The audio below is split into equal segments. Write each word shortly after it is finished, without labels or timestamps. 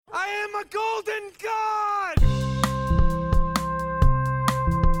am a golden god!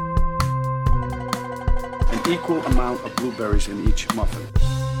 An equal amount of blueberries in each muffin.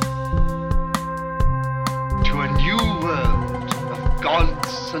 To a new world of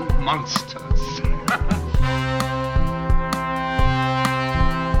gods and monsters.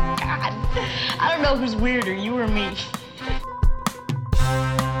 God, I don't know who's weirder, you or me.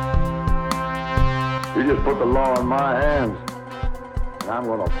 You just put the law in my hands, and I'm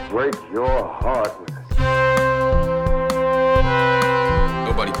gonna break your heart with it.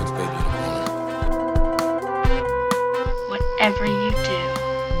 Nobody puts baby in a corner. Whatever you do,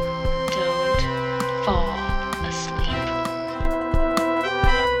 don't fall asleep.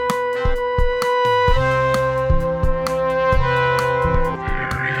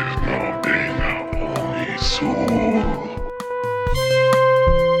 There is nothing only soul.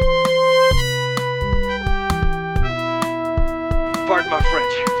 Pardon my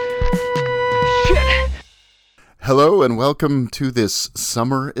French. Shit! Hello and welcome to this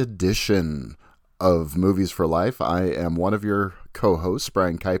summer edition of Movies for Life. I am one of your co-hosts,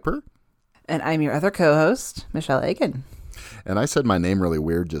 Brian Kuiper. And I'm your other co-host, Michelle Egan. And I said my name really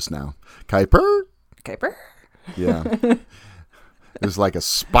weird just now. Kuiper? Kuiper? Yeah. It was like a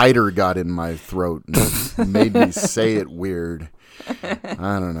spider got in my throat and made me say it weird.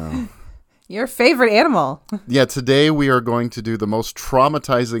 I don't know. Your favorite animal. Yeah, today we are going to do the most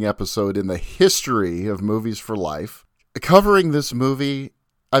traumatizing episode in the history of Movies for Life. Covering this movie,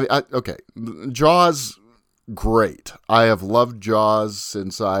 okay, Jaws, great. I have loved Jaws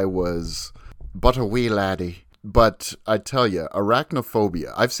since I was but a wee laddie. But I tell you,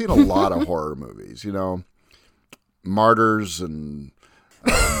 Arachnophobia, I've seen a lot of horror movies, you know, Martyrs and,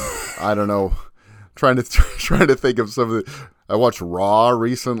 I don't know, trying to think of some of the... I watched Raw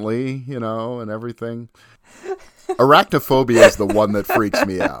recently, you know, and everything. Arachnophobia is the one that freaks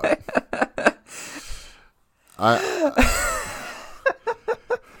me out.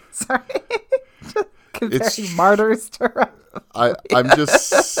 Sorry. Just comparing Martyrs to Arachnophobia. I'm just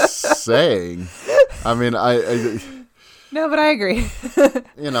saying. I mean, No, but I agree.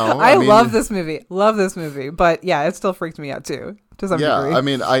 You know, I mean, love this movie. Love this movie. But yeah, it still freaked me out too, to some degree. I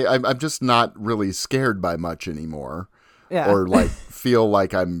mean, I'm just not really scared by much anymore. Yeah. Or like feel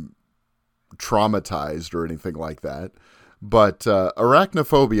like I'm traumatized or anything like that. But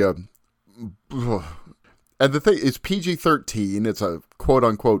Arachnophobia, and the thing is PG-13. It's a quote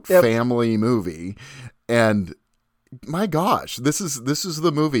unquote family movie, and my gosh, this is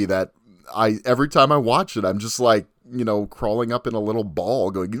the movie that every time I watch it, I'm just like, you know, crawling up in a little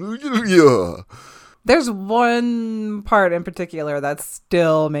ball, going yeah. There's one part in particular that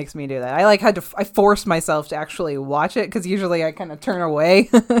still makes me do that. I forced myself to actually watch it because usually I kind of turn away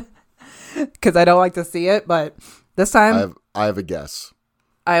because I don't like to see it. But this time, I have a guess.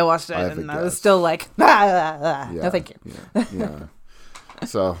 I watched it and I was still like, no, thank you. Yeah.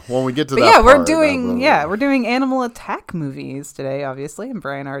 So when we get to but that, yeah, part, we're doing animal attack movies today, obviously, and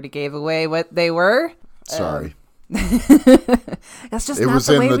Brian already gave away what they were. Sorry. That's just it not was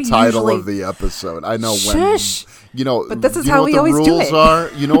the in way the we title usually... of the episode. I know Shush. when you know, but this is you how know we what the always do rules it. are.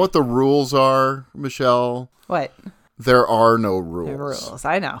 You know what the rules are, Michelle? What? There are no rules. The rules.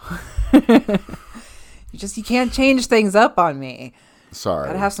 I know. You can't change things up on me. Sorry.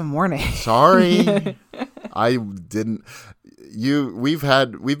 Gotta have some warning. Sorry. I didn't. We've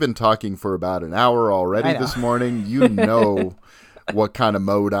been talking for about an hour already this morning. You know what kind of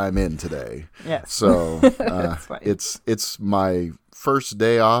mode I'm in today. Yes. So it's my first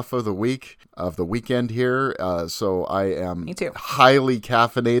day off of the weekend here. So I am Me too. highly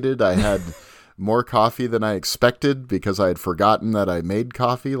caffeinated. I had more coffee than I expected because I had forgotten that I made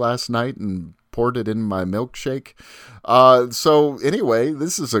coffee last night and poured it in my milkshake. So anyway,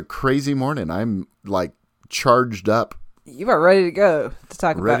 this is a crazy morning. I'm like charged up. You are ready to go to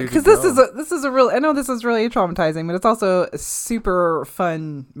talk about it because this is a real. I know this is really traumatizing, but it's also a super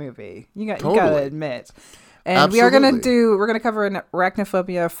fun movie. You gotta admit. And Absolutely. we're gonna cover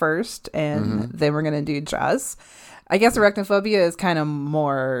Arachnophobia first, and then we're gonna do Jaws. I guess Arachnophobia is kind of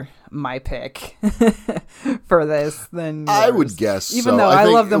more my pick for this than yours. I would guess, even so. though I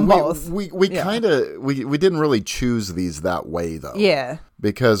love them both. We didn't really choose these that way though. Yeah,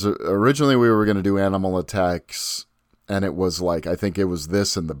 because originally we were gonna do animal attacks. And it was like, I think it was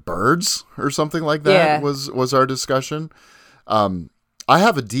this and the birds or something like that was our discussion. I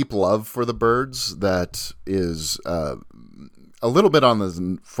have a deep love for the birds that is a little bit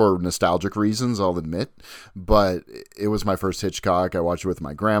for nostalgic reasons, I'll admit. But it was my first Hitchcock. I watched it with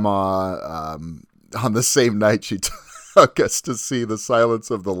my grandma. On the same night, she took us to see The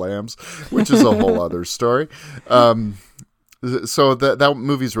Silence of the Lambs, which is a whole other story. So that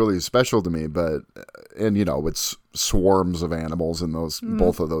movie's really special to me, but and it's swarms of animals in those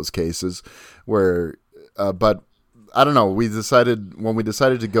both of those cases, where but I don't know. When we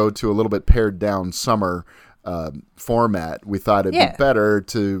decided to go to a little bit pared down summer format, we thought it'd be better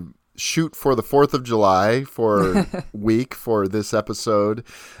to shoot for the 4th of July for week for this episode,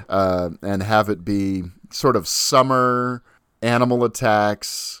 and have it be sort of summer animal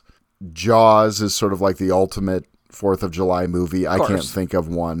attacks. Jaws is sort of like the ultimate 4th of July movie. I can't think of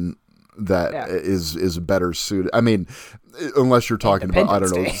one that is better suited. I mean, unless you're talking about, I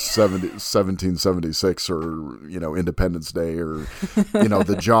don't know, 1776 or, Independence Day or,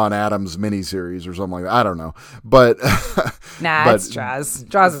 the John Adams miniseries or something like that. I don't know. But it's Jaws.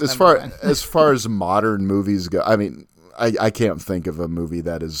 Jaws is as far as modern movies go, I mean, I can't think of a movie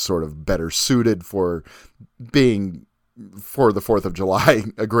that is sort of better suited for being for the 4th of July,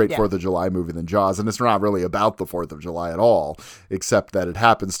 a great 4th of July movie than Jaws. And it's not really about the 4th of July at all, except that it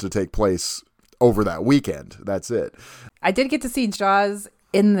happens to take place over that weekend. That's it. I did get to see Jaws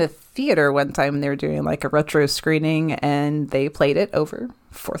in the theater one time. They were doing like a retro screening and they played it over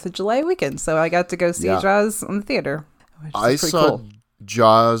 4th of July weekend. So I got to go see Jaws in the theater. I saw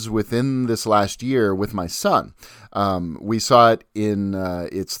Jaws within this last year with my son. We saw it in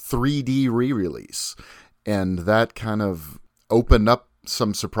its 3D re-release. And that kind of opened up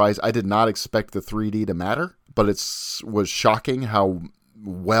some surprise. I did not expect the 3D to matter, but it was shocking how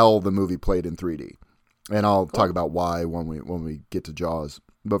well the movie played in 3D. And I'll talk about why when we get to Jaws.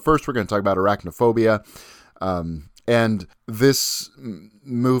 But first, we're going to talk about Arachnophobia. And this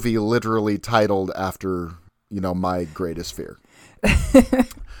movie literally titled after, my greatest fear. I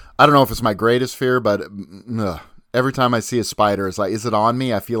don't know if it's my greatest fear, but every time I see a spider, it's like, is it on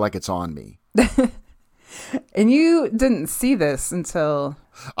me? I feel like it's on me. And you didn't see this until...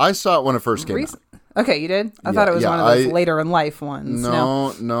 I saw it when it first came out. Okay, you did? I thought it was one of those later in life ones.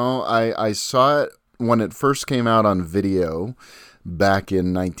 No. I saw it when it first came out on video back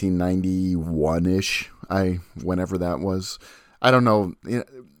in 1991-ish, whenever that was. I don't know.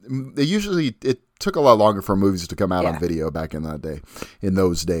 It took a lot longer for movies to come out on video back in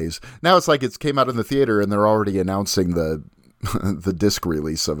those days. Now it's like it came out in the theater and they're already announcing the disc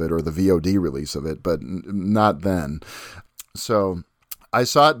release of it or the VOD release of it, but not then. So I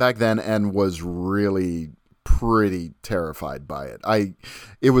saw it back then and was really pretty terrified by it.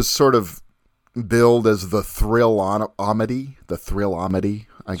 It was sort of billed as the thrill-omedy,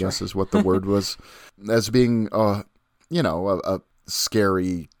 I guess is what the word was, as being a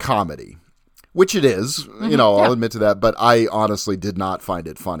scary comedy, which it is, I'll admit to that, but I honestly did not find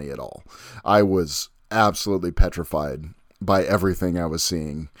it funny at all. I was absolutely petrified by everything I was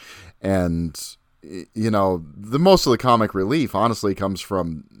seeing. And, the most of the comic relief honestly comes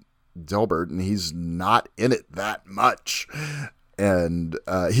from Dilbert, and he's not in it that much. And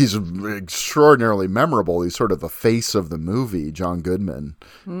he's extraordinarily memorable. He's sort of the face of the movie, John Goodman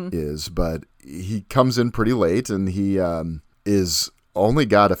is, but he comes in pretty late and he is only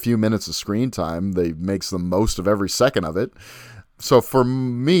got a few minutes of screen time. They makes the most of every second of it. So for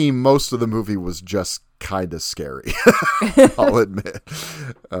me, most of the movie was just kind of scary, I'll admit.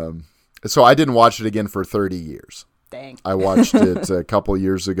 So I didn't watch it again for 30 years. Dang. I watched it a couple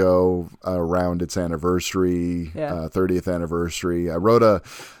years ago around its anniversary, 30th anniversary. I wrote a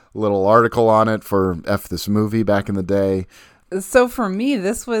little article on it for F This Movie back in the day. So for me,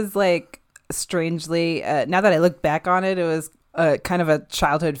 this was like strangely, now that I look back on it, it was kind of a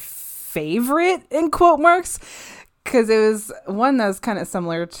childhood favorite in quote marks. Because it was one that was kind of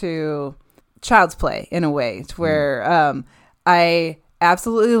similar to Child's Play in a way, to where I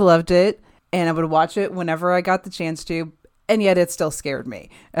absolutely loved it and I would watch it whenever I got the chance to, and yet it still scared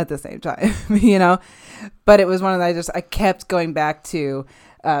me at the same time, But it was one that I kept going back to,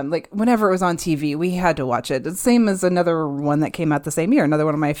 like whenever it was on TV, we had to watch it. The same as another one that came out the same year, another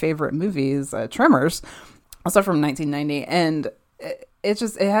one of my favorite movies, Tremors, also from 1990, and it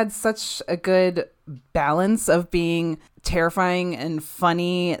had such a good balance of being terrifying and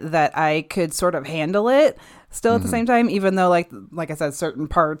funny that I could sort of handle it still at the same time, even though like I said, certain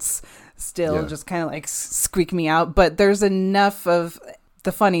parts still just kind of like squeak me out, but there's enough of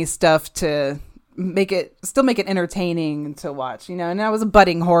the funny stuff to make it entertaining to watch, and I was a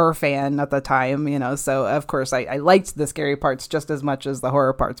budding horror fan at the time, so of course I liked the scary parts just as much as the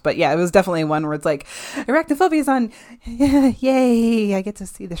horror parts. But yeah, it was definitely one where it's like, Arachnophobia is on, yay, I get to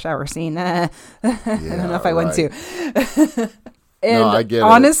see the shower scene. I don't know if I want to. And no, I get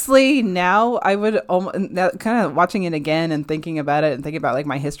honestly, now I would kind of watching it again and thinking about it and thinking about like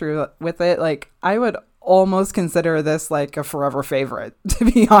my history with it, like I would almost consider this like a forever favorite, to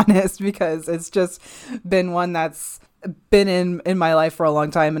be honest, because it's just been one that's been in my life for a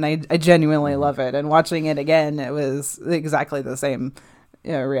long time, and I genuinely love it. And watching it again, it was exactly the same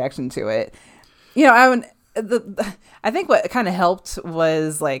reaction to it. I think what kind of helped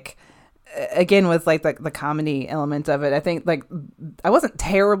was like, again, with like the comedy element of it. I think like I wasn't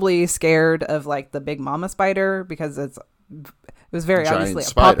terribly scared of like the big mama spider because it was very Giant obviously a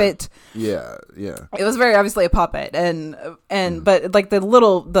spider. puppet. Yeah. It was very obviously a puppet, but like the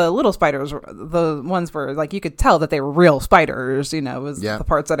little spiders, the ones where like you could tell that they were real spiders. Was the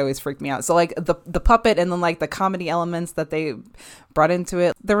parts that always freaked me out. So like the puppet and then like the comedy elements that they brought into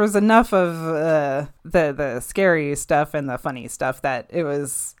it, there was enough of the scary stuff and the funny stuff that it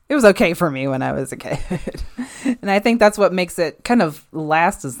was okay for me when I was a kid. And I think that's what makes it kind of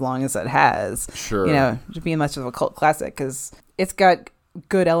last as long as it has. Sure. Being much of a cult classic because it's got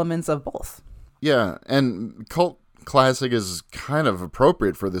good elements of both. Yeah, and cult classic is kind of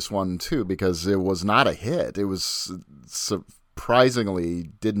appropriate for this one too because it was not a hit. It was surprisingly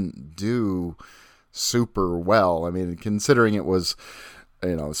didn't do super well. I mean, considering it was,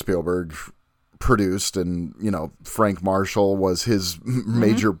 Spielberg produced and, Frank Marshall was his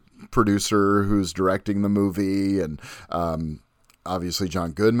major producer who's directing the movie. And obviously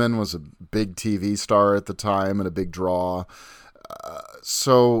John Goodman was a big TV star at the time and a big draw.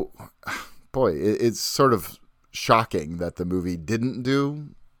 So, boy, it's sort of shocking that the movie didn't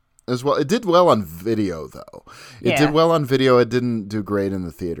do as well. It did well on video, though. It did well on video. It didn't do great in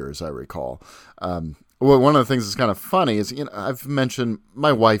the theater, as I recall. Well, one of the things that's kind of funny is, I've mentioned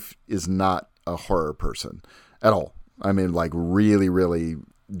my wife is not a horror person at all. I mean, like really, really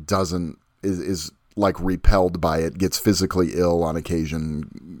is like repelled by it, gets physically ill on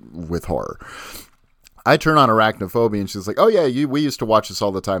occasion with horror. I turn on Arachnophobia and she's like, oh yeah, we used to watch this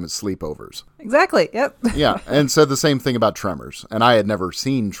all the time at sleepovers. Exactly. Yep. Yeah. And said the same thing about Tremors. And I had never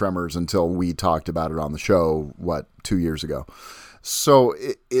seen Tremors until we talked about it on the show, 2 years ago. So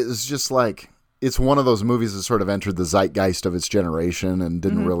it's just like, it's one of those movies that sort of entered the zeitgeist of its generation and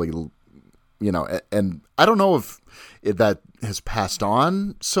didn't really, and I don't know if that has passed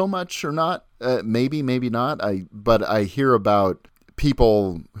on so much or not. Maybe not. But I hear about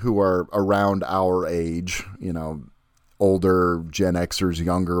people who are around our age, older Gen Xers,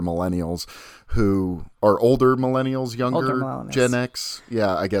 younger millennials, who are older millennials, younger Gen X.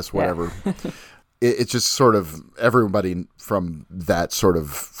 Yeah, I guess whatever. Yeah. It's just sort of everybody from that sort of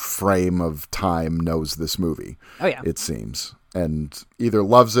frame of time knows this movie. Oh, yeah. It seems. And either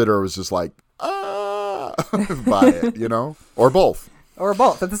loves it or was just like, by it, or both. Or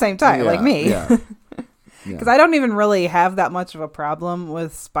both at the same time, like me. Yeah. Because I don't even really have that much of a problem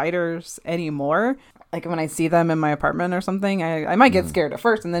with spiders anymore. Like when I see them in my apartment or something, I might get scared at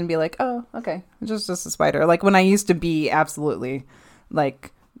first and then be like, oh, okay, it's just a spider. Like when I used to be absolutely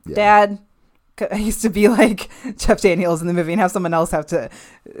like, Dad, I used to be like Jeff Daniels in the movie and have someone else have to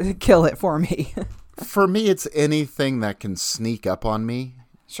kill it for me. For me, it's anything that can sneak up on me.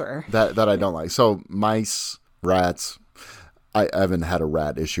 Sure. That I don't like. So mice, rats. I haven't had a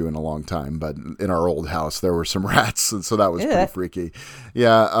rat issue in a long time, but in our old house, there were some rats, and so that was pretty freaky.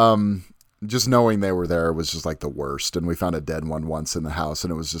 Yeah, just knowing they were there was just like the worst, and we found a dead one once in the house,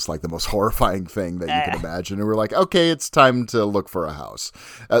 and it was just like the most horrifying thing that you can imagine. And we were like, okay, it's time to look for a house.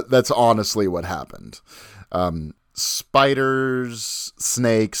 That's honestly what happened. Spiders,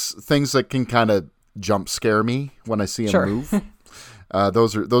 snakes, things that can kind of jump scare me when I see them move.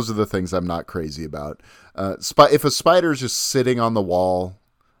 Those are the things I'm not crazy about. If a spider is just sitting on the wall,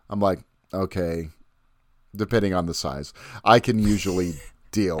 I'm like, okay, depending on the size, I can usually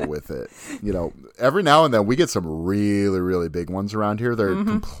deal with it. Every now and then we get some really, really big ones around here. They're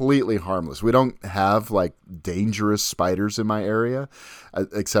completely harmless. We don't have like dangerous spiders in my area,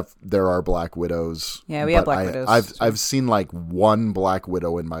 except there are black widows. Yeah, we have black widows. I've seen like one black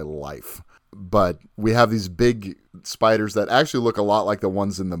widow in my life. But we have these big spiders that actually look a lot like the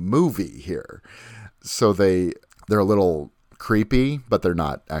ones in the movie here. So they're a little creepy, but they're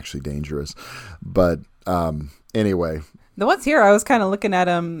not actually dangerous. But anyway. The ones here, I was kind of looking at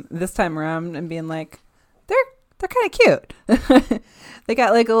them this time around and being like, they're kind of cute. They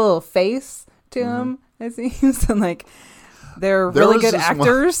got like a little face to them, it seems. And like, they're really good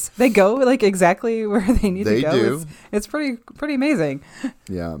actors. They go like exactly where they need to go. Do. It's pretty amazing.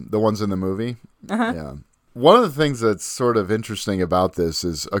 Yeah, the ones in the movie. Uh-huh. Yeah. One of the things that's sort of interesting about this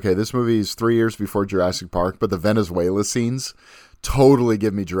is, okay, this movie is 3 years before Jurassic Park, but the Venezuela scenes totally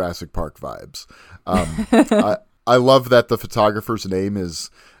give me Jurassic Park vibes. I love that the photographer's name is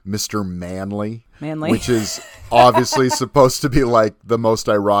Mr. Manley. Which is obviously supposed to be like the most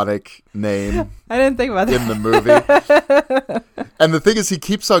ironic name. I didn't think about that in the movie. And the thing is, he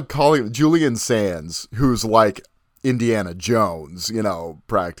keeps on calling Julian Sands, who's like Indiana Jones,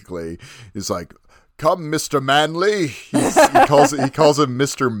 practically. He's like, "Come, Mr. Manley." He calls him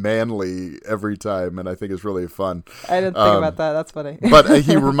Mr. Manley every time, and I think it's really fun. I didn't think about that. That's funny. But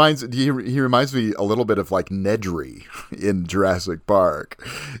he reminds me a little bit of like Nedry in Jurassic Park.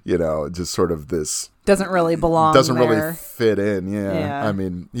 Just sort of this doesn't really belong. Doesn't there. really fit in. Yeah. I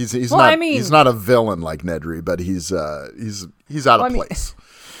mean, he's not a villain like Nedry, but he's out of place.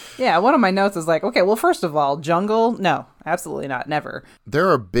 Yeah, one of my notes is like, okay, well, first of all, jungle? No, absolutely not. Never. There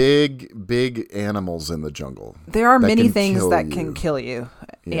are big animals in the jungle. There are many things that can kill you.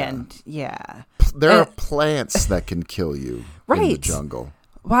 Yeah. And yeah. There are plants that can kill you in the jungle.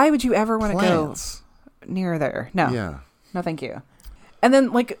 Why would you ever want to go near there? No. Yeah. No, thank you. And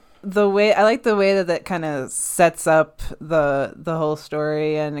then like I like the way that kind of sets up the whole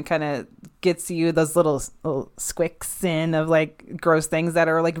story, and it kind of gets you those little squicks in of like gross things that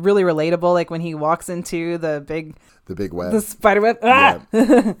are like really relatable. Like when he walks into the big web, the spider web,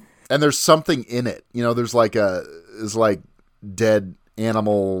 and there's something in it. There's like dead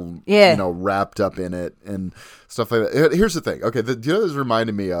animal, wrapped up in it and stuff like that. Here's the thing. Okay, this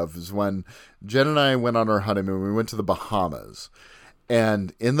reminded me of is when Jen and I went on our honeymoon. We went to the Bahamas.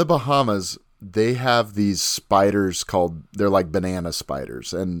 And in the Bahamas, they have these spiders they're like banana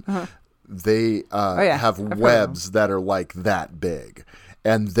spiders. And they have webs that are like that big.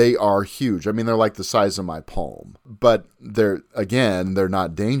 And they are huge. I mean, they're like the size of my palm. But they're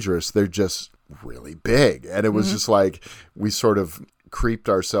not dangerous. They're just really big. And it was just like we sort of creeped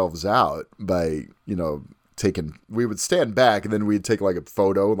ourselves out by, we would stand back and then we'd take like a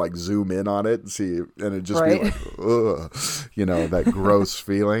photo and like zoom in on it and see, and it'd just be like, ugh, that gross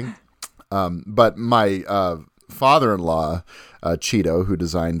feeling. But my father-in-law, Cheeto, who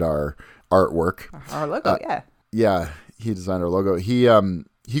designed our artwork, our logo, he designed our logo. He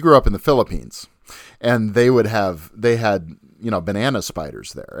grew up in the Philippines, and they had banana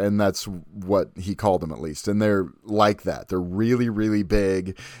spiders there, and that's what he called them at least. And they're like that. They're really, really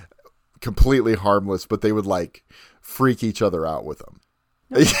big, completely harmless, but they would like freak each other out with them.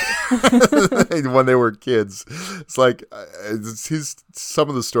 When they were kids. It's like some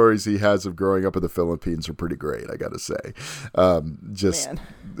of the stories he has of growing up in the Philippines are pretty great, I gotta say.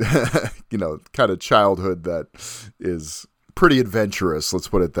 Kind of childhood that is pretty adventurous, let's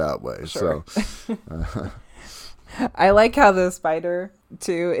put it that way. Sure. So I like how the spider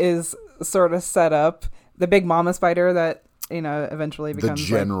too is sort of set up, the big mama spider that eventually becomes the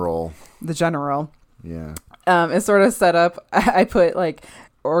general. The general. Yeah. It's sort of set up. I put like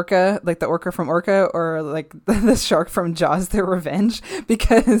orca, like the orca from Orca, or like the shark from Jaws, their revenge,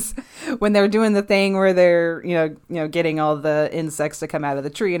 because when they're doing the thing where they're getting all the insects to come out of the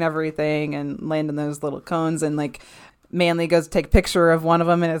tree and everything and land in those little cones, and like Manly goes to take a picture of one of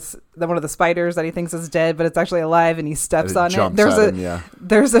them, and it's one of the spiders that he thinks is dead, but it's actually alive, and he steps on it.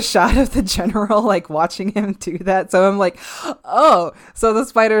 There's a shot of the general like watching him do that. So I'm like, oh, so the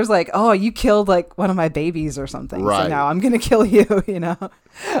spider's like, oh, you killed like one of my babies or something. Right. So now I'm gonna kill you.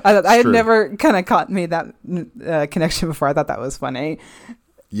 I had never kind of caught me that connection before. I thought that was funny.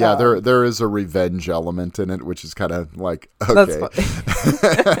 Yeah, there is a revenge element in it, which is kind of like, okay. That's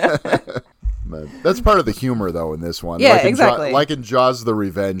funny. That's part of the humor, though, in this one. Yeah, exactly. Like in Jaws, the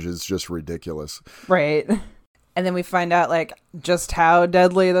revenge is just ridiculous. Right. And then we find out, like, just how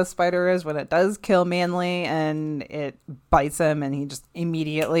deadly the spider is when it does kill Manly, and it bites him, and he just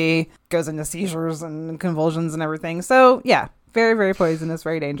immediately goes into seizures and convulsions and everything. So, yeah, very, very poisonous,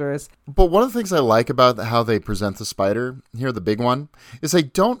 very dangerous. But one of the things I like about how they present the spider, here, the big one, is they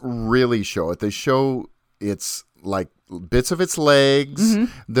don't really show it. They show its, like, bits of its legs,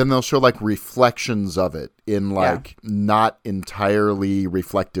 then they'll show like reflections of it in like not entirely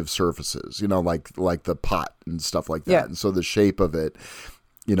reflective surfaces, like the pot and stuff like that. And so the shape of it,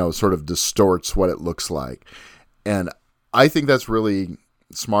 sort of distorts what it looks like. And I think that's really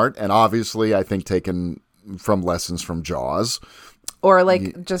smart, and obviously I think taken from lessons from Jaws. Or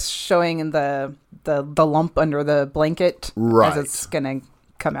like just showing the lump under the blanket as it's gonna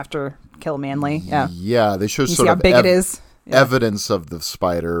come after kill Manly. Yeah, they show sort of how big it is. Evidence of the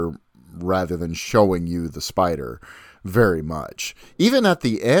spider rather than showing you the spider very much. Even at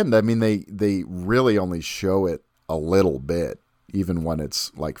the end, I mean, they really only show it a little bit, even when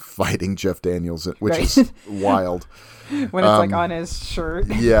it's like fighting Jeff Daniels, which is wild. When it's like on his shirt.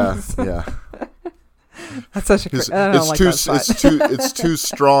 Yeah. That's such a it's too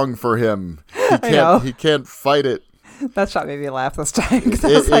strong for him. He can't fight it. That shot made me laugh this time, because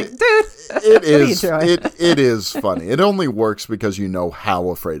I was like, dude, it is funny. It only works because you know how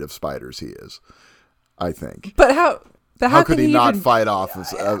afraid of spiders he is, I think. But But how could he not even fight off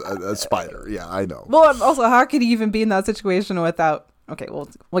a spider? Yeah, I know. Well, also, how could he even be in that situation without? Okay,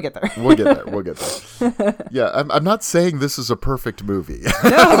 we'll get there. We'll get there. Yeah, I'm not saying this is a perfect movie.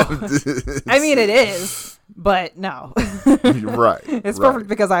 No, I mean it is, but no. Right. It's perfect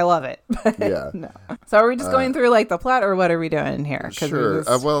because I love it. But Yeah. no. So are we just going through like the plot, or what are we doing here? 'Cause Sure.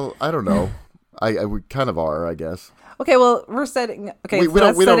 just... Well, I don't know. We kind of are, I guess. Okay. Well, we're setting. Okay. We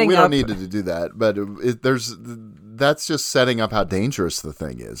so don't need to do that, but that's just setting up how dangerous the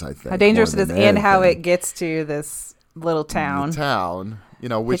thing is. I think how dangerous it more is, than and how anything. it gets to this little town.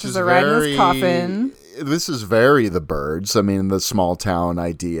 Which Hitches is a ride in very his coffin. This is very The Birds. I mean, the small town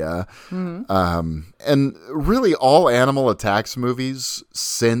idea, and really all animal attacks movies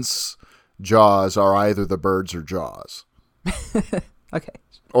since Jaws are either The Birds or Jaws. Okay.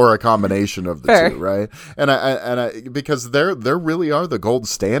 Or a combination of the Fair. two, right? And I because there really are the gold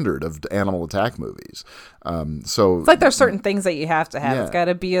standard of animal attack movies. So It's like there's certain things that you have to have. Yeah. It's got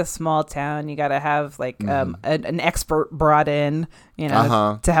to be a small town. You got to have like an expert brought in,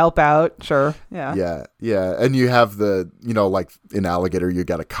 to help out. Sure. Yeah. yeah, and you have like in Alligator, you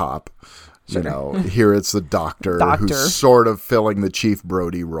got a cop. Sure. Here it's the doctor who's sort of filling the Chief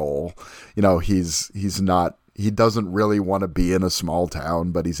Brody role. He's not. He doesn't really want to be in a small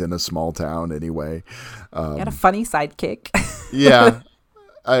town, but he's in a small town anyway. Got a funny sidekick. Yeah.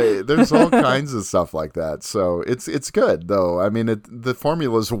 There's all kinds of stuff like that. So it's good though. I mean, the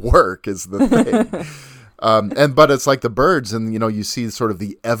formulas work is the thing. But it's like The Birds, and you see sort of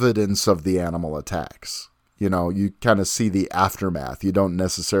the evidence of the animal attacks. You kind of see the aftermath. You don't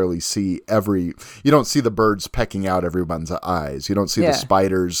necessarily see you don't see the birds pecking out everyone's eyes. You don't see the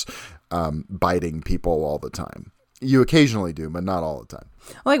spiders biting people all the time. You occasionally do, but not all the time.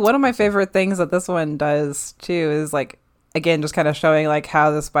 Like one of my favorite things that this one does too is like, again, just kind of showing like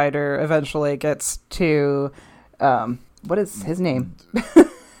how the spider eventually gets to, what is his name?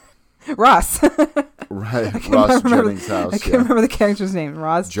 Ross. Right. Ross Jennings' house. I can't remember the character's name.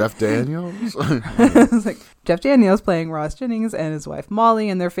 Ross. Jeff Daniels. It's like Jeff Daniels playing Ross Jennings and his wife Molly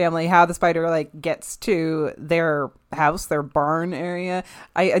and their family. How the spider like gets to their house, their barn area.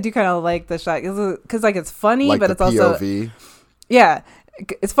 I do kind of like the shot because like it's funny, like but it's POV. also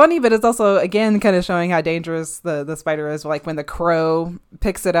it's funny, but it's also again kind of showing how dangerous the spider is. Like when the crow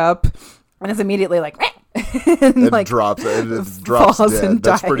picks it up and it's immediately like. And it like drops falls dead. And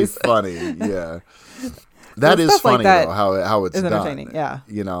That's dies. pretty funny. Yeah. That is stuff like funny that though, how it's is done. entertaining, yeah.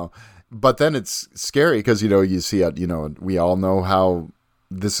 But then it's scary because you see we all know how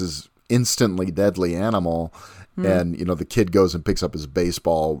this is instantly deadly animal, and the kid goes and picks up his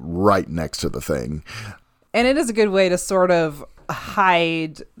baseball right next to the thing. And it is a good way to sort of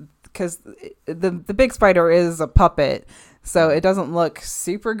hide because the big spider is a puppet. So it doesn't look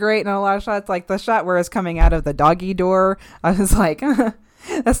super great in a lot of shots. Like the shot where it's coming out of the doggy door, I was like,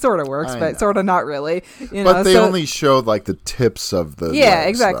 that sort of works, but sort of not really. But they only showed like the tips of the legs,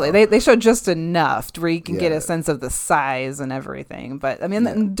 exactly. though. They showed just enough to where you can get a sense of the size and everything. But I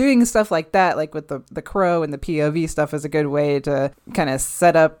mean, doing stuff like that, like with the crow and the POV stuff, is a good way to kind of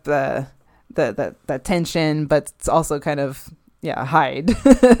set up the tension, but it's also kind of hide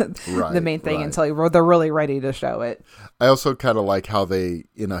the main thing until they're really ready to show it. I also kind of like how they,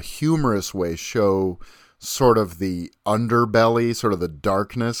 in a humorous way, show sort of the underbelly, sort of the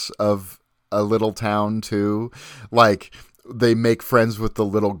darkness of a little town too. Like they make friends with the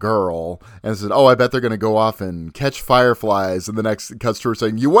little girl and said, "Oh, I bet they're going to go off and catch fireflies." And the next cuts to her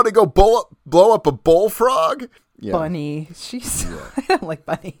saying, "You want to go blow up a bullfrog?" Yeah. Bunny, I don't like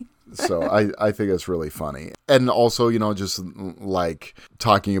Bunny. So I think it's really funny. And also, just like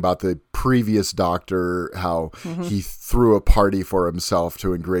talking about the previous doctor, how he threw a party for himself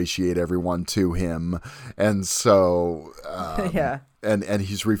to ingratiate everyone to him. And so, and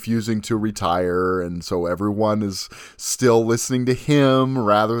he's refusing to retire. And so everyone is still listening to him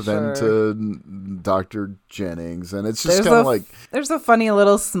rather than to Dr. Jennings. And it's just kind of like... There's a funny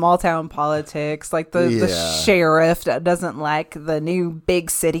little small town politics. Like the sheriff that doesn't like the new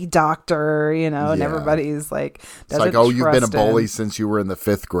big city doctor, and everybody's like... It's like, "Oh, you've been a bully since you were in the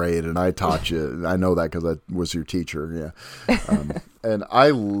 5th grade and I taught you. I know that because I was your teacher." Yeah. And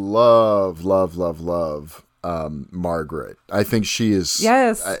I love Margaret. I think she is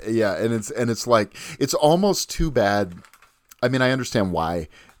and it's like it's almost too bad. I mean, I understand why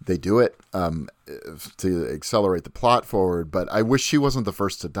they do it to accelerate the plot forward, but I wish she wasn't the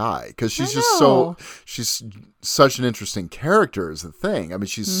first to die because she's she's such an interesting character is the thing. I mean,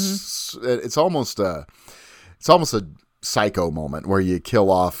 she's it's almost a Psycho moment where you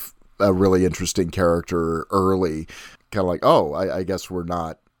kill off a really interesting character early, kind of like, oh, I guess we're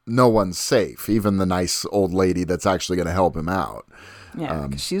not no one's safe, even the nice old lady that's actually going to help him out. Yeah,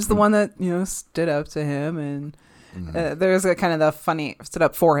 'cause she's the one that, stood up to him, and there's a kind of the funny stood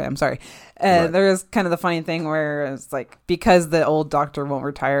up for him. Sorry, Right. there's kind of the funny thing where it's like, because the old doctor won't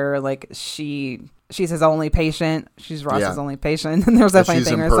retire, like she's his only patient. She's Ross's only patient. And there's that funny she's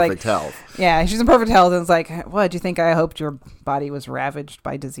thing in where it's like, perfect health. yeah, she's in perfect health, and it's like, what do you think? I hoped your body was ravaged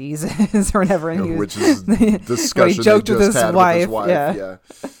by diseases or whatever. And he Which is discussion when he joked they with just his had wife. with his wife. Yeah.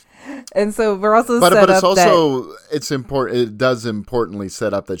 And so we're also But set it's up that, also it's important. It does importantly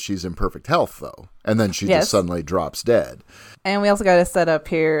set up that she's in perfect health, though, and then she Yes. just suddenly drops dead. and we also got to set up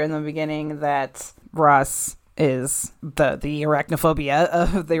here in the beginning that Ross is the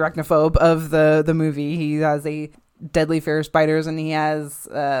arachnophobe of the movie. He has a deadly fear of spiders, and he has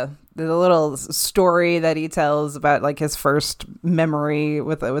there's a little story that he tells about like his first memory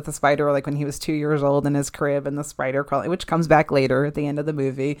with a spider, like when he was 2 years old in his crib and the spider crawling, which comes back later at the end of the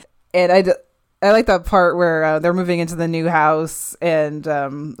movie. And I like that part where they're moving into the new house, and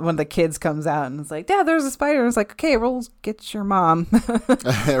one of the kids comes out and it's like, "Dad, there's a spider." And it's like, "Okay, we'll get your mom."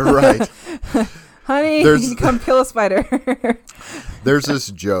 Right. Honey, There's- come kill a spider. There's this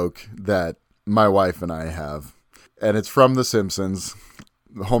joke that my wife and I have, and it's from The Simpsons.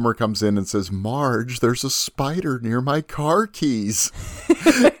 Homer comes in and says, "Marge, there's a spider near my car keys."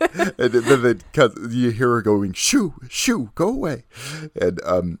 And then you hear her going, "Shoo, shoo, go away." And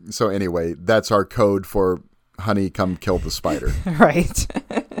so anyway, that's our code for "Honey, come kill the spider." Right.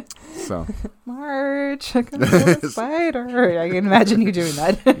 So Marge, come kill the spider. I can imagine you doing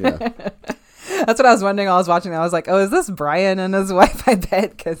that. yeah. That's what I was wondering while I was watching that. I was like, oh, is this Brian and his wife? I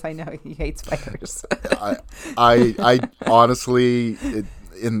bet, because I know he hates spiders. I honestly,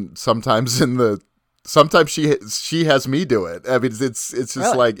 sometimes she has me do it. I mean, it's just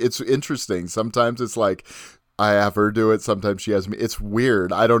Really? like, it's interesting. Sometimes it's like I have her do it. Sometimes she has me. It's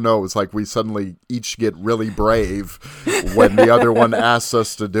weird. I don't know. It's like we suddenly each get really brave when the other one asks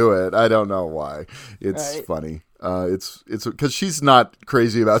us to do it. I don't know why. It's Right. funny. It's because she's not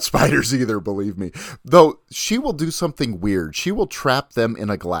crazy about spiders either, believe me. Though she will do something weird. She will trap them in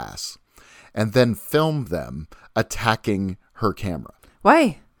a glass and then film them attacking her camera.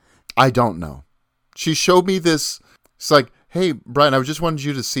 Why? I don't know. She showed me this. It's like, "Hey, Brian, I just wanted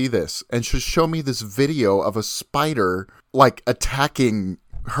you to see this." And she showed me this video of a spider like attacking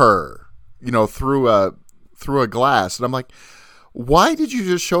her, through a glass. And I'm like, "Why did you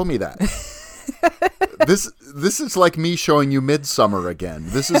just show me that?" This is like me showing you Midsummer again.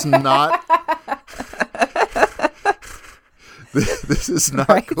 This is not. This is not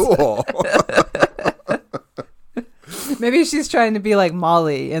Right. cool. Maybe she's trying to be like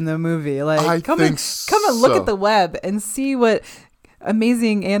Molly in the movie. Like, I come think and look so. at the web and see what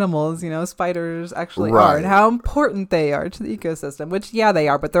amazing animals, spiders actually Right. are, and how important they are to the ecosystem. Which, yeah, they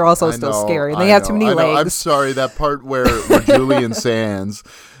are, but they're also I still know, scary. And I they have know, too many I know. legs. I'm sorry, that part where Julian Sands,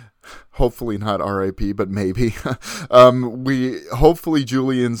 hopefully not R.I.P., but maybe, hopefully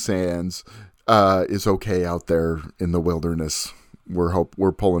Julian Sands is okay out there in the wilderness.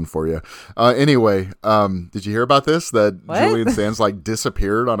 We're pulling for you. Anyway, did you hear about this? That What? Julian Sands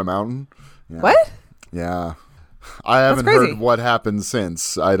disappeared on a mountain? Yeah. What? Yeah. I haven't crazy. heard what happened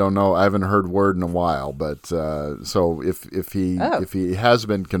since. I don't know. I haven't heard word in a while. But so if he has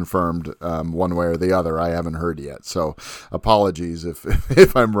been confirmed one way or the other, I haven't heard yet. So apologies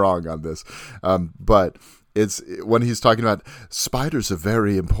if I'm wrong on this. But it's when he's talking about spiders are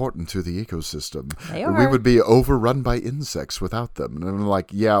very important to the ecosystem. They We are. would be overrun by insects without them. And I'm like,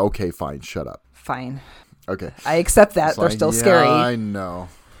 yeah, okay, fine, shut up. Fine. Okay. I accept that. It's They're like, still yeah, scary. I know.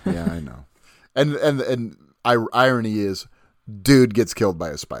 Yeah, I know. And irony is, dude gets killed by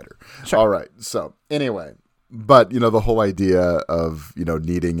a spider. Sure. All right. So anyway, but the whole idea of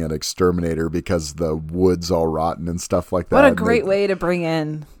needing an exterminator because the wood's all rotten and stuff like that. What a and great way to bring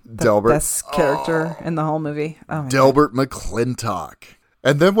in the Delbert. best character in the whole movie. Oh my God. Delbert McClintock.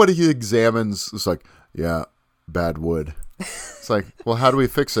 And then what he examines is like, yeah, bad wood. It's like, well, how do we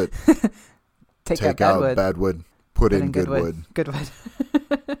fix it? Take Take out out bad wood. bad wood. Put in good wood. Good wood.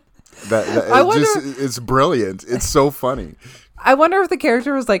 That I wonder- it's brilliant. It's so funny. I wonder if the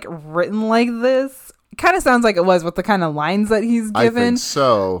character was written like this. It kind of sounds like it was with the kind of lines that he's I given. think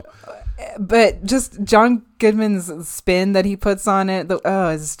so. But just John Goodman's spin that he puts on it,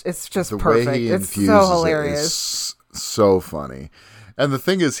 it's just The perfect. way he It's infuses so it hilarious. is so funny. And the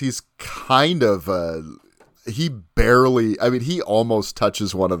thing is, he's kind of he almost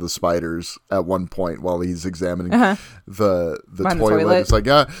touches one of the spiders at one point while he's examining the Behind the toilet. toilet. It's like,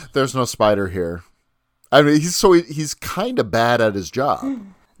 there's no spider here. I mean, he's kind of bad at his job.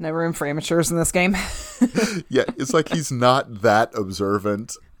 No room for amateurs in this game. Yeah, it's like he's not that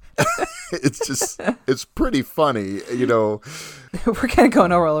observant it's pretty funny, you know. We're kind of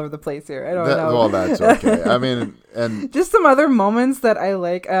going all over the place here. I don't know. Well, that's okay. I mean, and just some other moments that I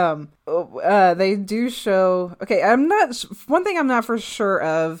like. They do show. Okay, one thing I'm not for sure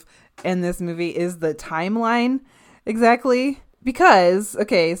of in this movie is the timeline exactly, because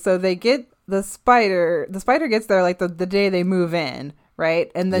okay, so they get the spider. The spider gets there like the day they move in.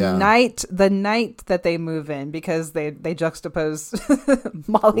 Right, and the night that they move in, because they juxtapose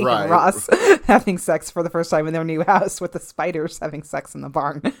Molly and Ross having sex for the first time in their new house with the spiders having sex in the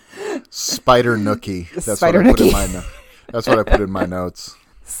barn. Spider Nookie. That's what I put in my notes.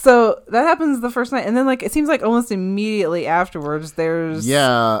 So that happens the first night, and then like it seems like almost immediately afterwards, there's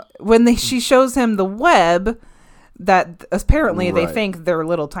when she shows him the web. That apparently they think their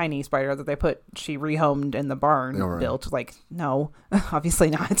little tiny spider that she rehomed in the barn built. Like, no, obviously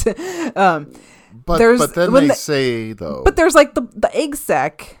not. But then they say, though. But there's like the egg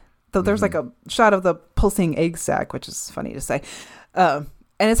sac. Though there's like a shot of the pulsing egg sac, which is funny to say. And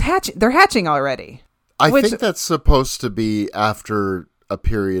it's hatching. They're hatching already. I think that's supposed to be after a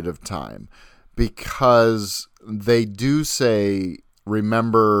period of time, because they do say,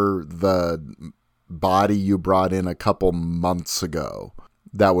 remember the body you brought in a couple months ago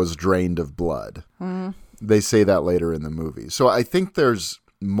that was drained of blood. They say that later in the movie. So I think there's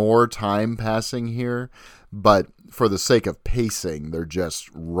more time passing here, but for the sake of pacing, they're just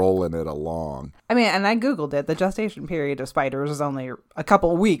rolling it along. I mean, and I Googled it. The gestation period of spiders is only a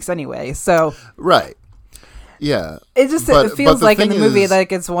couple of weeks anyway. So right. Yeah. It feels like in the movie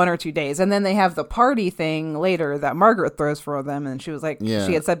like it's 1 or 2 days. And then they have the party thing later that Margaret throws for them. And she was like,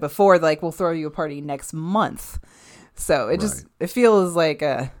 she had said before, like, we'll throw you a party next month. So it it feels like,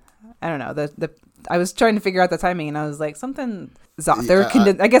 I don't know. I was trying to figure out the timing, and I was like, something is off.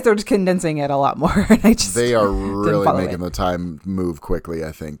 I guess they're just condensing it a lot more. And they are really making the time move quickly,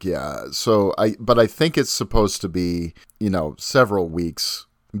 I think. Yeah. So but I think it's supposed to be, several weeks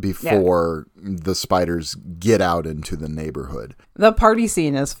before the spiders get out into the neighborhood. The party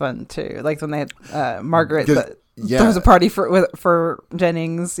scene is fun too. Like when they had Margaret there was a party for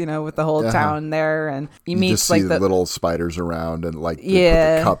Jennings, with the whole town there, and you meet just like see the little spiders around, and like they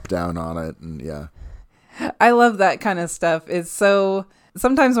put the cup down on it, and I love that kind of stuff. It's so.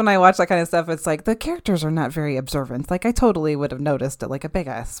 Sometimes when I watch that kind of stuff, it's like the characters are not very observant. Like I totally would have noticed like a big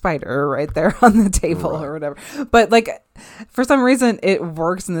ass spider right there on the table or whatever. But like for some reason it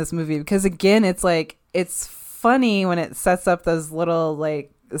works in this movie, because again, it's like, it's funny when it sets up those little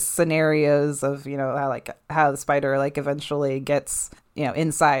like scenarios of, how the spider like eventually gets,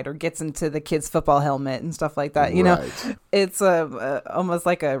 inside or gets into the kid's football helmet and stuff like that. It's almost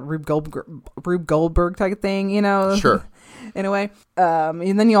like a Rube Goldberg type of thing, Sure. In a way.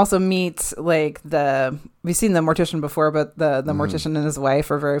 And then you also meet like we've seen the mortician before, but the mortician and his wife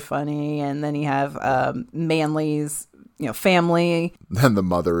are very funny. And then you have Manly's, family. Then the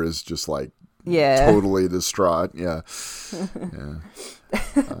mother is just like totally distraught. Yeah.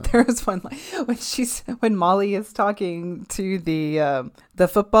 There was one like when Molly is talking to the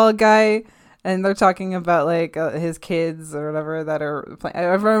football guy, and they're talking about like his kids or whatever that are playing. I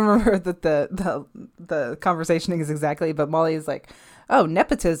remember that the conversation is exactly, but Molly is like, "Oh,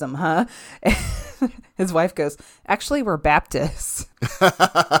 nepotism, huh?" His wife goes, "Actually, we're Baptists."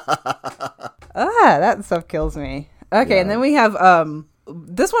 That stuff kills me. Okay, and then we have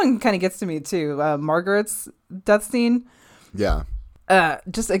this one kind of gets to me too. Margaret's death scene. Yeah.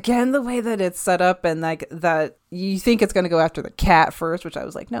 Just again the way that it's set up, and like that you think it's going to go after the cat first, which I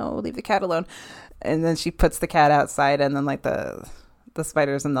was like, no, leave the cat alone. And then she puts the cat outside, and then like the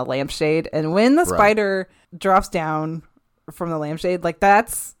spider's in the lampshade, and when the spider drops down from the lampshade, like that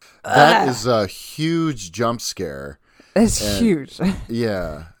is a huge jump scare. It's huge.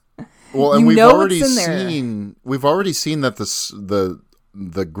 Yeah. Well, and we've already seen that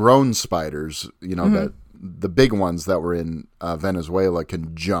the grown spiders, that the big ones that were in Venezuela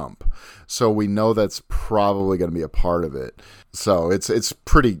can jump. So we know that's probably going to be a part of it. So it's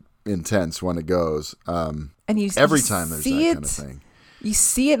pretty intense when it goes. And every time there's that kind of thing. You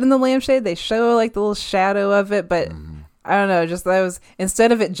see it in the lampshade. They show like the little shadow of it, but I don't know. Just that was,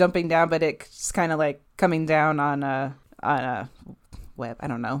 instead of it jumping down, but it just kind of like coming down on a web. I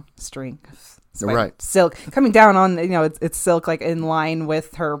don't know, string. Silk coming down on, it's silk like in line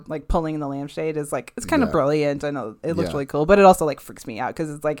with her like pulling the lampshade is like, it's kind of brilliant. I know it looks really cool, but it also like freaks me out because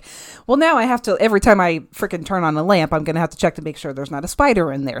it's like, well, now I have to, every time I freaking turn on a lamp, I'm gonna have to check to make sure there's not a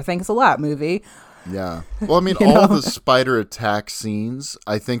spider in there. Thanks a lot, movie. Yeah. Well, I mean, all the spider attack scenes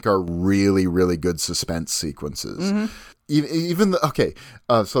I think are really, really good suspense sequences. Even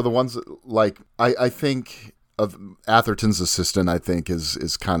so the ones like I think Atherton's assistant, I think,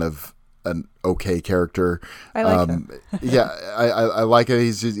 is kind of an okay character. I like him. Yeah, I like it.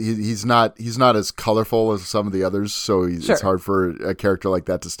 He's not as colorful as some of the others, so Sure. it's hard for a character like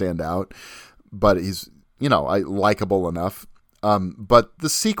that to stand out. But he's likable enough. But the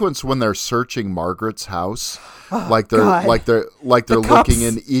sequence when they're searching Margaret's house, like they're God. looking cups.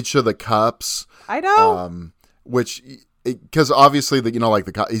 in each of the cups. I know. Which, because obviously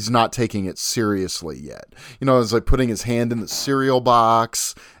he's not taking it seriously yet. It's like putting his hand in the cereal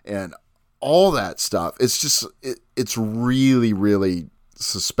box and all that stuff. It's just it's really, really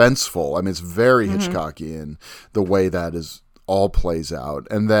suspenseful. I mean, it's very Hitchcockian the way that is all plays out,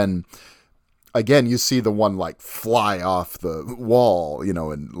 and then. Again, you see the one like fly off the wall,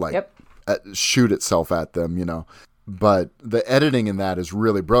 and like shoot itself at them, But the editing in that is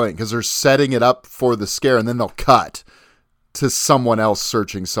really brilliant because they're setting it up for the scare and then they'll cut to someone else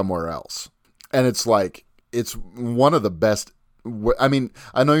searching somewhere else. And it's like, it's one of the best. I mean,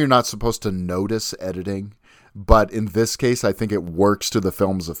 I know you're not supposed to notice editing, but in this case, I think it works to the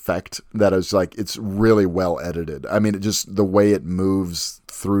film's effect that is like, it's really well edited. I mean, the way it moves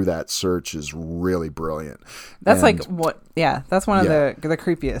through that search is really brilliant. That's that's one of the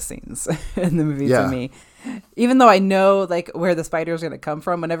creepiest scenes in the movie to me. Even though I know like where the spider is going to come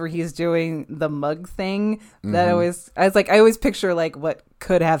from, whenever he's doing the mug thing, that I always picture like what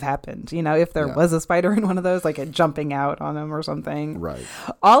could have happened, if there was a spider in one of those, like it jumping out on him or something. Right.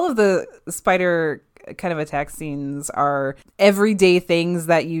 All of the spider kind of attack scenes are everyday things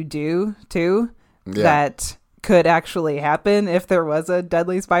that you do too that could actually happen if there was a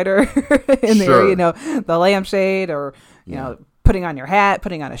deadly spider in the area, the lampshade or putting on your hat,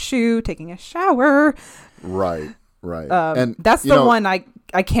 putting on a shoe, taking a shower. Right. And that's the one I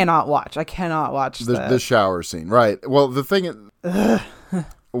cannot watch. I cannot watch the shower scene. Right. Well, the thing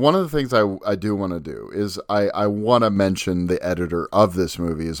one of the things I do want to do is I want to mention the editor of this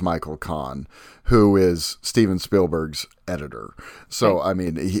movie is Michael Kahn, who is Steven Spielberg's editor. So, I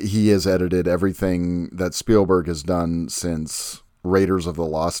mean, he has edited everything that Spielberg has done since Raiders of the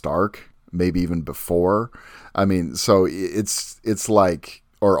Lost Ark, maybe even before. I mean, so it's like,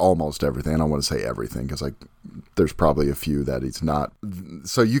 or almost everything. I don't want to say everything because like there's probably a few that he's not.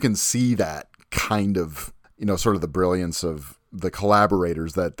 So you can see that kind of, sort of the brilliance of the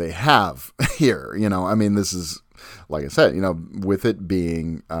collaborators that they have here. I mean, this is, like I said, with it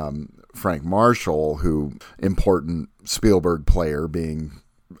being Frank Marshall, who important Spielberg player being,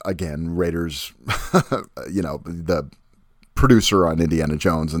 again, Raiders, the producer on Indiana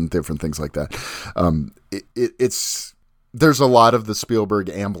Jones and different things like that. There's a lot of the Spielberg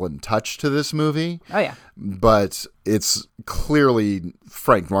Amblin touch to this movie. Oh, yeah. But it's clearly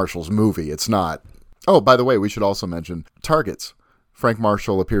Frank Marshall's movie. It's not. Oh, by the way, we should also mention Targets. Frank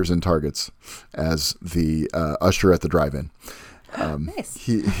Marshall appears in Targets as the usher at the drive-in.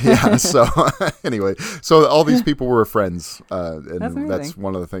 Nice. So anyway, so all these people were friends, and that's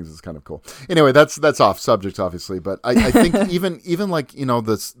one of the things that's kind of cool. Anyway, that's off subject, obviously, but I think even like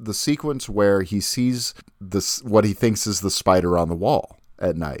the sequence where he sees what he thinks is the spider on the wall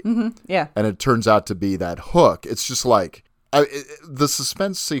at night, and it turns out to be that hook. It's just like. The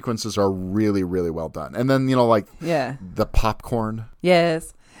suspense sequences are really, really well done. And then, the popcorn.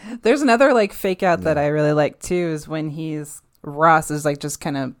 Yes. There's another like fake out that I really like too is when Ross is like just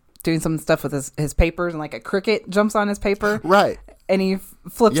kind of doing some stuff with his papers and like a cricket jumps on his paper. Right. And he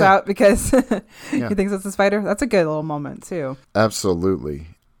flips out because he thinks it's a spider. That's a good little moment too. Absolutely.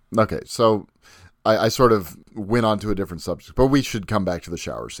 Okay. So I sort of went on to a different subject, but we should come back to the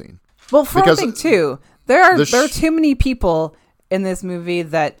shower scene. Well, for one thing too, there are too many people in this movie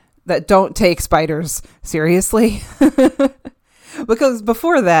that don't take spiders seriously. Because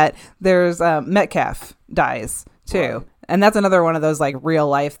before that, there's Metcalf dies too, right. And that's another one of those like real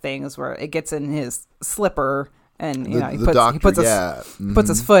life things where it gets in his slipper and he puts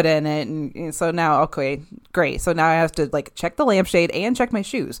his foot in it, and so now okay, great. So now I have to like check the lampshade and check my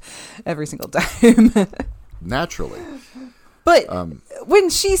shoes every single time. Naturally. But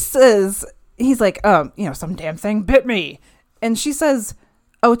when she says, he's like, some damn thing bit me. And she says,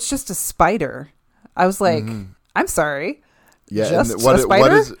 oh, it's just a spider. I was like, I'm sorry. Yeah. Just and what, a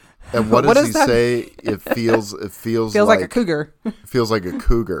spider? What does he say? It feels like a cougar. Feels like a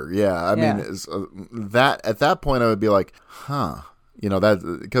cougar. Yeah. I mean, that at that point I would be like, huh.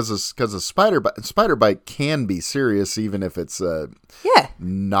 That because a spider bite can be serious even if it's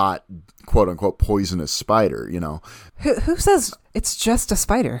not quote unquote poisonous spider. Who says it's just a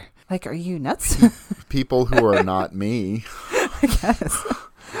spider? Like, are you nuts? People who are not me, I guess.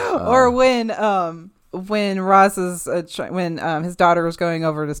 Or when when Ross is when his daughter was going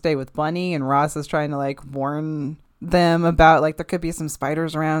over to stay with Bunny, and Ross is trying to like warn them about like there could be some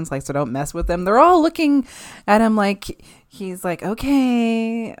spiders around, like so don't mess with them. They're all looking at him like he's like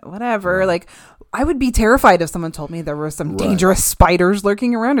okay, whatever. Like I would be terrified if someone told me there were some dangerous spiders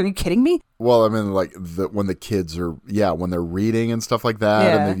lurking around. Are you kidding me? Well, I mean, like when the kids are, when they're reading and stuff like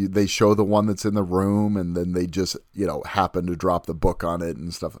that, and they show the one that's in the room, and then they just, happen to drop the book on it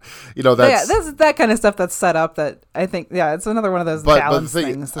and stuff. That's that kind of stuff that's set up. That I think, it's another one of those balance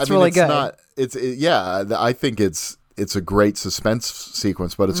things. That's really good. I think it's a great suspense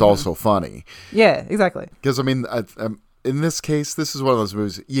sequence, but it's also funny. Yeah, exactly. Because I mean, in this case, this is one of those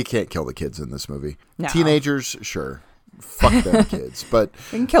movies you can't kill the kids in this movie. No. Teenagers, sure. Fuck them kids, but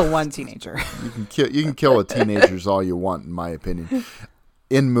you can kill one teenager. You can kill a teenagers all you want, in my opinion.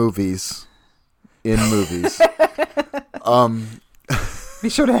 In movies. Be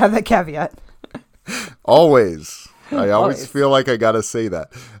sure to have that caveat. Always. I always feel like I gotta say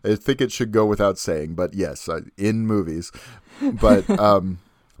that. I think it should go without saying, but yes, in movies.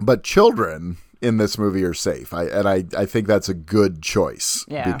 But children in this movie are safe. I think that's a good choice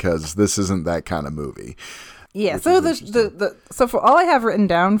because this isn't that kind of movie. Yeah, so so for all I have written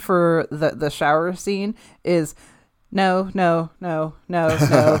down for the shower scene is no. Well,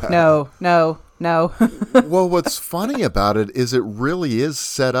 what's funny about it is it really is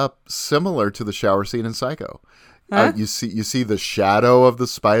set up similar to the shower scene in Psycho. Huh? You see the shadow of the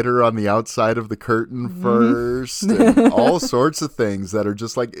spider on the outside of the curtain first, and all sorts of things that are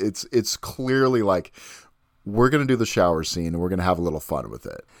just like it's clearly like we're gonna do the shower scene and we're gonna have a little fun with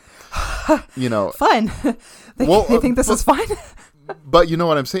it. Fun. They think this is fun. But you know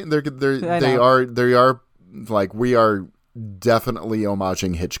what I'm saying? They are like we are definitely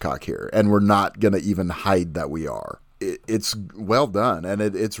homaging Hitchcock here, and we're not gonna even hide that we are. It's well done, and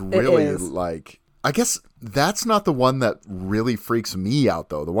it's really like. I guess that's not the one that really freaks me out,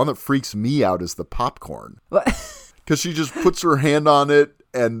 though. The one that freaks me out is the popcorn. Because she just puts her hand on it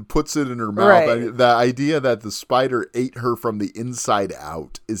and puts it in her mouth. Right. I mean, the idea that the spider ate her from the inside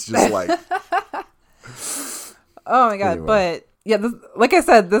out is just like... Oh, my God. Anyway. But, like I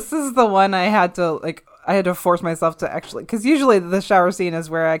said, this is the one I had to force myself to actually... Because usually the shower scene is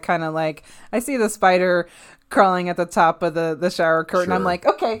where I kind of like... I see the spider crawling at the top of the shower curtain. Sure. I'm like,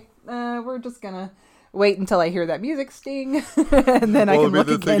 okay... we're just gonna wait until I hear that music sting, and then I can look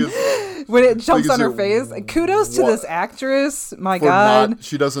again when it jumps on her face. Kudos to this actress. My God,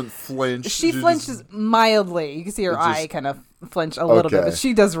 she doesn't flinch. She flinches mildly. You can see her eye kind of flinch a little bit, but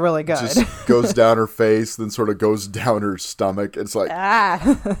she does really good. Just goes down her face, then sort of goes down her stomach. It's like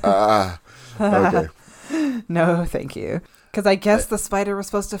okay. No, thank you. Because I guess the spider was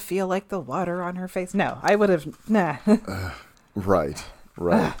supposed to feel like the water on her face. No, I would have Right.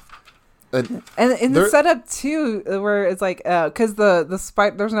 And in the setup too, where it's like, because the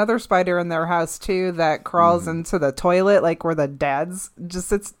spider, there's another spider in their house too that crawls into the toilet, like where the dad's just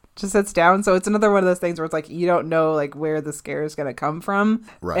sits down. So it's another one of those things where it's like you don't know like where the scare is going to come from.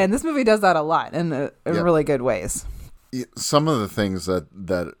 Right. And this movie does that a lot in really good ways. Some of the things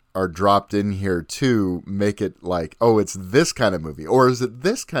that are dropped in here too make it like, oh, it's this kind of movie, or is it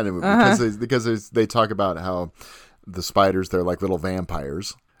this kind of movie? Because they talk about how the spiders, they're like little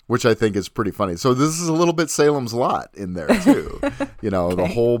vampires, which I think is pretty funny. So this is a little bit Salem's Lot in there too.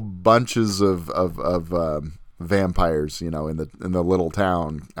 The whole bunches of vampires, in the little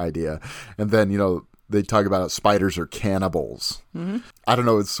town idea. And then, they talk about how spiders are cannibals. Mm-hmm. I don't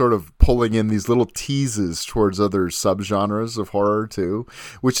know. It's sort of pulling in these little teases towards other subgenres of horror too,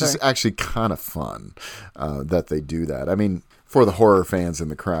 which is actually kind of fun that they do that. I mean, for the horror fans in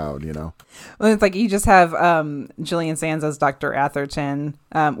the crowd, Well, it's like you just have Julian Sands as Dr. Atherton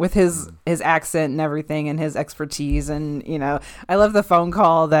with his accent and everything and his expertise. And, I love the phone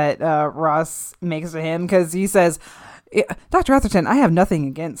call that Ross makes to him because he says, Dr. Atherton, I have nothing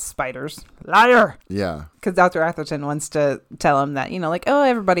against spiders. Liar! Yeah. Because Dr. Atherton wants to tell him that,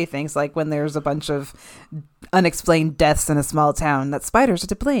 everybody thinks like when there's a bunch of unexplained deaths in a small town that spiders are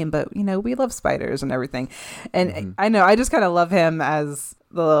to blame, but, we love spiders and everything. And I know, I just kind of love him as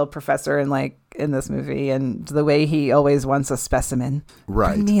the little professor in this movie and the way he always wants a specimen.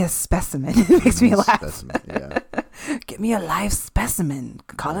 Right. Bring me a specimen. It makes me laugh. Specimen, yeah. Get me a live specimen,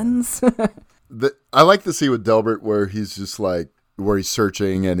 Collins. I like the scene with Delbert where he's just like, where he's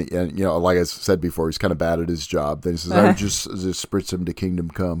searching and like I said before, he's kind of bad at his job. Then he says, I just spritz him to kingdom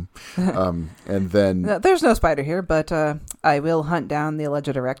come. And then... There's no spider here, but I will hunt down the alleged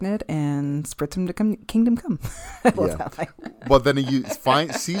arachnid and spritz him to kingdom come. But then he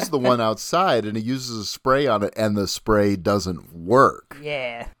sees the one outside and he uses a spray on it and the spray doesn't work.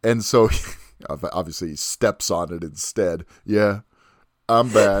 Yeah. And so... Obviously, he steps on it instead. Yeah, I'm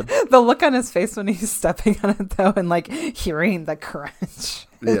bad. The look on his face when he's stepping on it, though, and like hearing the crunch.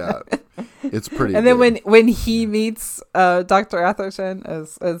 Yeah, it's pretty. And then good. when he meets Dr. Atherton,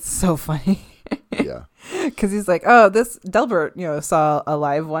 it's so funny. Yeah, because he's like, oh, this Delbert, saw a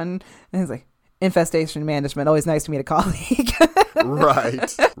live one, and he's like, infestation management, always nice to meet a colleague.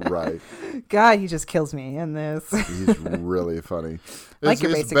 right. God, he just kills me in this. He's really funny. Like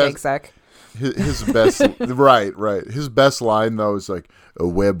your basic exec. His best, right. His best line though is like, a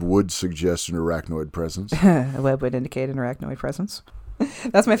web would suggest an arachnoid presence. A web would indicate an arachnoid presence.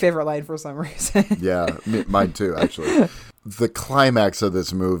 That's my favorite line for some reason. Yeah, mine too, actually. The climax of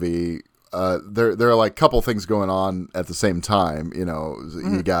this movie, there are like a couple things going on at the same time.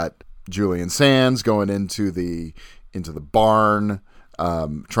 You got Julian Sands going into the barn,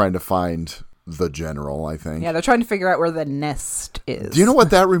 trying to find the general, I think. Yeah, they're trying to figure out where the nest is. Do you know what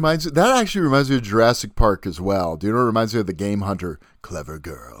that reminds me? That actually reminds me of Jurassic Park as well. Do you know what it reminds me of? The game hunter, clever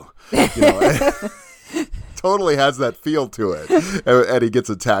girl. Totally has that feel to it, and he gets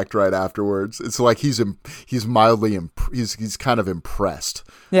attacked right afterwards. It's like he's mildly he's kind of impressed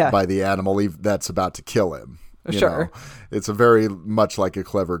by the animal that's about to kill him. Sure, it's a very much like a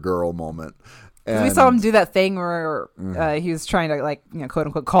clever girl moment. And we saw him do that thing where he was trying to like quote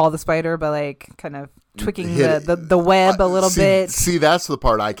unquote call the spider, but like kind of tweaking the web a little bit. See, that's the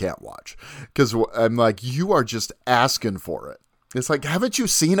part I can't watch because I'm like, you are just asking for it. It's like, haven't you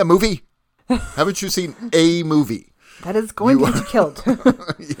seen a movie? Haven't you seen a movie? That is going to get you killed.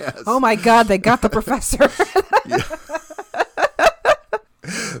 Yes. Oh my God, they got the professor.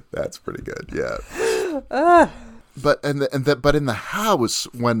 That's pretty good. Yeah. But but in the house,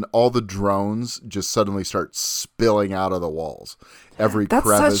 when all the drones just suddenly start spilling out of the walls, every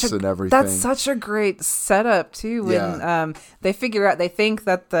crevice and everything. That's such a great setup too. When they think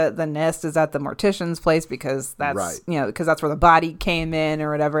that the nest is at the mortician's place because that's because that's where the body came in or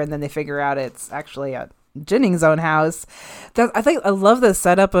whatever, and then they figure out it's actually at Jennings' own house. I love the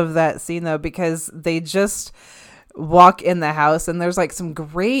setup of that scene though, because they just walk in the house and there's like some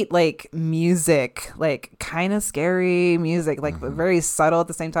great like music, like kind of scary music, like but very subtle at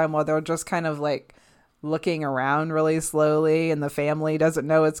the same time, while they're just kind of like looking around really slowly and the family doesn't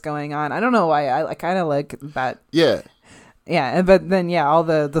know what's going on. I don't know why I kind of like that. Yeah, but then all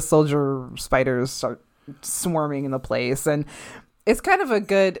the soldier spiders start swarming in the place, and it's kind of a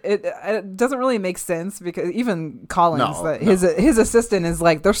good. It doesn't really make sense because even Collins, his assistant, is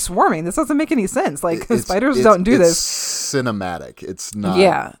like, they're swarming. This doesn't make any sense. Like spiders don't do this. Cinematic. It's not.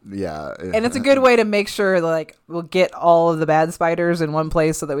 Yeah. And it's a good way to make sure like we'll get all of the bad spiders in one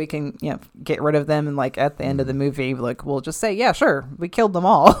place so that we can get rid of them. And like at the end of the movie, like we'll just say, yeah, sure, we killed them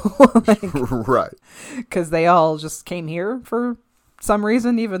all. Right. Because they all just came here for some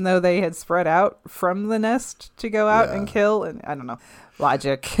reason, even though they had spread out from the nest to go out and kill, and I don't know,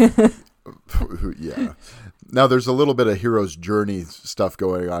 logic. Yeah. Now there's a little bit of hero's journey stuff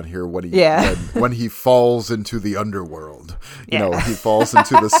going on here when he falls into the underworld. He falls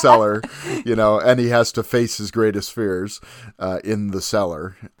into the cellar, and he has to face his greatest fears in the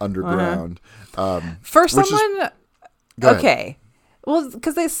cellar underground. For someone, okay. Well,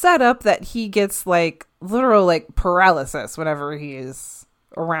 because they set up that he gets like literal like paralysis whenever he is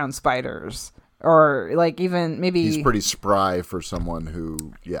around spiders, or like even maybe he's pretty spry for someone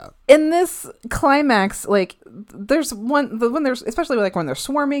who, in this climax, like there's when there's especially like when they're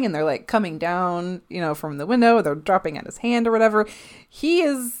swarming and they're like coming down, from the window, or they're dropping at his hand or whatever.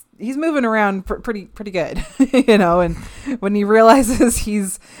 He's moving around pretty good, and when he realizes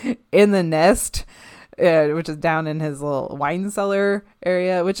he's in the nest, which is down in his little wine cellar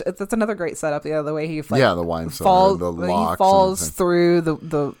area, which that's another great setup. The way he the wine cellar, the locks, he falls through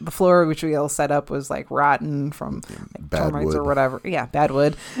the floor, which we all set up was like rotten from termites or whatever. Yeah, bad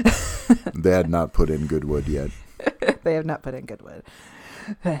wood. They had not put in good wood yet. They have not put in good wood.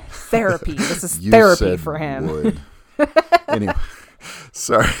 Therapy. This is therapy for him. Wood. Anyway,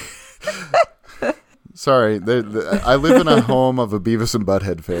 sorry. Sorry, I live in a home of a Beavis and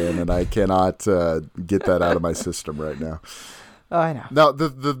Butthead fan, and I cannot get that out of my system right now. Oh, I know. Now,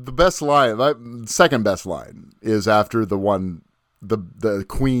 the best line, second best line, is after the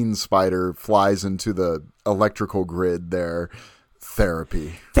queen spider flies into the electrical grid there.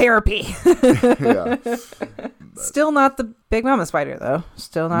 Therapy. Yeah. Still not the Big Mama spider, though.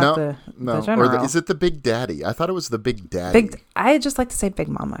 Still not the general. Or is it the Big Daddy? I thought it was the Big Daddy. I just like to say Big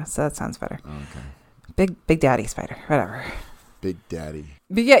Mama, so that sounds better. Okay. Big Daddy spider, whatever. Big Daddy.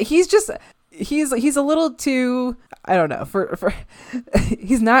 But yeah, he's a little too, I don't know, for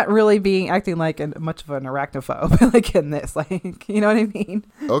he's not really acting like much of an arachnophobe like in this, like, you know what I mean?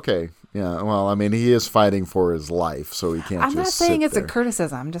 Okay. Yeah, well, I mean, he is fighting for his life, so he can't I'm not saying it's there. a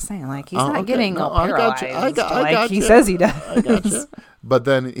criticism. I'm just saying, like, he's Oh, not okay. getting No, all I got paralyzed you. I got like he you. says he does. I gotcha. But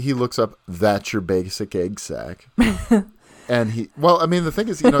then he looks up, that's your basic egg sack. And the thing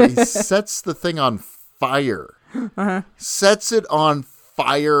is, he sets the thing on fire. Sets it on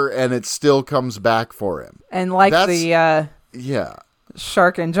fire, and it still comes back for him. And like yeah.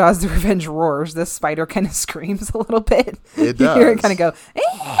 Shark and Jaws the Revenge roars, this spider kind of screams a little bit. It You does. hear it kind of go,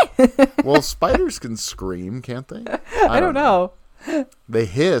 eh. Well, spiders can scream, can't they? I don't know. They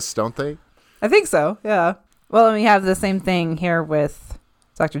hiss, don't they? I think so, yeah. Well, and we have the same thing here with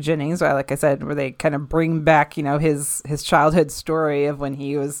Dr. Jennings, like I said, where they kind of bring back, his childhood story of when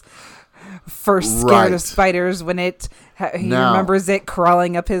he was first scared of spiders, when he remembers it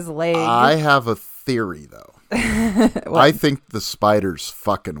crawling up his leg. I have a theory, though. I think the spider's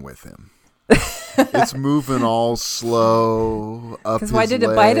fucking with him. It's moving all slow up his leg. Because why did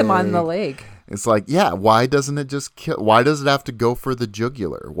it bite him on the leg? It's like, yeah, why doesn't it just kill? Why does it have to go for the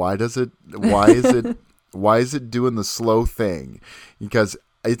jugular? Why is it doing the slow thing? Because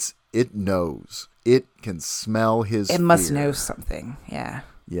it knows. It can smell his It must fear. know something, yeah.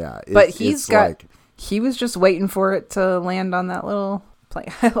 Yeah. But he was just waiting for it to land on that little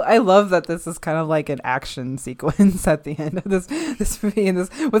plane. I love that this is kind of like an action sequence at the end of this movie, and this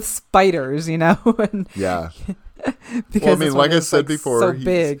with spiders, and yeah. because like I said before, so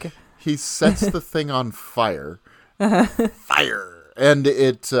big. He sets the thing on fire. Fire. And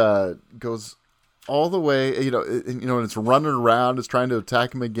it goes all the way, and it's running around, it's trying to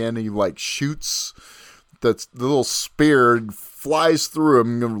attack him again, and he shoots the little spear, flies through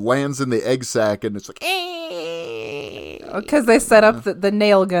him, and lands in the egg sack, and it's like, because they set up the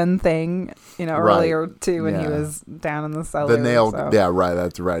nail gun thing, earlier too, when he Yeah. was down in the cellar. Yeah, right.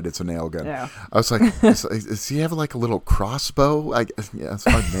 That's right. It's a nail gun. Yeah. I was like, does he have a little crossbow? Yeah, it's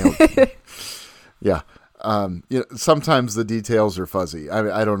my nail gun. Yeah. Sometimes the details are fuzzy.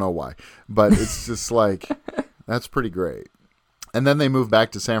 I don't know why, but it's just that's pretty great. And then they move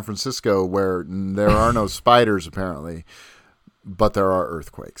back to San Francisco, where there are no spiders apparently, but there are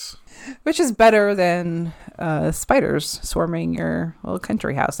earthquakes. Which is better than spiders swarming your little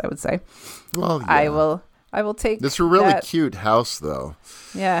country house, I would say. Well, yeah. I will take. It's a really that. cute house, though.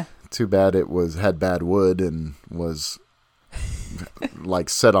 Yeah. Too bad it had bad wood and was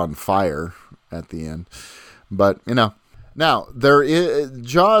set on fire at the end. But now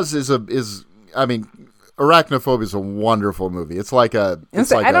Jaws is Arachnophobia is a wonderful movie. It's I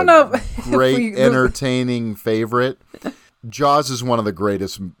don't know great entertaining favorite. Jaws is one of the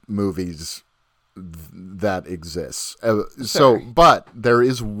greatest movies that exists. But there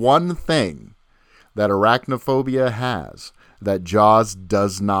is one thing that Arachnophobia has that Jaws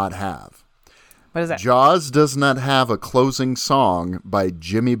does not have. What is that? Jaws does not have a closing song by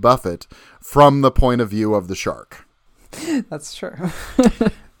Jimmy Buffett from the point of view of the shark. That's true.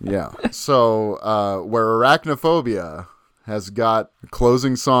 Yeah. So where Arachnophobia has got a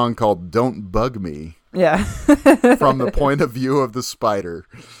closing song called Don't Bug Me. Yeah. From the point of view of the spider.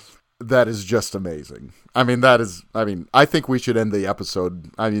 That is just amazing. I think we should end the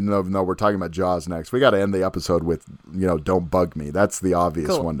episode. No, we're talking about Jaws next. We got to end the episode with, Don't Bug Me. That's the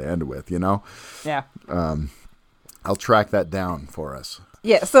obvious one to end with, Yeah. I'll track that down for us.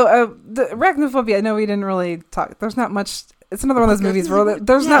 Yeah. So the Arachnophobia, I know we didn't really talk. There's not much. It's another one of those movies where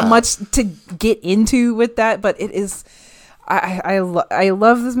there's not much to get into with that, but it is. I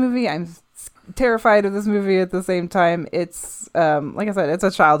love this movie. I'm terrified of this movie at the same time. It's like I said, it's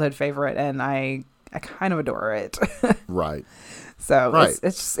a childhood favorite, and I kind of adore it. Right. So right.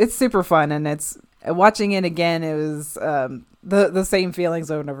 It's super fun, and it's watching it again. It was the same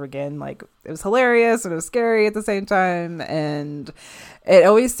feelings over and over again. It was hilarious and it was scary at the same time, and I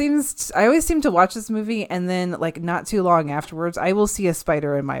always seem to watch this movie, and then not too long afterwards, I will see a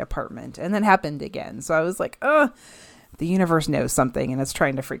spider in my apartment, and that happened again. So I was like, the universe knows something, and it's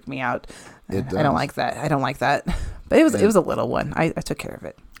trying to freak me out. I don't like that. But it was a little one. I took care of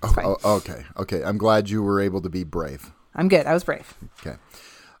it. Okay. I'm glad you were able to be brave. I'm good. I was brave. Okay.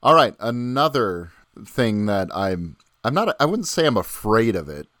 All right. Another thing that I wouldn't say I'm afraid of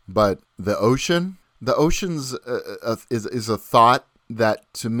it, but the ocean's is a thought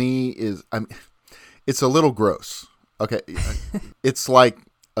that to me it's a little gross. Okay. It's like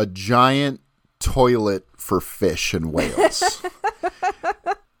a giant toilet for fish and whales.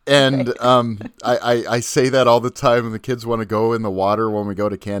 And I say that all the time when the kids want to go in the water when we go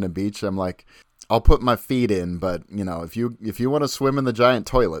to Cannon Beach. I'm like, I'll put my feet in, but if you want to swim in the giant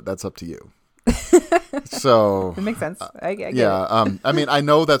toilet, that's up to you. So It makes sense. I get yeah, it. I mean, I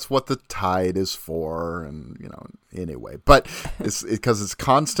know that's what the tide is for, and anyway, but it's because it's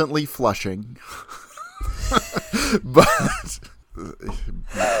constantly flushing. But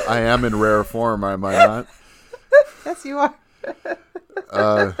I am in rare form, am I not? Yes, you are.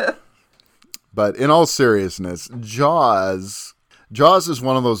 But in all seriousness, Jaws is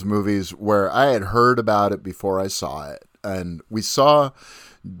one of those movies where I had heard about it before I saw it, and we saw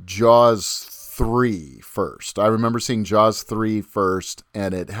Jaws 3 first. I remember seeing Jaws 3 first,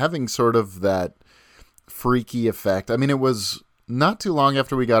 and it having sort of that freaky effect. I mean, it was not too long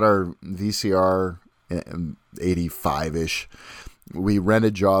after we got our VCR, 85-ish. We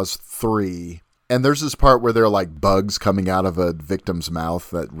rented Jaws 3, and there's this part where there are like bugs coming out of a victim's mouth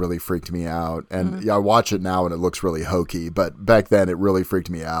that really freaked me out. And I watch it now and it looks really hokey, but back then it really freaked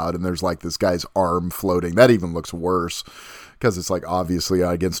me out. And there's like this guy's arm floating. That even looks worse because it's like obviously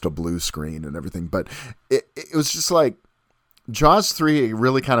against a blue screen and everything. But it was just like Jaws 3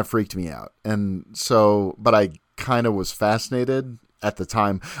 really kind of freaked me out. And so, but I kind of was fascinated at the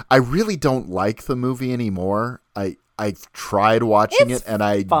time. I really don't like the movie anymore. I've tried watching it and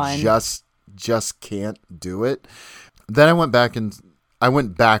I fun. just can't do it. Then I went back and I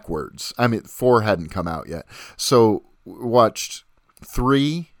went backwards. I mean, 4 hadn't come out yet. So watched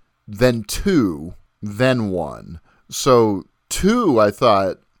 3, then 2, then 1. So 2, I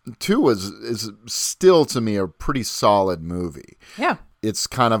thought 2 is still to me a pretty solid movie. Yeah. It's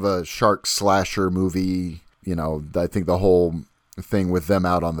kind of a shark slasher movie. I think the whole thing with them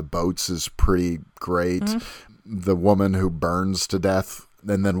out on the boats is pretty great. The woman who burns to death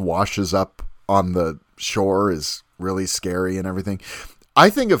and then washes up on the shore is really scary and everything. I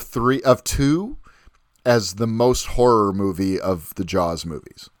think of 2 as the most horror movie of the Jaws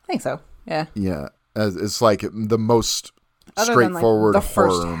movies. I think so. Yeah. Yeah. It's like the most Other straightforward than, like, the horror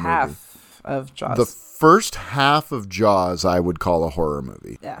first movie. half of Jaws. The first half of Jaws I would call a horror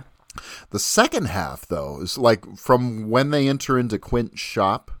movie. Yeah. The second half, though, is like from when they enter into Quint's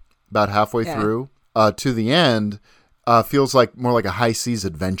shop, about halfway through, to the end, feels like more like a high seas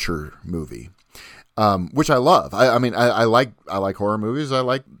adventure movie, which I love. I mean, I like horror movies. I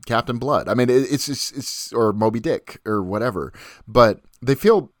like Captain Blood. I mean, it's or Moby Dick or whatever. But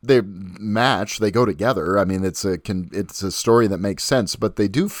they match. They go together. I mean, it's a story that makes sense. But they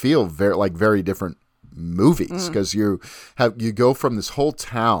do feel very different movies because you go from this whole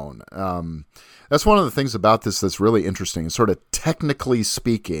town. That's one of the things about this that's really interesting. Sort of technically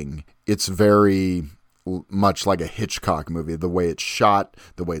speaking, it's very much like a Hitchcock movie. The way it's shot,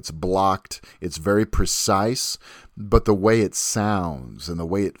 the way it's blocked, it's very precise, but the way it sounds and the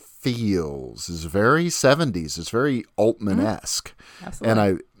way it feels is very 70s. It's very Altman-esque.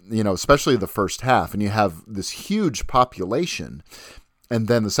 And especially the first half, and you have this huge population, and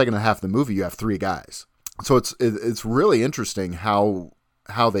then the second half of the movie, you have 3 guys. So it's really interesting how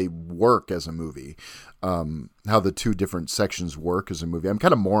they work as a movie, how the 2 different sections work as a movie. I'm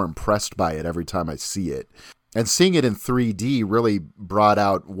kind of more impressed by it every time I see it. And seeing it in 3D really brought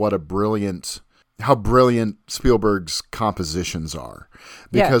out how brilliant Spielberg's compositions are.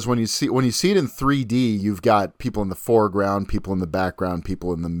 Because when you see it in 3D, you've got people in the foreground, people in the background,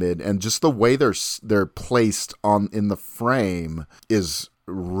 people in the mid, and just the way they're placed in the frame is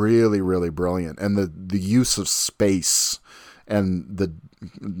really, really brilliant. And the use of space and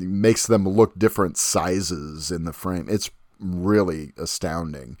makes them look different sizes in the frame. It's really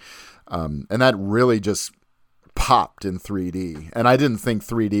astounding. And that really just popped in 3D. And I didn't think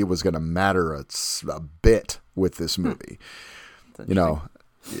 3D was going to matter a bit with this movie.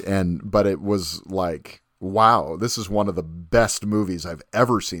 But it was like, wow, this is one of the best movies I've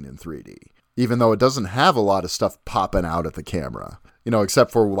ever seen in 3D. Even though it doesn't have a lot of stuff popping out at the camera.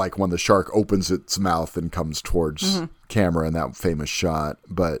 Except for like when the shark opens its mouth and comes towards camera in that famous shot.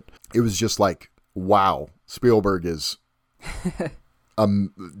 But it was just like, wow, Spielberg is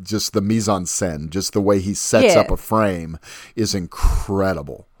just the mise en scène, just the way he sets up a frame is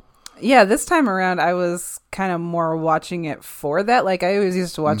incredible. Yeah, this time around, I was kind of more watching it for that. Like, I always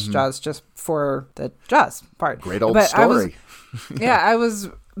used to watch Jaws just for the Jaws part. Great old story.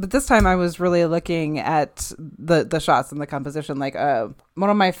 But this time I was really looking at the shots and the composition. Like, one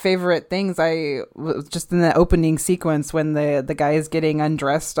of my favorite things was just in the opening sequence when the guy is getting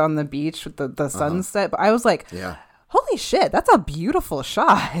undressed on the beach with the sunset. But I was like, holy shit, that's a beautiful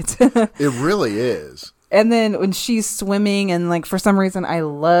shot. It really is. And then when she's swimming, and like for some reason I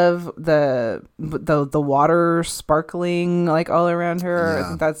love the water sparkling like all around her. I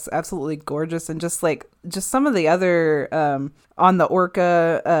think that's absolutely gorgeous. And just some of the other on the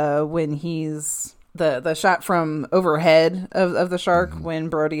orca when he's the shot from overhead of the shark when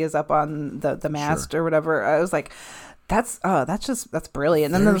Brody is up on the mast or whatever. I was like, that's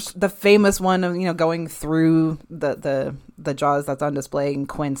brilliant. And then there's the famous one of, going through the Jaws that's on display in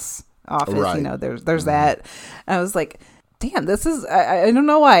Quint's office. Right. There's that. I was like, damn, this is, I don't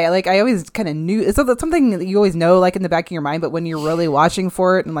know why. Like, I always kind of knew, it's something that you always know, like, in the back of your mind, but when you're really watching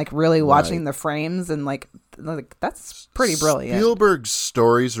for it and, like, really watching the frames and, like, that's pretty brilliant. Spielberg's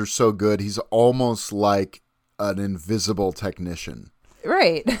stories are so good, he's almost like an invisible technician.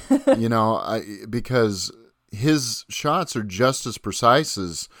 Right. Because his shots are just as precise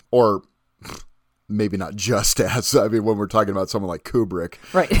as, or maybe not just as, I mean, when we're talking about someone like Kubrick.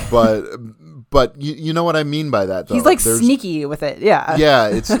 Right. But you know what I mean by that, though. He's like sneaky with it, yeah. Yeah,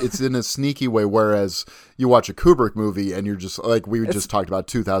 it's in a sneaky way, whereas you watch a Kubrick movie and you're just, like we just talked about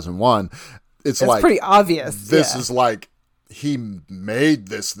 2001, it's like pretty obvious. This is like, he made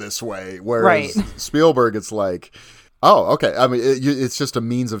this way, whereas Spielberg, it's like, oh, okay. I mean, it's just a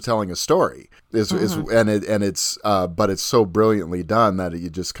means of telling a story. But it's so brilliantly done that you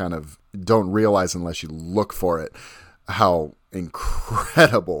just kind of don't realize unless you look for it how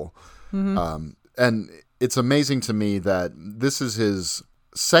incredible. And it's amazing to me that this is his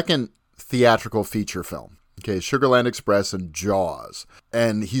second theatrical feature film. Okay, Sugarland Express and Jaws,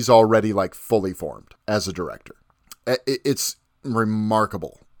 and he's already like fully formed as a director. It's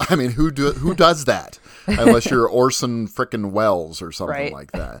remarkable. I mean, who does that? Unless you're Orson frickin' Welles or something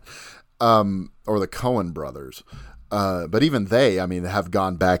like that, or the Coen brothers. But even they, I mean, have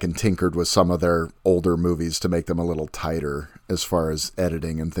gone back and tinkered with some of their older movies to make them a little tighter as far as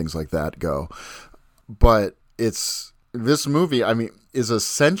editing and things like that go. But this movie, I mean, is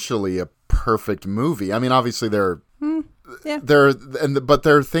essentially a perfect movie. I mean, obviously but there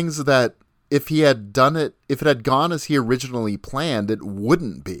are things that if it had gone as he originally planned, it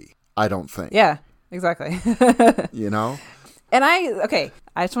wouldn't be, I don't think. Yeah, exactly. And I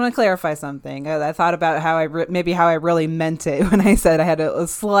just want to clarify something. I thought about how I really meant it when I said I had a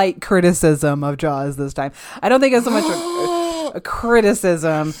slight criticism of Jaws this time. I don't think it's so much a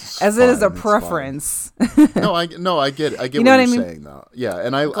criticism as it is a preference. No, I get what you're saying though. Yeah,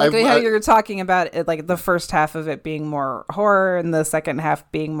 and I how you're talking about it, like the first half of it being more horror and the second half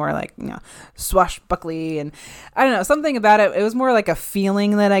being more like swashbuckly, and I don't know, something about it. It was more like a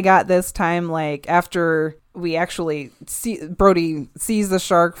feeling that I got this time, like after we actually see Brody sees the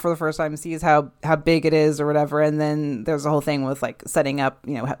shark for the first time, sees how big it is or whatever, and then there's a whole thing with like setting up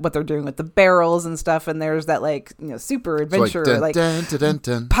what they're doing with the barrels and stuff, and there's that like super adventure like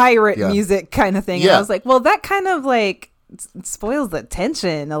pirate music kind of thing. And I was like, well, that kind of like spoils the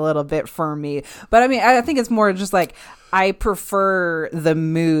tension a little bit for me. But I mean, I think it's more just like I prefer the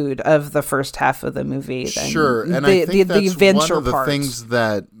mood of the first half of the movie than and I think that's one of the things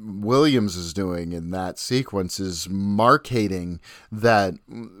that Williams is doing in that sequence is marketing that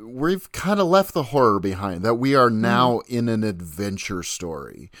we've kind of left the horror behind, that we are now in an adventure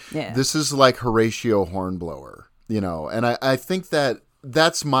story. Yeah. This is like Horatio Hornblower, and I think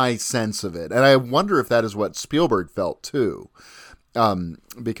that's my sense of it. And I wonder if that is what Spielberg felt too.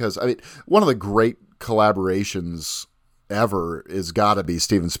 Because I mean, one of the great collaborations ever is got to be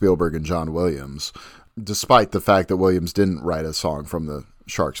Steven Spielberg and John Williams, despite the fact that Williams didn't write a song from the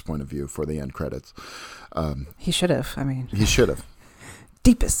shark's point of view for the end credits. He should have. I mean, he should have.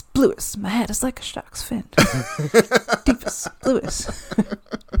 Deepest, bluest, my head is like a shark's fin. Deepest, bluest.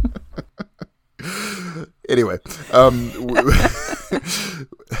 Anyway,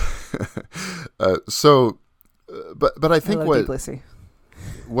 but I think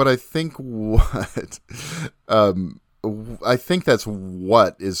I think that's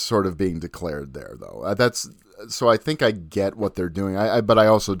what is sort of being declared there, though. So I think I get what they're doing. But I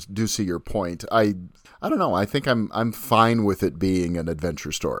also do see your point. I don't know. I think I'm fine with it being an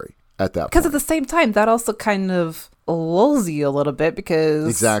adventure story at that point. Because at the same time, that also kind of lulls you a little bit because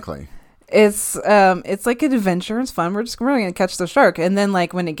exactly. It's like an adventure. It's fun. We're going to catch the shark, and then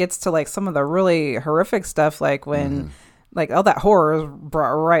like when it gets to like some of the really horrific stuff, like when like all that horror is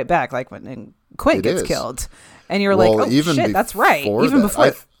brought right back, like when Quint gets killed. And you're like, oh, shit, that's right. Even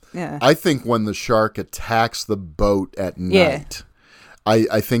before. I think when the shark attacks the boat at night,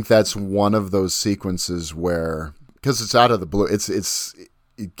 I think that's one of those sequences where, because it's out of the blue, it's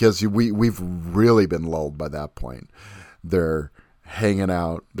because we've really been lulled by that point. They're hanging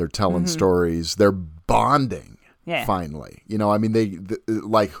out, they're telling stories, they're bonding, finally. I mean, they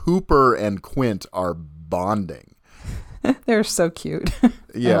like Hooper and Quint are bonding. They're so cute.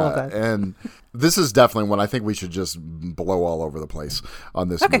 Yeah, and This is definitely one I think we should just blow all over the place on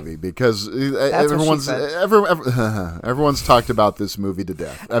this movie because everyone's talked about this movie to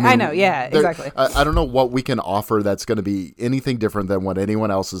death. I know, yeah, exactly. I don't know what we can offer that's going to be anything different than what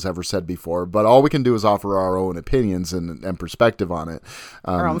anyone else has ever said before, but all we can do is offer our own opinions and perspective on it.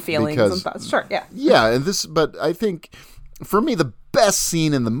 Our own feelings and thoughts. Sure, yeah. Yeah, but I think for me the best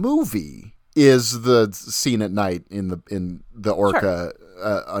scene in the movie is the scene at night in the orca. Sure.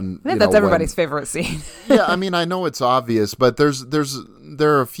 That's everybody's favorite scene. Yeah, I mean, I know it's obvious, but there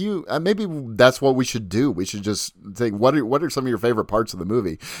are a few. Maybe that's what we should do. We should just think what are some of your favorite parts of the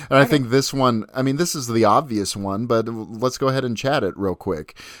movie, and I think this one. I mean, this is the obvious one, but let's go ahead and chat it real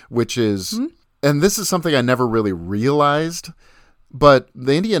quick. Which is, and this is something I never really realized, but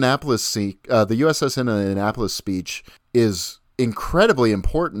the the USS Indianapolis speech is incredibly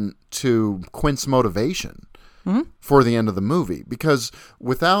important to Quint's motivation. For the end of the movie, because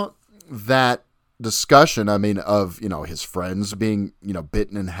without that discussion, I mean, of, his friends being,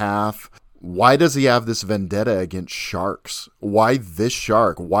 bitten in half, why does he have this vendetta against sharks? Why this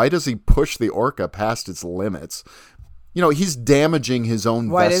shark? Why does he push the orca past its limits? He's damaging his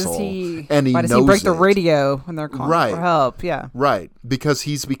own vessel. Why does he break the radio when they're calling for help? Yeah. Right. Because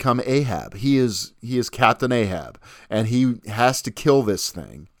he's become Ahab. He is Captain Ahab, and he has to kill this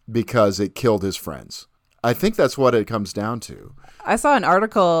thing because it killed his friends. I think that's what it comes down to. I saw an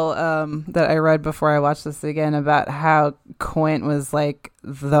article that I read before I watched this again about how Quint was like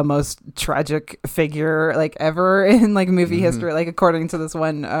the most tragic figure like ever in like movie history, like according to this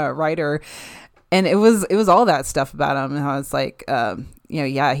one writer. And it was all that stuff about him, and how it's like,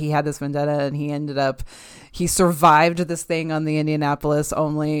 he had this vendetta, and he survived this thing on the Indianapolis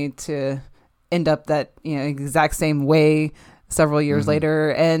only to end up that exact same way several years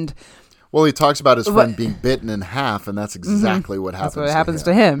later. And well, he talks about his friend being bitten in half, and that's exactly what happens. That's what happens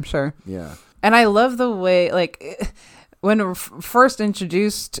to him. Sure. Yeah. And I love the way, like, when we're first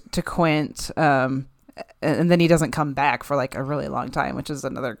introduced to Quint, and then he doesn't come back for like a really long time, which is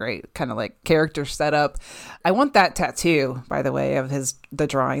another great kind of like character setup. I want that tattoo, by the way, of the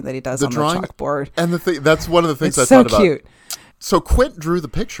drawing that he does on the chalkboard. And that's one of the things it's I thought so cute. About. So Quint drew the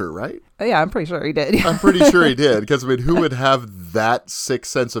picture, right? Yeah, I'm pretty sure he did. I'm pretty sure he did, because I mean, who would have that sick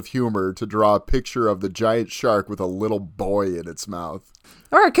sense of humor to draw a picture of the giant shark with a little boy in its mouth?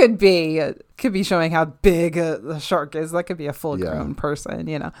 Or it could be showing how big the shark is. That could be a full-grown person,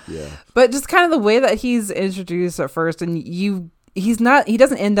 Yeah. But just kind of the way that he's introduced at first, and he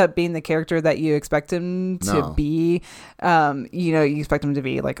doesn't end up being the character that you expect him to be. You expect him to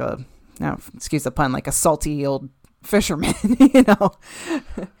be like excuse the pun, like a salty old fisherman,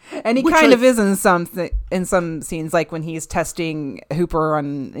 and he kind of is in some scenes, like when he's testing Hooper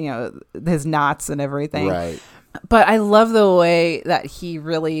on his knots and everything. Right. But I love the way that he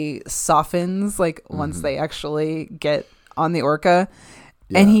really softens, like once they actually get on the orca,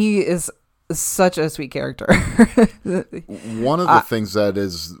 and he is such a sweet character. One of the things that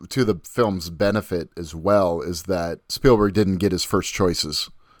is to the film's benefit as well is that Spielberg didn't get his first choices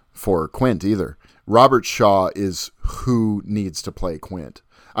for Quint either. Robert Shaw is who needs to play Quint.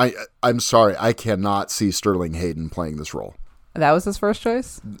 I'm sorry, I cannot see Sterling Hayden playing this role. That was his first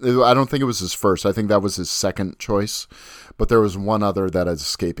choice? I don't think it was his first. I think that was his second choice. But there was one other that is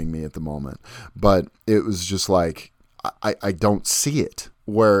escaping me at the moment. But it was just like, I don't see it.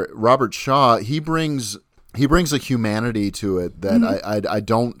 Where Robert Shaw, he brings a humanity to it that I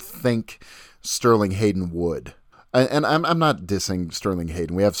don't think Sterling Hayden would. And I'm not dissing Sterling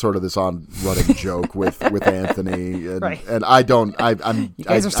Hayden. We have sort of this running joke with Anthony, and, right. And I don't. You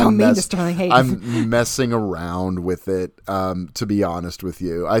guys are so mean to Sterling Hayden. I'm messing around with it. To be honest with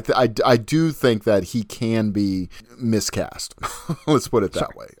you, I do think that he can be miscast. Let's put it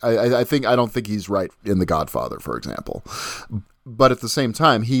that way. I don't think he's right in The Godfather, for example. But at the same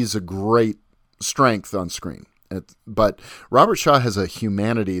time, he's a great strength on screen. But Robert Shaw has a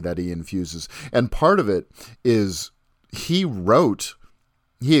humanity that he infuses. And part of it is he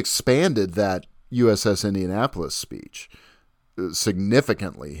expanded that USS Indianapolis speech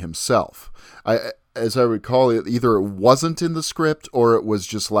significantly himself. As I recall, either it wasn't in the script or it was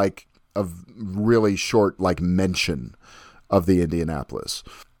just like a really short like mention of the Indianapolis.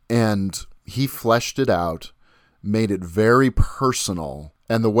 And he fleshed it out, made it very personal.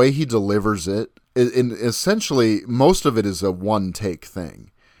 And the way he delivers it, essentially, most of it is a one-take thing,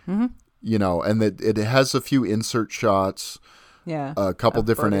 and that it has a few insert shots, a couple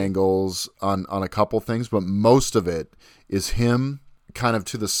different angles on a couple things, but most of it is him kind of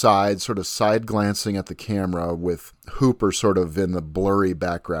to the side, sort of side glancing at the camera with Hooper sort of in the blurry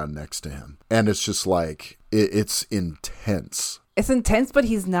background next to him. And it's just like, it's intense. It's intense, but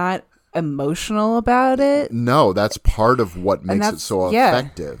he's not emotional about it. No, that's part of what makes it so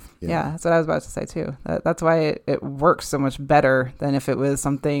effective. Yeah, that's what I was about to say too. That's why it works so much better than if it was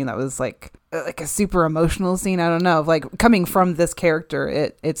something that was like a super emotional scene. I don't know. Like coming from this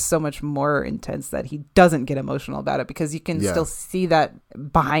character, it's so much more intense that he doesn't get emotional about it because you can still see that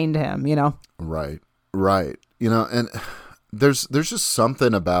behind him, you know? Right. You know, and there's just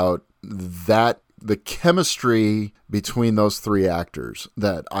something about that, the chemistry between those three actors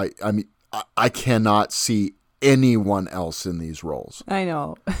that I mean, I cannot see anyone else in these roles. I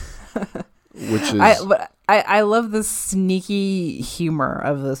know. Which is I love the sneaky humor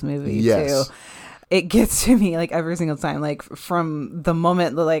of this movie too. It gets to me like every single time, like from the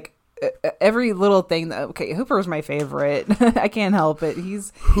moment like every little thing that Hooper's my favorite. I can't help it.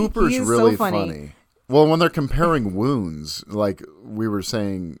 Hooper's really so funny. Well, when they're comparing wounds, like we were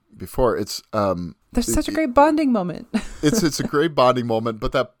saying before, it's there's such a great bonding moment. it's a great bonding moment,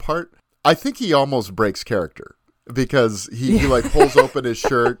 but that part, I think he almost breaks character because he like pulls open his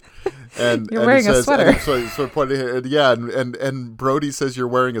shirt and you're wearing a sweater. And Brody says you're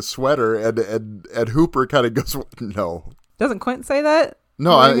wearing a sweater, and Hooper kind of goes, no. Doesn't Quint say that?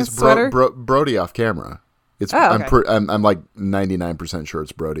 No, it's Brody off camera. It's I'm like 99% sure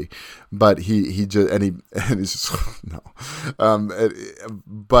it's Brody, but he just and he's just no,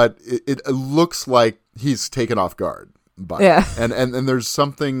 but it looks like he's taken off guard by it. And there's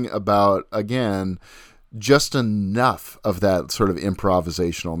something about, again, just enough of that sort of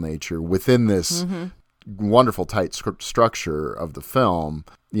improvisational nature within this wonderful tight structure of the film,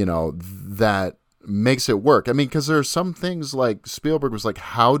 you know, that makes it work. I mean, because there are some things like Spielberg was like,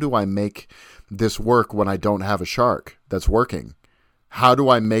 how do I make this work when I don't have a shark that's working? How do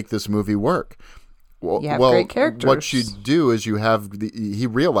I make this movie work? Well, great characters. What you do is you have he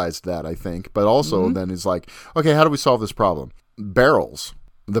realized that, I think, but also then he's like, okay, how do we solve this problem? Barrels.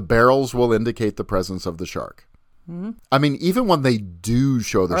 The barrels will indicate the presence of the shark. I mean, even when they do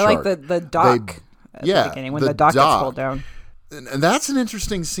show the shark, like the dock at the beginning when the dock gets pulled down. And that's an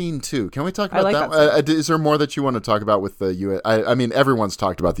interesting scene too. Can we talk about that? Is there more that you want to talk about with the U.S.? I mean, everyone's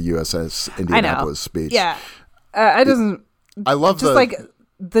talked about the USS Indianapolis speech. Yeah, I love just like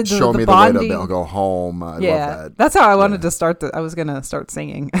the show me bonding. The way to go home. I love that. That's how I wanted to start. I was gonna start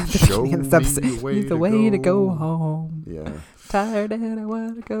singing. Show me the way to go home. Yeah, tired and I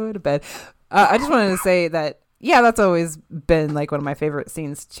want to go to bed. I just wanted to say that that's always been like one of my favorite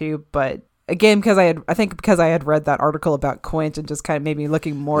scenes too, but. Again, because I had read that article about Quint and just kind of made me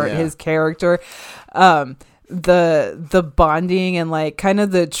looking more at his character, the bonding and like kind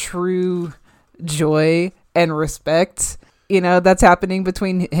of the true joy and respect, you know, that's happening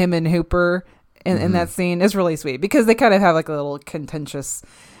between him and Hooper in that scene is really sweet because they kind of have like a little contentious.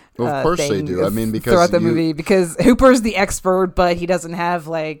 Well, of course they do. I mean, because throughout the movie, because Hooper's the expert, but he doesn't have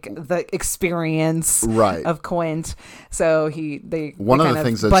like the experience of Quint. So one of the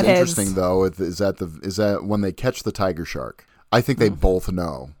things that's interesting though is that when they catch the tiger shark, I think they both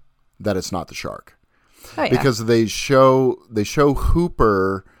know that it's not the shark because they show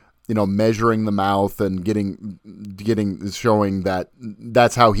Hooper, you know, measuring the mouth and showing that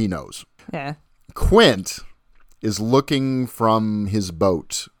that's how he knows. Yeah, Quint is looking from his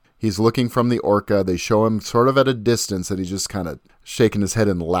boat. He's looking from the orca. They show him sort of at a distance and he's just kind of shaking his head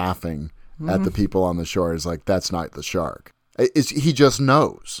and laughing at the people on the shore. He's like, that's not the shark. He just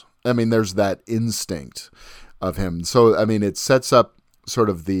knows. I mean, there's that instinct of him. So, I mean, it sets up sort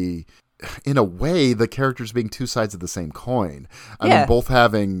of in a way, the characters being two sides of the same coin. I mean, both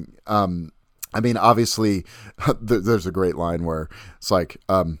having, obviously, there's a great line where it's like,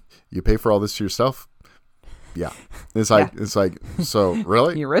 you pay for all this to yourself? Yeah. It's like, so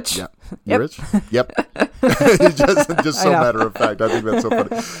really? You rich? Yeah. You rich? Yep. He's just so matter of fact. I think that's so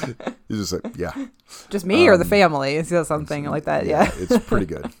funny. He's just like, yeah. Just me or the family? Is that something like that? Yeah. It's pretty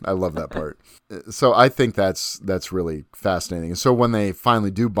good. I love that part. So I think that's really fascinating. So when they finally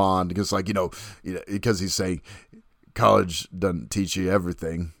do bond, because like, because he's saying, college doesn't teach you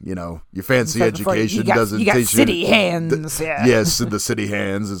everything, you know. Your fancy education doesn't teach you. City hands. Yes, the city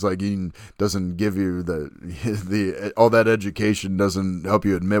hands. It's like he doesn't give you the all that education doesn't help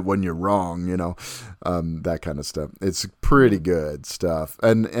you admit when you're wrong, you know, that kind of stuff. It's pretty good stuff.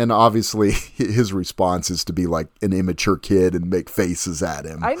 And obviously his response is to be like an immature kid and make faces at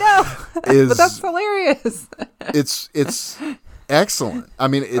him. I know, but that's hilarious. It's excellent. I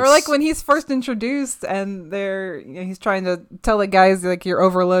mean, it's... Or like when he's first introduced and he's trying to tell the guys like you're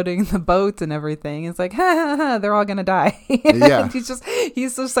overloading the boat and everything. It's like, ha ha ha, they're all gonna die. Yeah. he's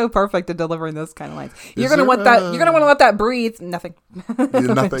just so perfect at delivering those kind of lines. You're gonna want to let that breathe. Nothing.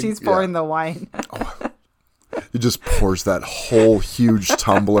 Nothing. She's pouring the wine. He just pours that whole huge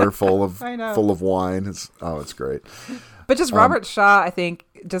tumbler full of I know. full of wine. It's great. But just Robert Shaw, I think,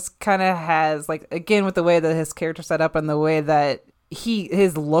 just kind of has, like, again, with the way that his character set up and the way that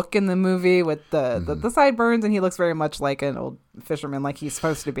his look in the movie with the sideburns, and he looks very much like an old fisherman, like he's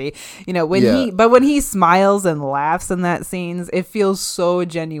supposed to be. You know, when he smiles and laughs in that scenes, it feels so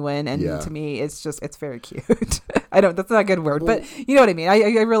genuine, and to me, it's very cute. That's not a good word, but you know what I mean.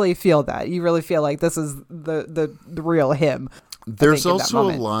 I really feel that. You really feel like this is the real him. There's also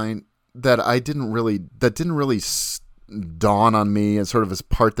a line that didn't really dawn on me, and sort of a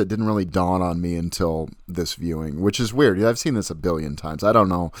part that didn't really dawn on me until this viewing, which is weird. I've seen this a billion times. I don't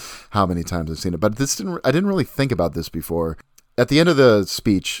know how many times I've seen it, but I didn't really think about this before. At the end of the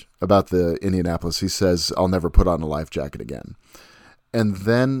speech about the Indianapolis, he says, "I'll never put on a life jacket again." And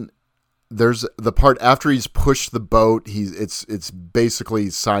then there's the part after he's pushed the boat, it's basically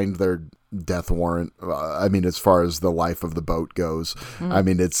signed their death warrant. I mean, as far as the life of the boat goes, I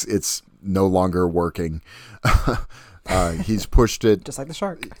mean, it's no longer working. He's pushed it just like the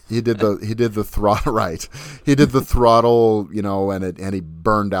shark. He did the throttle right. He did the throttle, and he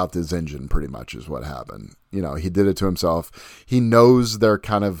burned out his engine. Pretty much is what happened. He did it to himself. He knows they're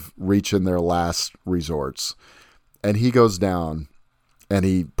kind of reaching their last resorts, and he goes down, and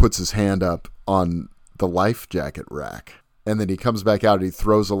he puts his hand up on the life jacket rack, and then he comes back out and he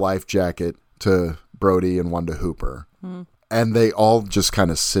throws a life jacket to Brody and one to Hooper, and they all just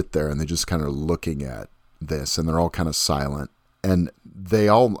kind of sit there and they just kind of looking at this, and they're all kind of silent, and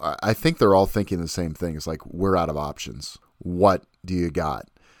I think they're all thinking the same thing. It's like, we're out of options. What do you got?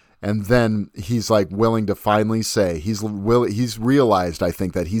 And then he's like willing to finally say he's realized, I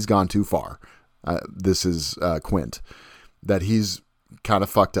think, that he's gone too far. This is Quint, that he's kind of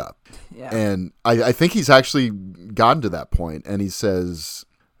fucked up. Yeah. And I think he's actually gotten to that point, and he says,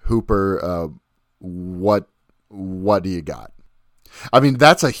 Hooper, what do you got? I mean,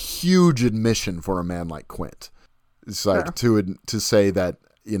 that's a huge admission for a man like Quint. It's like to say that,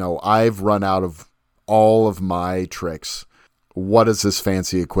 I've run out of all of my tricks. What does this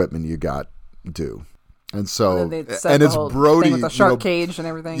fancy equipment you got do? And so, and it's Brody with the shark cage and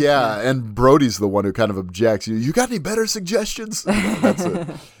everything. Yeah, and Brody's the one who kind of objects. You got any better suggestions? That's it.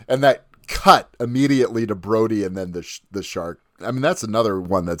 And that cut immediately to Brody and then the shark. I mean, that's another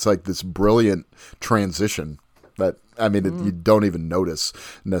one that's like this brilliant transition that, I mean, you don't even notice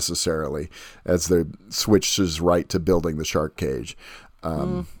necessarily as they switches right to building the shark cage.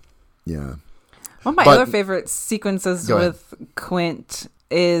 Yeah. One of my other favorite sequences with Quint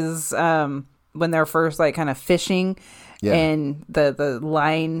is when they're first like kind of fishing, and the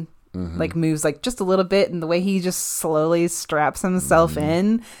line like moves like just a little bit, and the way he just slowly straps himself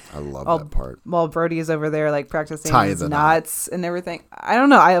in. I love that part. While Brody is over there like practicing his knots and everything. I don't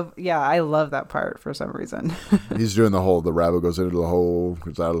know. I love that part for some reason. He's doing the rabbit goes into the hole,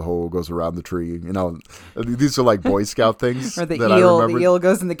 goes out of the hole, goes around the tree. These are like Boy Scout things. Or the eel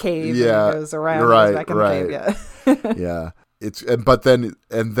goes in the cave. Yeah, and goes around. Goes back in the cave. Yeah. But then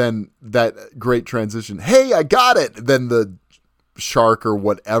that great transition. Hey, I got it. Then the shark or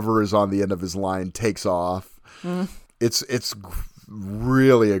whatever is on the end of his line takes off. It's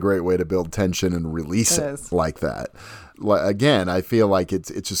really a great way to build tension and release it like that. Again, I feel like it's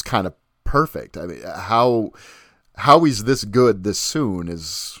just kind of perfect. I mean, how he's this good this soon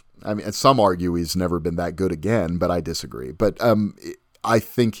is. I mean, some argue he's never been that good again, but I disagree. But I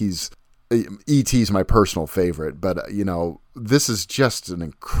think E.T.'s my personal favorite, but this is just an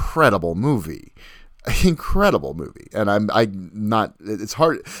incredible movie. And it's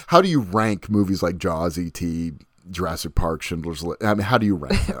hard. How do you rank movies like Jaws, E.T., Jurassic Park, Schindler's List? I mean, how do you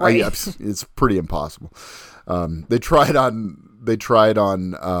rank them? Right. It's pretty impossible. They tried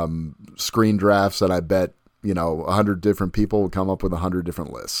on screen drafts, and I bet 100 different people would come up with 100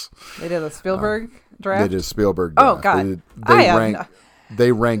 different lists. They did a Spielberg draft. They did a Spielberg draft. Oh God,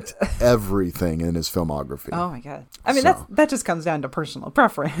 They ranked everything in his filmography. Oh my God! I mean, that just comes down to personal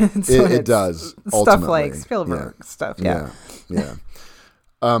preference. It does. Stuff ultimately. like Spielberg stuff. Yeah.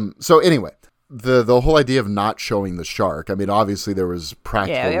 So anyway, the whole idea of not showing the shark. I mean, obviously there was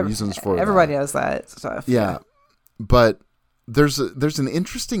practical reasons for everybody that. knows that stuff. Yeah, but there's an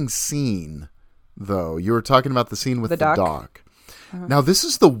interesting scene though. You were talking about the scene with the dock. Now, this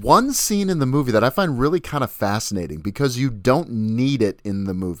is the one scene in the movie that I find really kind of fascinating because you don't need it in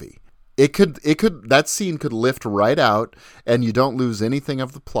the movie. That scene could lift right out and you don't lose anything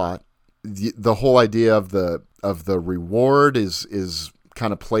of the plot. The whole idea of the reward is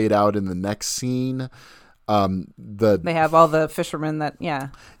kind of played out in the next scene. They have all the fishermen that,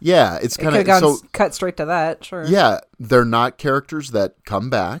 it's kind of cut straight to that. Sure. Yeah. They're not characters that come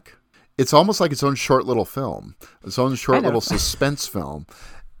back. it's almost like its own short little film, its own short Kind of. little suspense film.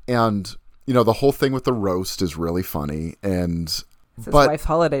 And, the whole thing with the roast is really funny. And It's his wife's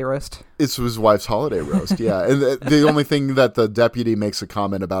holiday roast. It's his wife's holiday roast, yeah. And the only thing that the deputy makes a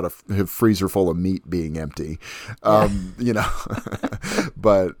comment about a freezer full of meat being empty, but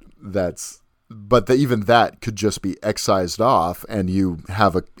even that could just be excised off, and you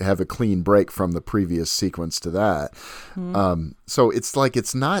have a clean break from the previous sequence to that. So it's like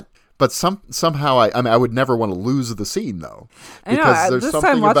it's not. But somehow I would never want to lose the scene though, because I know. there's This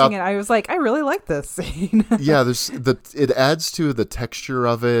something time watching about it, I was like, I really like this scene. yeah. It adds to the texture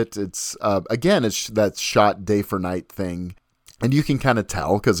of it. It's again, it's that shot day for night thing, and you can kind of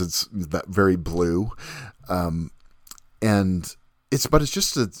tell because it's that very blue, and it's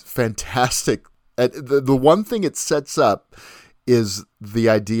just a fantastic. The one thing it sets up is the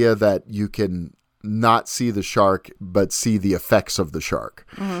idea that you can not see the shark, but see the effects of the shark.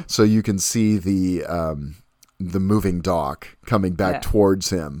 So you can see the moving dock coming back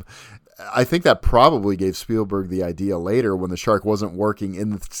towards him. I think that probably gave Spielberg the idea later when the shark wasn't working in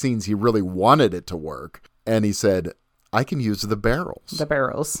the scenes he really wanted it to work. And he said, I can use the barrels. The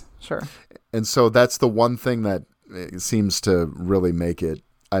barrels, sure. And so that's the one thing that seems to really make it.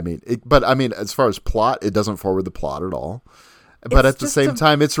 But as far as plot, it doesn't forward the plot at all. But at the same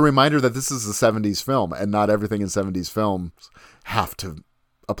time, it's a reminder that this is a 70s film, and not everything in 70s films have to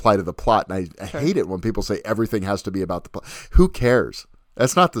apply to the plot. And I hate it when people say everything has to be about the plot. Who cares?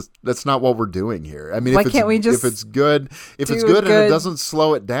 That's not what we're doing here. Why can't we just if it's good and it doesn't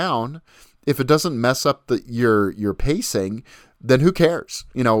slow it down, if it doesn't mess up your pacing, then who cares?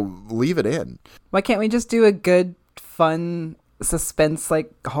 Leave it in. Why can't we just do a good, fun suspense,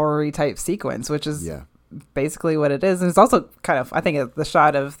 like horror-y type sequence, which is basically what it is. And it's also kind of, I think the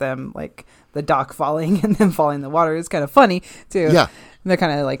shot of them, like the dock falling and them falling in the water is kind of funny too. Yeah. They're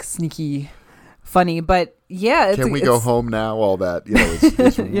kind of like sneaky funny, but yeah. Can we go home now? All that,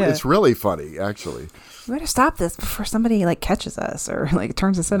 it's really funny actually. We better stop this before somebody like catches us or like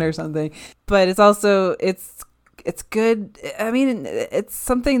turns us in or something. But it's also, it's good. I mean, it's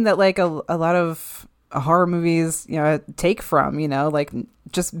something that like a lot of horror movies, take from, like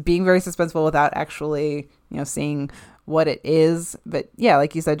just being very suspenseful without actually, seeing what it is. But yeah,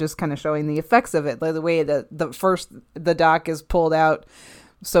 like you said, just kind of showing the effects of it, like the way that the dock is pulled out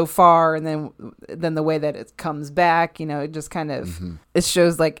so far, and then the way that it comes back, it just kind of, it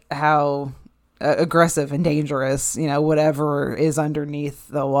shows like how aggressive and dangerous, whatever is underneath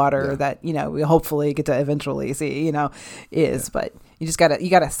the water that, we hopefully get to eventually see, is, but you just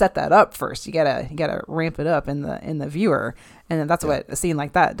gotta set that up first. You gotta ramp it up in the viewer. And then that's what a scene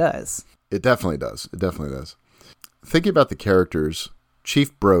like that does. It definitely does. Thinking about the characters,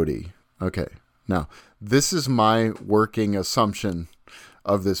 Chief Brody. Okay. Now, this is my working assumption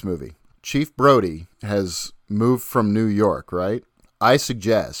of this movie. Chief Brody has moved from New York, right? I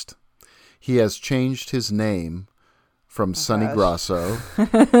suggest he has changed his name from Sonny Grasso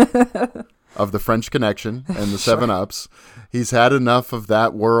of the French Connection and the Seven Ups. He's had enough of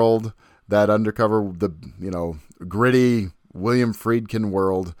that world, that undercover, the gritty William Friedkin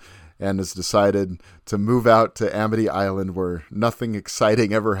world, and has decided to move out to Amity Island where nothing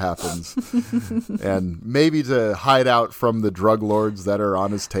exciting ever happens, and maybe to hide out from the drug lords that are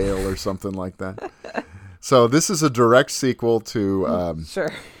on his tail or something like that. So this is a direct sequel to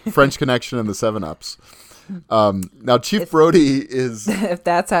French Connection and the Seven Ups. Now, Chief Brody is... If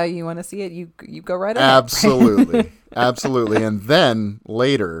that's how you want to see it, you go right ahead. Absolutely. Absolutely. And then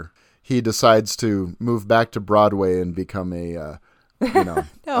later, he decides to move back to Broadway and become a choreographer.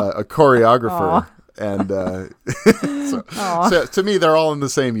 Aww. And so to me, they're all in the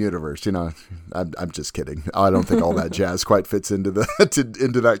same universe. I'm just kidding. I don't think all that jazz quite fits into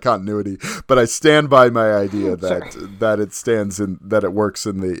into that continuity. But I stand by my idea that it stands in, that it works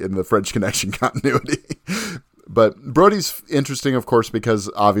in the French Connection continuity. But Brody's interesting, of course, because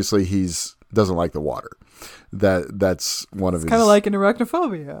obviously doesn't like the water. That's one of his. Kind of like an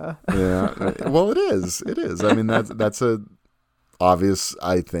arachnophobia. Yeah. Well, it is. It is. I mean, that's a obvious,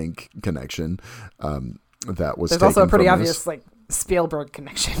 I think, connection that was. There's also a pretty obvious like Spielberg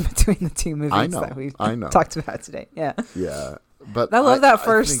connection between the two movies that we talked about today. Yeah. Yeah. But I love that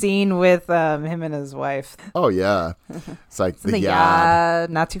first scene with him and his wife. Oh yeah, it's like the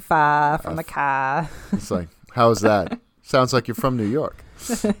yard, not too far from the car. It's like, how's that? Sounds like you're from New York.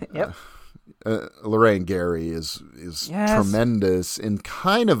 Yep. Lorraine Gary is tremendous in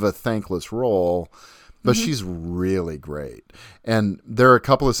kind of a thankless role, but she's really great. And there are a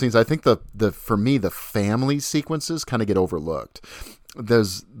couple of scenes. I think for me the family sequences kind of get overlooked.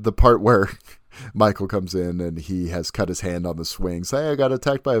 There's the part where Michael comes in and he has cut his hand on the swing. Say, I got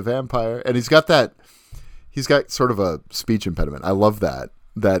attacked by a vampire. And he's got sort of a speech impediment. I love that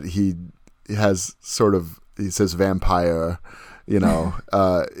he has sort of, he says vampire, like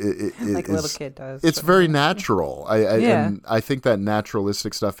a little kid does. It's very natural. And I think that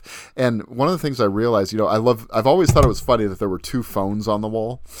naturalistic stuff. And one of the things I realized, I've always thought it was funny that there were two phones on the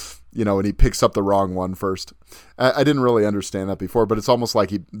wall, and he picks up the wrong one first. I didn't really understand that before, but it's almost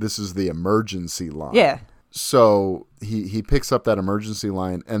like this is the emergency line. Yeah. So he picks up that emergency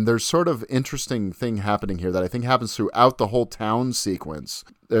line, and there's sort of interesting thing happening here that I think happens throughout the whole town sequence.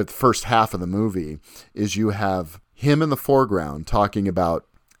 The first half of the movie is you have him in the foreground talking about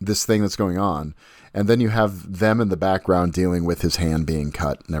this thing that's going on, and then you have them in the background dealing with his hand being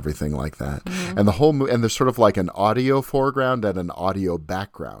cut and everything like that. Mm-hmm. And the whole and there's sort of like an audio foreground and an audio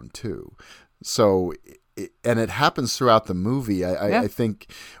background too. So and it happens throughout the movie. I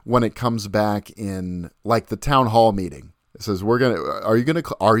think when it comes back in like the town hall meeting, it says, are you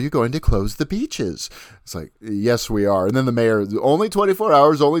going to close the beaches? It's like, yes, we are. And then the mayor, only 24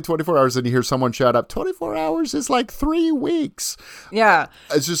 hours. And you hear someone shout up, 24 hours is like 3 weeks. Yeah.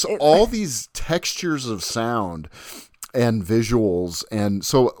 It's just all these textures of sound and visuals. And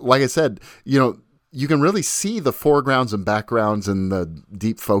so, like I said, you can really see the foregrounds and backgrounds and the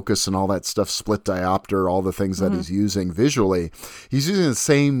deep focus and all that stuff, split diopter, all the things that he's using visually. He's using the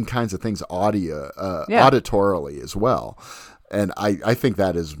same kinds of things auditorily as well. And I think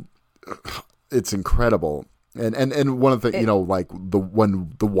that it's incredible. And one of the, like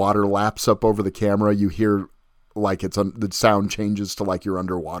when the water laps up over the camera, you hear like the sound changes to like you're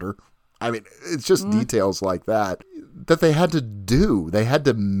underwater. I mean, it's just details like that they had to do. They had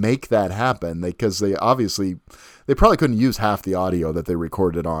to make that happen because they probably couldn't use half the audio that they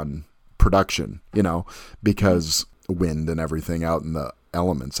recorded on production, because wind and everything out in the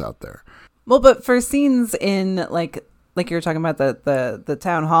elements out there. Well, but for scenes in like you were talking about the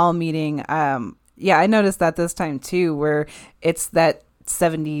town hall meeting, I noticed that this time too, where it's that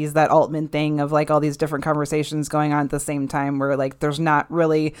 70s, that Altman thing of like all these different conversations going on at the same time, where like there's not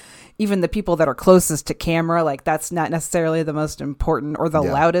really even the people that are closest to camera, like that's not necessarily the most important or the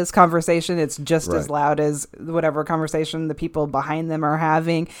loudest conversation. It's just as loud as whatever conversation the people behind them are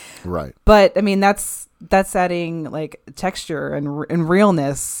having. Right. But I mean, that's adding like texture and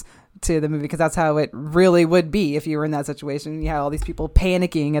realness to the movie, because that's how it really would be if you were in that situation. You have all these people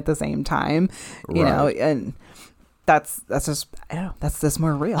panicking at the same time, and that's just, I don't know, that's just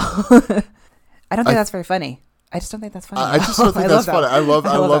more real. I don't think that's very funny. I just don't think that's funny. I just don't think that's funny. I love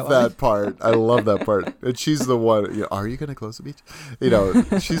that part. I love that part. And she's the one, are you going to close the beach?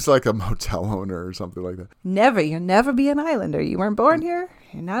 She's like a motel owner or something like that. You'll never be an islander. You weren't born here.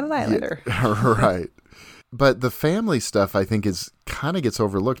 You're not an islander. Yeah, right. But the family stuff, I think, kind of gets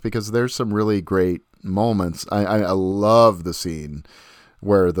overlooked because there's some really great moments. I love the scene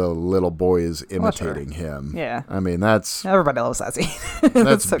where the little boy is imitating him. Yeah. I mean, everybody loves that scene.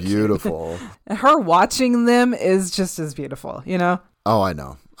 That's so beautiful. And her watching them is just as beautiful, Oh, I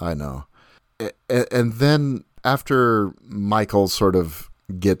know. And then after Michael sort of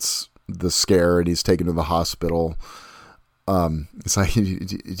gets the scare and he's taken to the hospital, it's like,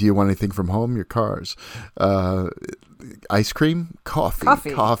 do you want anything from home? Your cars. Ice cream?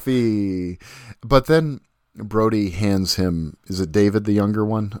 Coffee. But then Brody hands him, is it David, the younger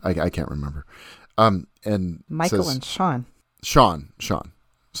one? I can't remember. And Michael says, and Sean. Sean.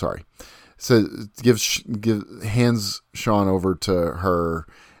 Sorry. So hands Sean over to her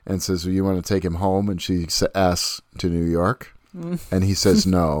and says, well, you want to take him home? And she asks, to New York? And he says,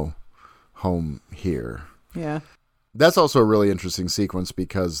 no, home here. Yeah. That's also a really interesting sequence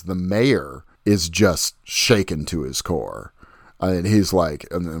because the mayor is just shaken to his core. And he's like,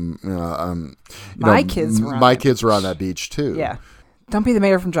 my kids were on that beach too. Yeah. Don't be the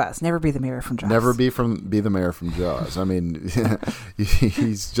mayor from Jaws. Never be the mayor from Jaws. Never be the mayor from Jaws. I mean,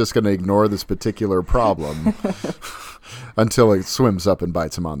 he's just going to ignore this particular problem until it swims up and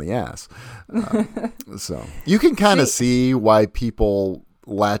bites him on the ass. So you can kind of see why people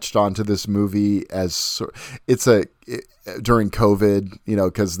latched onto this movie during COVID,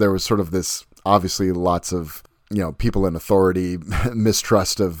 because there was sort of this, obviously lots of, people in authority,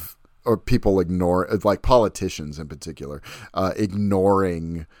 mistrust of, or people ignore, like politicians in particular,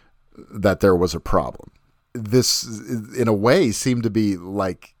 ignoring that there was a problem. This, in a way, seemed to be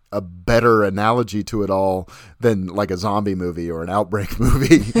like a better analogy to it all than like a zombie movie or an outbreak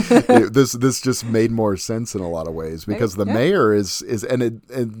movie. This just made more sense in a lot of ways because the mayor is and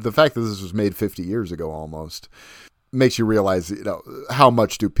the fact that this was made 50 years ago almost makes you realize, how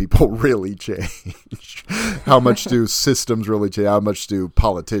much do people really change? How much do systems really change? How much do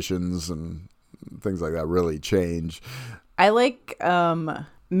politicians and things like that really change. I like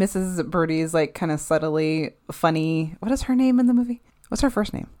Mrs. Birdie's like kind of subtly funny. What is her name in the movie? What's her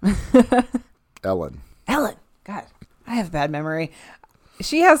first name? Ellen. Ellen. God, I have bad memory.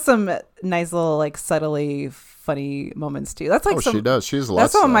 She has some nice little like subtly funny moments too. That's like she does. She's lots.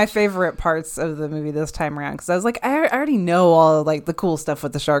 That's one of my favorite parts of the movie this time around, because I was like, I already know all like the cool stuff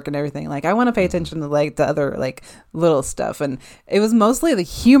with the shark and everything. Like I want to pay attention to like the other like little stuff, and it was mostly the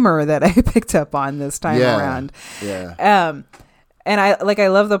humor that I picked up on this time around. Yeah. And I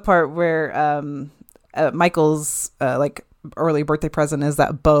love the part where Michael's like early birthday present is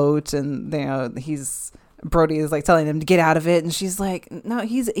that boat, and Brody is like telling him to get out of it, and she's like, no,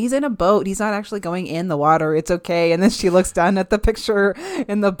 he's in a boat, he's not actually going in the water, it's okay. And then she looks down at the picture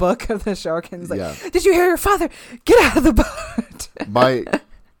in the book of the shark and is like, did you hear your father? Get out of the boat.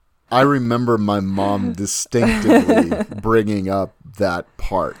 I remember my mom distinctively bringing up that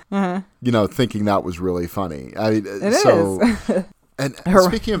part, thinking that was really funny. It is. And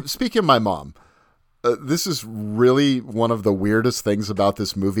speaking of my mom, this is really one of the weirdest things about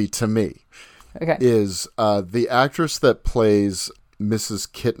this movie to me. Okay. Is the actress that plays Mrs.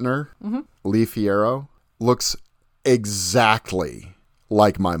 Kittner, Lee Fierro, looks exactly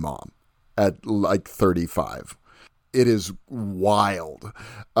like my mom at like 35. It is wild.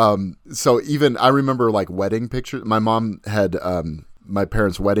 So even I remember like wedding pictures. My mom had my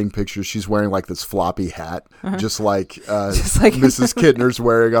parents' wedding pictures. She's wearing like this floppy hat, just like Mrs. Kittner's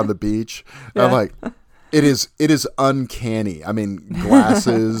wearing on the beach. Yeah. I'm like, It is uncanny. I mean,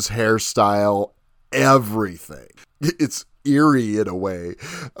 glasses, hairstyle, everything. It's eerie in a way.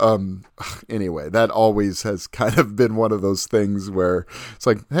 Anyway, that always has kind of been one of those things where it's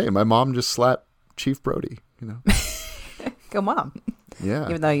like, hey, my mom just slapped Chief Brody, Go mom. Yeah.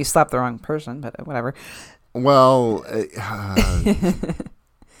 Even though you slapped the wrong person, but whatever. Well,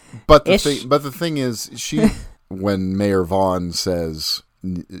 but the thing is, when Mayor Vaughn says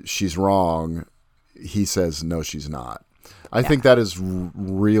she's wrong, he says, no, she's not. I think that is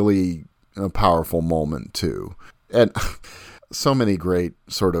really a powerful moment, too. And so many great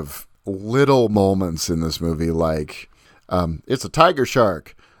sort of little moments in this movie, like, it's a tiger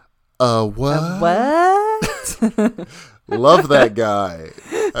shark. What? What? Love that guy.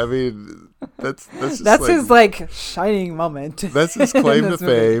 I mean, that's his, like, shining moment. That's his claim to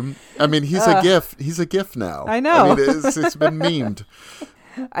fame. I mean, he's a GIF. He's a GIF now. I know. I mean, it's been memed.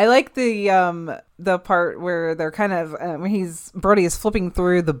 I like the part where they're kind of when Brody is flipping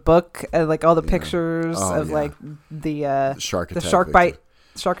through the book, like all the pictures of like the shark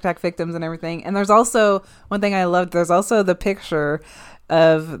attack victims and everything. And there's also one thing I loved. There's also the picture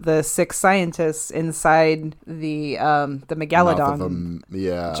of the 6 scientists inside the Megalodon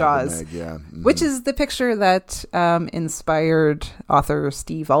jaws, which is the picture that inspired author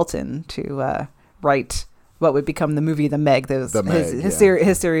Steve Alten to write what would become the movie The Meg.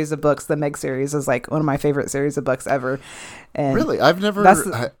 His series of books, the Meg series, is like one of my favorite series of books ever. And really, I've never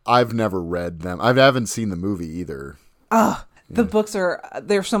read them. I haven't seen the movie either. Oh, the books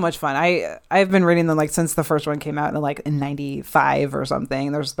they're so much fun. I've been reading them like since the first one came out in 95 or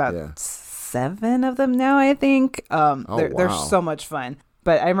something. There's about 7 of them now, I think. They're so much fun.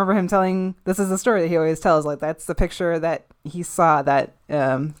 But I remember him telling, this is the story that he always tells, like that's the picture that he saw that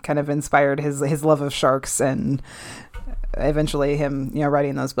kind of inspired his love of sharks and eventually him,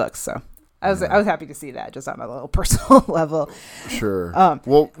 writing those books. So I was happy to see that just on a little personal level. Sure.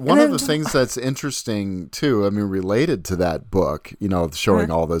 Well, one of the things that's interesting too, I mean, related to that book, showing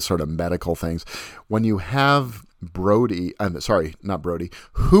all those sort of medical things, when you have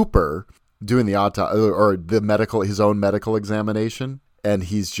Hooper doing the autopsy or his own medical examination, and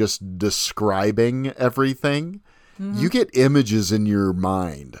he's just describing everything, you get images in your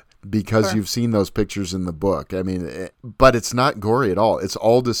mind because you've seen those pictures in the book. I mean, but it's not gory at all. It's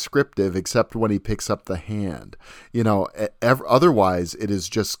all descriptive except when he picks up the hand. Otherwise, it is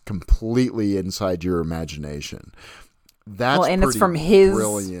just completely inside your imagination. That's and it's from his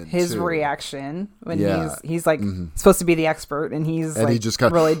too. Reaction when he's like supposed to be the expert, and he just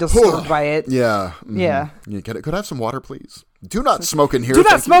kind of really disturbed by it. Yeah, yeah. Could I have some water, please? Do not smoke in here. Do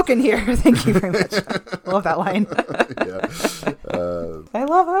not smoke in here. Thank you very much. I love that line. I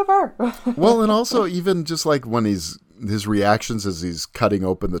love Hooper. Well, and also even just like when his reactions as he's cutting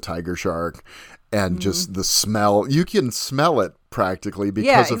open the tiger shark, and just the smell, you can smell it practically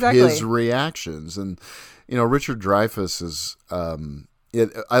because of his reactions. And Richard Dreyfuss is.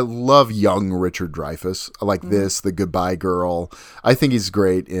 I love young Richard Dreyfuss. I like this, The Goodbye Girl. I think he's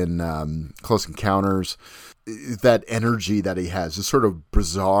great in Close Encounters. That energy that he has, this sort of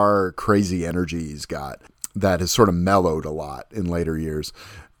bizarre, crazy energy he's got that has sort of mellowed a lot in later years,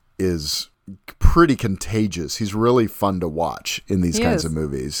 is pretty contagious. He's really fun to watch in these kinds of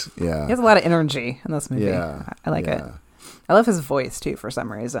movies. Yeah. He has a lot of energy in this movie. Yeah. I like it. I love his voice, too, for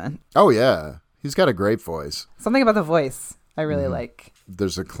some reason. Oh, yeah. He's got a great voice. Something about the voice I really like.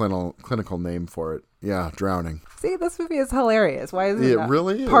 There's a clinical name for it. Yeah, drowning. See, this movie is hilarious. Why is it not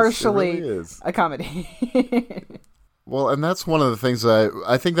really is. partially It really is. a comedy? Well, and that's one of the things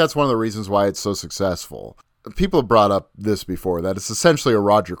I think that's one of the reasons why it's so successful. People have brought up this before, that it's essentially a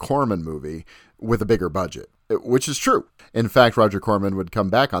Roger Corman movie with a bigger budget, which is true. In fact, Roger Corman would come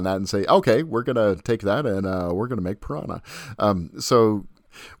back on that and say, okay, we're going to take that and we're going to make Piranha.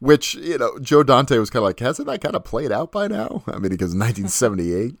 Which, Joe Dante was kind of like, hasn't that kind of played out by now? I mean, because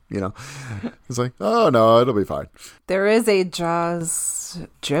 1978, it's like, oh, no, it'll be fine. There is a Jaws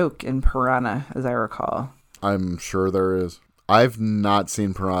joke in Piranha, as I recall. I'm sure there is. I've not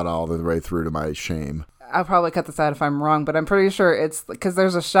seen Piranha all the way through, to my shame. I'll probably cut this out if I'm wrong, but I'm pretty sure it's because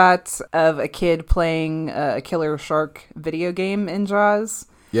there's a shot of a kid playing a killer shark video game in Jaws.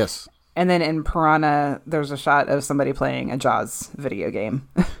 Yes. And then in Piranha, there's a shot of somebody playing a Jaws video game.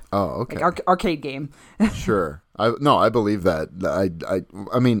 Oh, okay. Like arcade game. Sure. I believe that.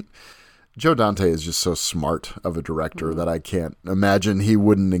 I mean, Joe Dante is just so smart of a director that I can't imagine he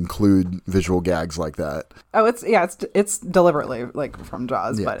wouldn't include visual gags like that. Oh, it's deliberately like from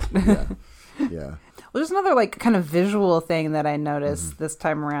Jaws, but Yeah. Well, there's another like kind of visual thing that I noticed this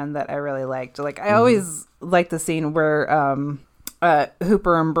time around that I really liked. Like I always like the scene where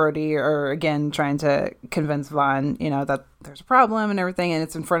Hooper and Brody are again trying to convince Vaughn, that there's a problem and everything, and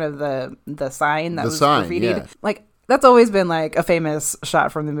it's in front of the sign that was graffitied. Yeah. Like that's always been like a famous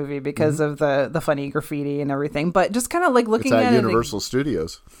shot from the movie because of the funny graffiti and everything. But just kind of like looking it's at Universal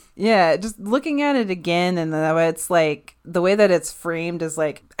Studios. Yeah, just looking at it again, and the way it's like the way that it's framed is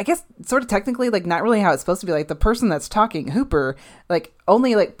like, I guess sort of technically like not really how it's supposed to be. Like the person that's talking, Hooper, like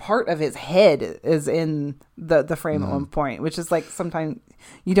only like part of his head is in the frame at one point, which is like sometimes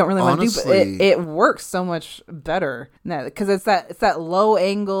you don't really want to do, but it works so much better because it's that low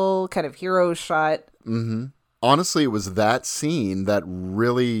angle kind of hero shot. Mm-hmm. Honestly, it was that scene that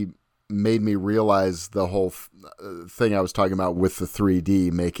really made me realize the whole thing I was talking about with the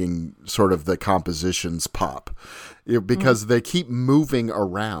 3D making sort of the compositions pop, because they keep moving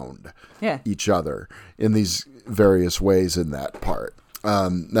around each other in these various ways in that part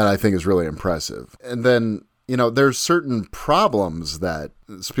that I think is really impressive. And then, there's certain problems that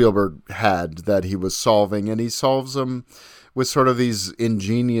Spielberg had that he was solving, and he solves them with sort of these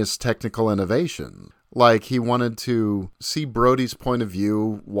ingenious technical innovations. Like he wanted to see Brody's point of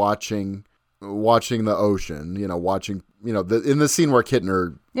view watching the ocean, in the scene where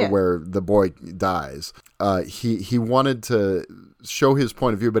Kittner, where the boy dies, he wanted to show his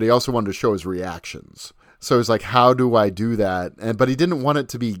point of view, but he also wanted to show his reactions. So it's like, how do I do that? But he didn't want it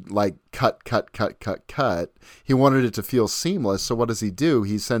to be like cut. He wanted it to feel seamless. So what does he do?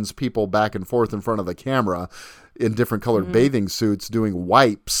 He sends people back and forth in front of the camera in different colored bathing suits doing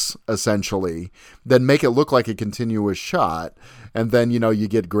wipes, essentially, then make it look like a continuous shot. And then, you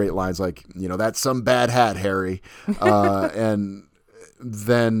get great lines like, that's some bad hat, Harry. And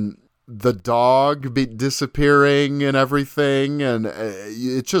then the dog disappearing and everything. And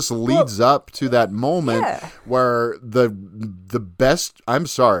it just leads up to that moment where the best, I'm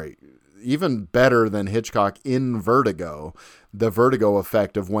sorry, even better than Hitchcock in Vertigo, the Vertigo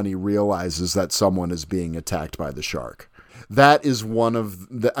effect of when he realizes that someone is being attacked by the shark. That is one of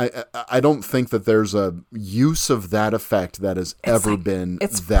the, I don't think that there's a use of that effect that has ever been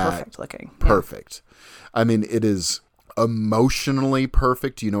that perfect looking. Perfect. I mean, it is emotionally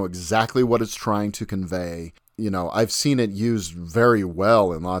perfect. You know exactly what it's trying to convey. I've seen it used very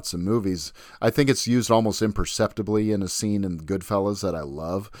well in lots of movies. I think it's used almost imperceptibly in a scene in Goodfellas that I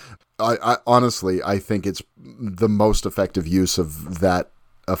love. I honestly, I think it's the most effective use of that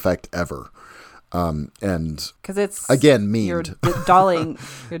effect ever. And because it's again memed. You're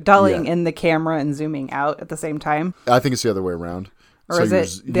dolling in the camera and zooming out at the same time. I think it's the other way around. Or is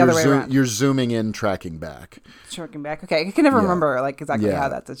it the other way around? You're zooming in, tracking back. Tracking back. Okay, I can never remember like exactly how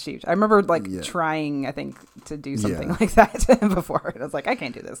that's achieved. I remember trying, I think, to do something like that before. And I was like, I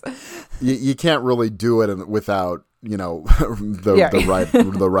can't do this. You can't really do it without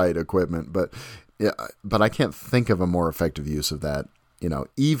the right equipment. But I can't think of a more effective use of that.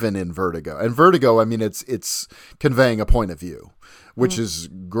 Even in Vertigo. And Vertigo, I mean, it's conveying a point of view, which is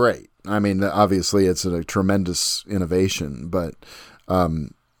great. I mean, obviously, it's a tremendous innovation, but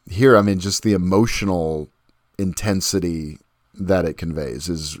here, I mean, just the emotional intensity that it conveys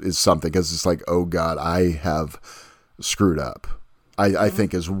is something, because it's like, oh God, I have screwed up. I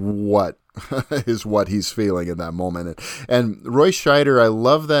think is what he's feeling in that moment. And Roy Scheider, I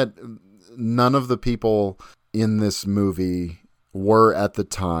love that none of the people in this movie were at the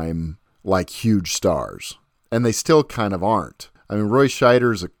time like huge stars, and they still kind of aren't. I mean, Roy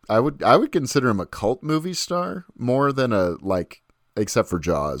Scheider's I would consider him a cult movie star more than a, like, except for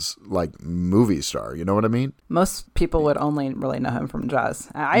Jaws, like, movie star. You know what I mean? Most people would only really know him from Jaws.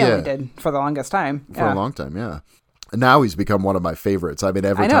 I only did for the longest time. For a long time, yeah. And now he's become one of my favorites. I mean,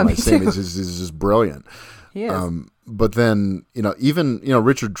 every time I see him, he's just brilliant. He is. But then, even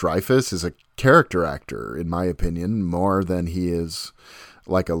Richard Dreyfuss is a character actor, in my opinion, more than he is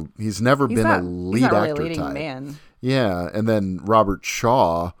he's never been a lead he's not actor really a leading type. man. Yeah, and then Robert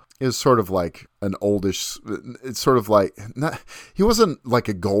Shaw is sort of like an oldish. It's sort of like he wasn't like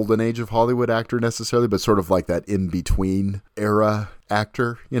a golden age of Hollywood actor necessarily, but sort of like that in between era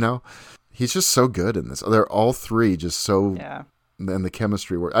actor. He's just so good in this. They're all three just so. Yeah. And the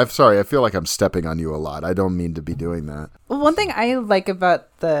chemistry work. I'm sorry, I feel like I'm stepping on you a lot. I don't mean to be doing that. Well, one thing I like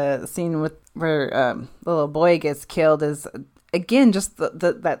about the scene where the little boy gets killed is, again, just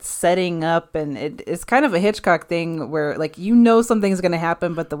that setting up, and it's kind of a Hitchcock thing where, like, something's going to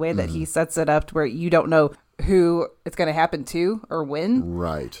happen, but the way that he sets it up to where you don't know who it's going to happen to or when.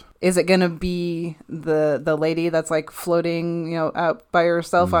 Right. Is it going to be the lady that's like floating, out by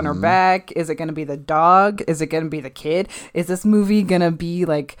herself on her back? Is it going to be the dog? Is it going to be the kid? Is this movie going to be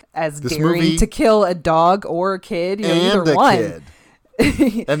like as daring to kill a dog or a kid? Either one.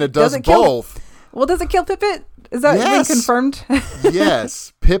 Kid. And it does both. Does it kill Pippet? Is that been confirmed?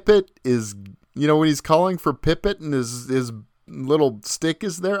 Yes. Pippet is, when he's calling for Pippet and his little stick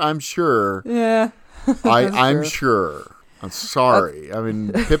is there, I'm sure. Yeah. I'm sure. I'm sorry. I mean,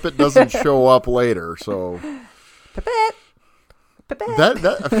 Pippet doesn't show up later, so Pippet.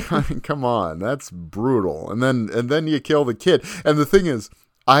 I mean, come on, that's brutal. And then you kill the kid. And the thing is,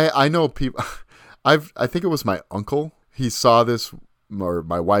 I know people. I think it was my uncle. He saw this, or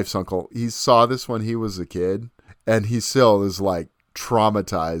my wife's uncle. He saw this when he was a kid, and he still is like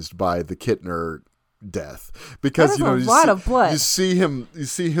traumatized by the Kittner death, because a lot of blood. You see him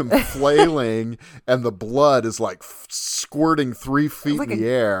flailing, and the blood is like squirting 3 feet in the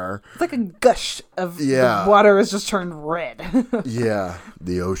air. It's like a gush of the water has just turned red. Yeah,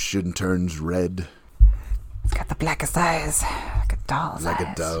 the ocean turns red. It's got the blackest eyes, like a doll's eyes. Like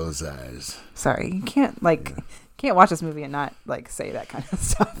a doll's eyes. Sorry, you can't watch this movie and not like say that kind of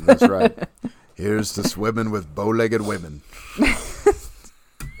stuff. That's right. Here's to swimming with bow-legged women.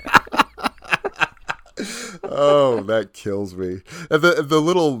 Oh, that kills me. And the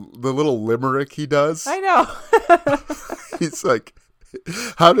little limerick he does. I know. He's like,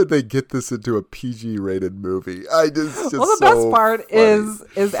 how did they get this into a PG rated movie? The best part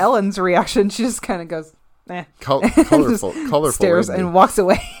is Ellen's reaction. She just kind of goes, eh. Colorful. Stares and walks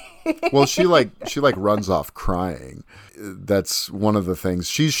away. Well, she runs off crying. That's one of the things.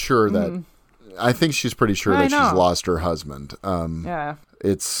 She's sure that, I think she's pretty sure that she's lost her husband. Yeah.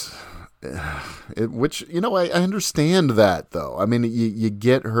 Which, I understand that, though. I mean, you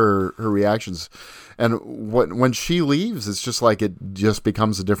get her reactions, and when she leaves, it's just like it just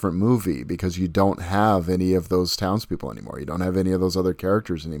becomes a different movie, because you don't have any of those townspeople anymore. You don't have any of those other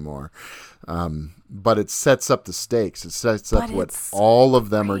characters anymore. But it sets up the stakes. It sets up what all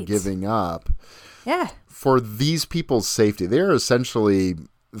of them are giving up. Yeah. For these people's safety. They're essentially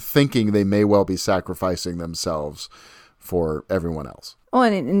thinking they may well be sacrificing themselves for everyone else. Well,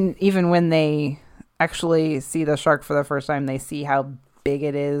 and even when they actually see the shark for the first time, they see how big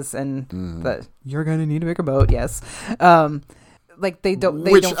it is, and that you're going to need a bigger boat. Yes. Like they don't.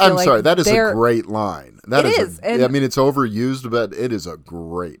 Which, don't feel I'm like sorry, that is a great line. That is. I mean, it's overused, but it is a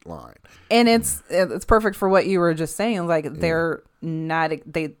great line. And it's perfect for what you were just saying. Like they're not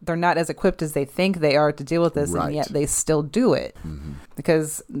as equipped as they think they are to deal with this, and yet they still do it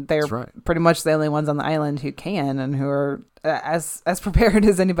because they're pretty much the only ones on the island who can and who are as prepared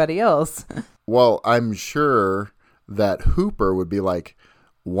as anybody else. Well, I'm sure that Hooper would be like,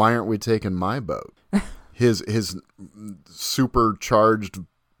 "Why aren't we taking my boat?" His supercharged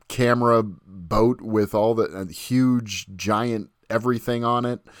camera boat with all the huge giant everything on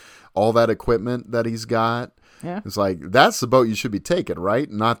it, all that equipment that he's got. Yeah. It's like, that's the boat you should be taking, right?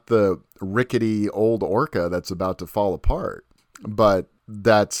 Not the rickety old orca that's about to fall apart. But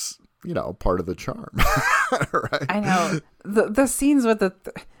that's, part of the charm. Right? I know. The scenes with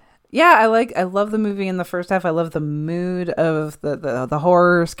I love the movie in the first half. I love the mood of the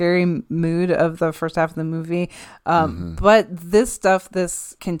horror, scary mood of the first half of the movie. But this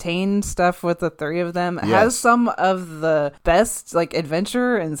contained stuff with the three of them has some of the best like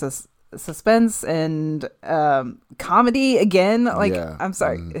adventure and suspense and comedy again. Like, Yeah. I'm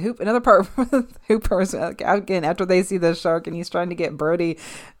sorry, another part with Hooper's again after they see the shark and he's trying to get Brody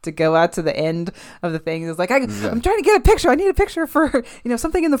to go out to the end of the thing. It's like I'm trying to get a picture. I need a picture for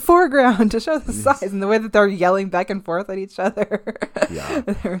something in the foreground to show the size, and the way that they're yelling back and forth at eeach other. Yeah,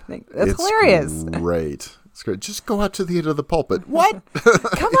 and everything. It's hilarious. Great. It's great. Just go out to the end of the pulpit. What?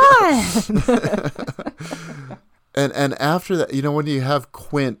 Come on. And after that, when you have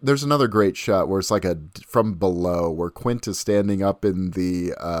Quint, there's another great shot where it's like from below, where Quint is standing up in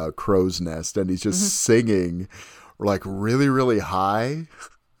the crow's nest and he's just singing like really, really high.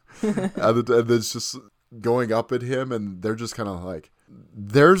 and it's just going up at him, and they're just kind of like,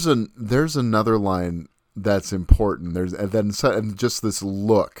 there's another line that's important. And just this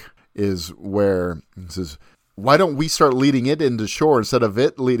look is where it says, why don't we start leading it into shore instead of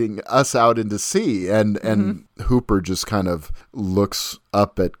it leading us out into sea? And Hooper just kind of looks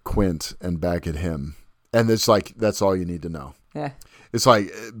up at Quint and back at him. And it's like, that's all you need to know. Yeah. It's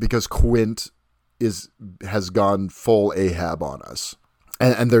like, because Quint has gone full Ahab on us.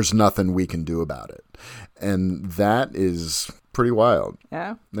 And there's nothing we can do about it. And that is pretty wild.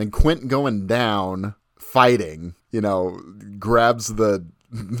 Yeah. Then Quint going down, fighting, grabs the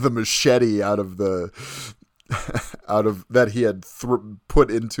machete out of that he had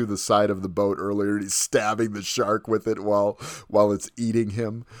put into the side of the boat earlier, and he's stabbing the shark with it while it's eating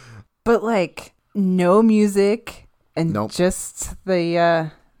him. But like no music and Nope. just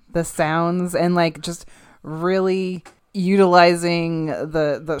the sounds, and like just really utilizing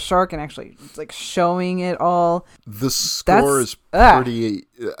the shark and actually like showing it all. The score is pretty.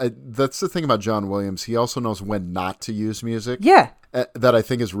 That's the thing about John Williams. He also knows when not to use music. Yeah. That I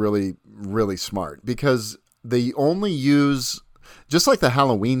think is really, really smart, because they only use, just like the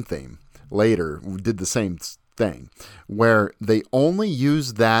Halloween theme later did the same thing, where they only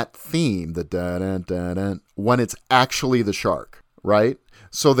use that theme, the da-da-da-da, when it's actually the shark, right?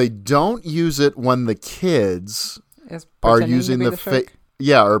 So they don't use it when the kids are using the fake.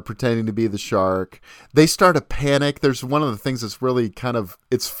 Yeah, or pretending to be the shark. They start a panic. There's one of the things that's really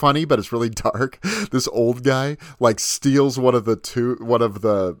it's funny, but it's really dark. This old guy like steals one of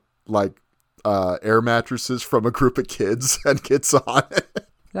the air mattresses from a group of kids and gets on it.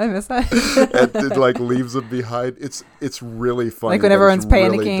 Did I miss that? And it like leaves them behind. It's really funny. Like when everyone's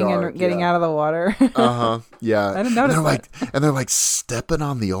panicking really and getting out of the water. Yeah. I didn't notice that. And they're like stepping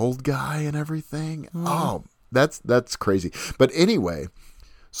on the old guy and everything. Oh, that's crazy. But anyway,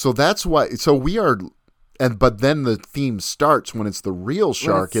 so that's why. So we are, but then the theme starts when it's the real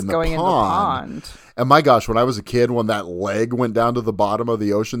shark in the pond. And my gosh, when I was a kid, when that leg went down to the bottom of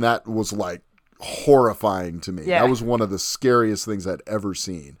the ocean, that was like horrifying to me. Yeah. That was one of the scariest things I'd ever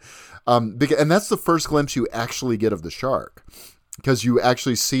seen. And that's the first glimpse you actually get of the shark, because you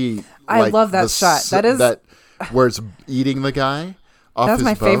actually see. I love that shot. That is where it's eating the guy. That's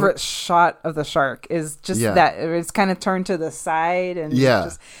my favorite shot of the shark, is just that it's kind of turned to the side, and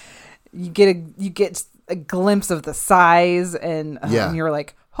just, you get a glimpse of the size, and you're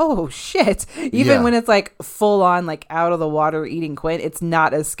like, oh shit. Even when it's like full on like out of the water eating Quint, it's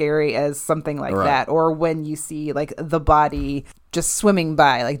not as scary as something like that. Or when you see like the body just swimming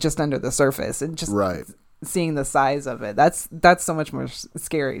by, like just under the surface, and just seeing the size of it. That's so much more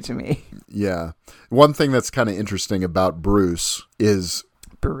scary to me. Yeah. One thing that's kind of interesting about Bruce is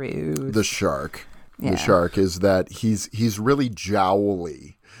the shark. Yeah. The shark is that he's really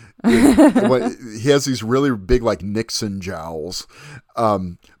jowly. He has these really big like Nixon jowls.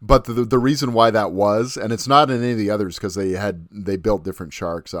 But the reason why that was, and it's not in any of the others because they built different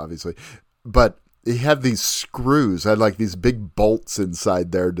sharks obviously, but he had these screws, had like these big bolts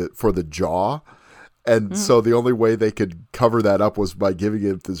inside there for the jaw. And so the only way they could cover that up was by giving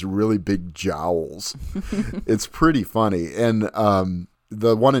it this really big jowls. It's pretty funny. And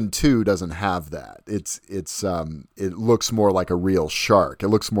the 1 and 2 doesn't have that. It looks more like a real shark. It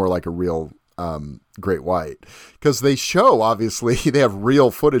looks more like a real great white, because they show, obviously they have real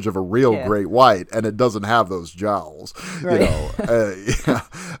footage of a real great white, and it doesn't have those jowls. Right.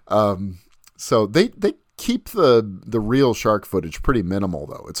 So they keep the real shark footage pretty minimal,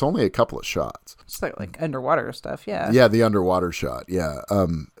 though. It's only a couple of shots. Just like underwater stuff, yeah. Yeah, the underwater shot, yeah.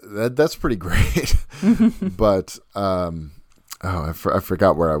 That's pretty great. But I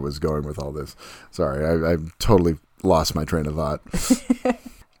forgot where I was going with all this. Sorry, I totally lost my train of thought.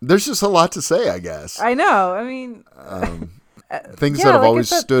 There's just a lot to say, I guess. I know. I mean, things that have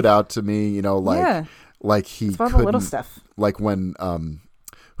always stood out to me, like he it's all couldn't, the little stuff. Like when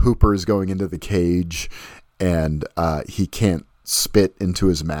Hooper is going into the cage and he can't spit into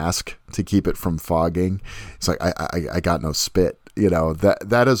his mask to keep it from fogging. It's like, I got no spit.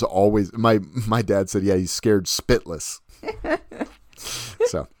 that is always my dad said, yeah, he's scared spitless.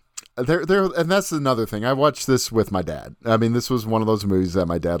 So there, and that's another thing. I watched this with my dad. I mean, this was one of those movies that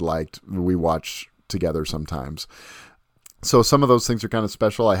my dad liked. We watch together sometimes. So some of those things are kind of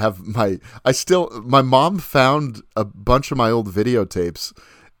special. My mom found a bunch of my old videotapes,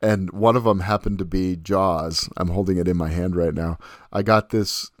 and one of them happened to be Jaws. I'm holding it in my hand right now. I got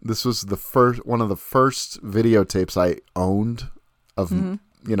this. This was one of the first videotapes I owned of.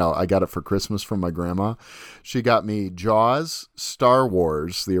 I got it for Christmas from my grandma. She got me Jaws, Star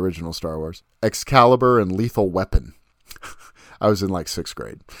Wars, the original Star Wars, Excalibur, and Lethal Weapon. I was in like 6th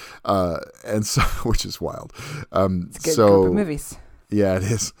grade. And so, which is wild. It's a good group of movies. Yeah, it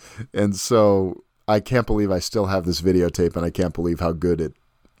is. And so I can't believe I still have this videotape, and I can't believe how good it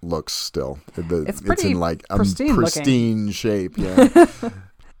looks still. It's in like a pristine shape. Yeah.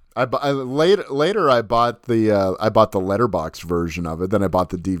 Later I bought the letterbox version of it. Then I bought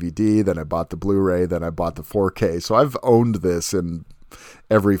the DVD. Then I bought the Blu-ray. Then I bought the 4K. So I've owned this in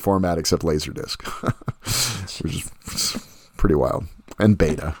every format except Laserdisc, which is pretty wild. And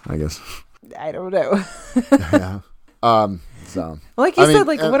Beta, I guess. I don't know. Yeah. So like you said,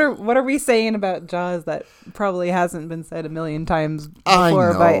 what are we saying about Jaws that probably hasn't been said a million times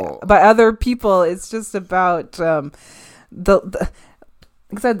before by other people? It's just about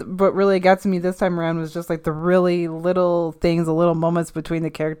like I said, what really got to me this time around was just like the really little things, the little moments between the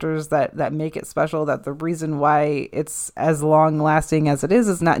characters that make it special. That the reason why it's as long lasting as it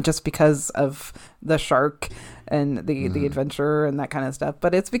is not just because of the shark and the adventure and that kind of stuff,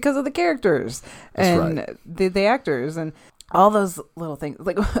 but it's because of the characters and the actors and all those little things.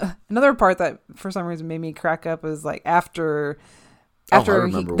 Like another part that for some reason made me crack up is like after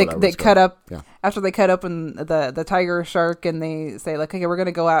they cut up the tiger shark and they say like, okay, we're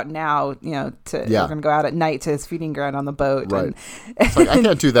gonna go out now, we're gonna go out at night to his feeding ground on the boat. Right. It's like, I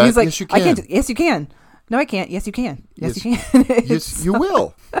can't do that. He's like, yes, you can. I can't. Yes, you can. No, I can't. Yes, you can. Yes, you can. Yes, you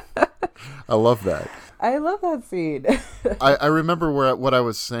will. I love that. I love that scene. I remember what I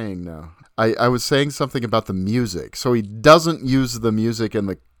was saying now. I was saying something about the music. So he doesn't use the music in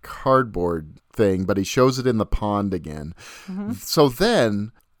the cardboard thing, but he shows it in the pond again. Mm-hmm. So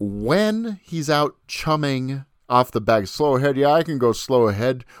then when he's out chumming off the bag, slow ahead. Yeah, I can go slow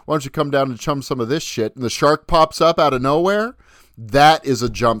ahead. Why don't you come down and chum some of this shit? And the shark pops up out of nowhere. That is a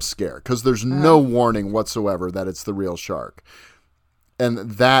jump scare because there's no warning whatsoever that it's the real shark. And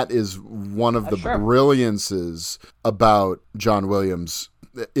that is one of the brilliances about John Williams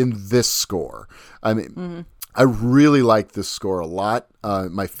in this score. I mean, I really like this score a lot.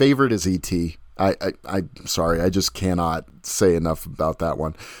 My favorite is E.T. I'm sorry, I just cannot say enough about that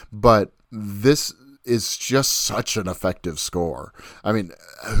one. But this is just such an effective score. I mean,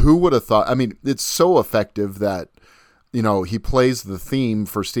 who would have thought? I mean, it's so effective that, he plays the theme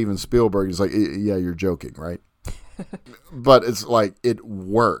for Steven Spielberg. He's like, yeah, you're joking, right? But it's like, it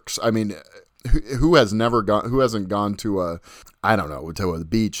works. I mean, who hasn't gone to a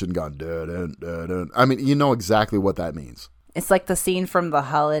beach and gone, dun, dun, dun, dun. I mean, you know exactly what that means. It's like the scene from The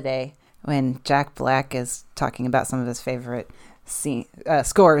Holiday when Jack Black is talking about some of his favorite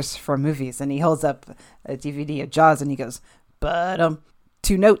scores for movies, and he holds up a DVD of Jaws and he goes, but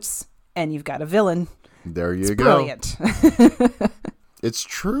 2 notes and you've got a villain. There you go. Brilliant. It's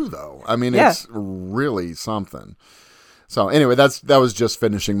true though. I mean, it's really something. So anyway, that was just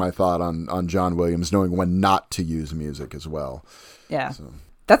finishing my thought on John Williams knowing when not to use music as well. Yeah. So.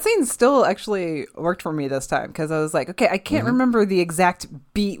 That scene still actually worked for me this time because I was like, okay, I can't remember the exact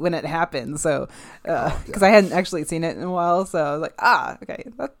beat when it happened. So, because I hadn't actually seen it in a while. So I was like, okay,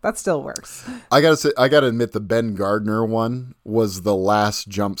 that still works. I gotta admit the Ben Gardner one was the last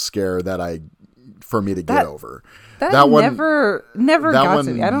jump scare for me to get over. That one never got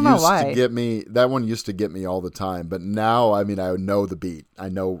to me. I don't know why. That one used to get me all the time, but now, I mean, I know the beat. I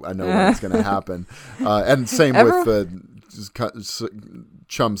know when it's going to happen. And same with the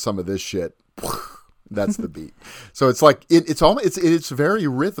chum some of this shit. That's the beat. So it's like it's very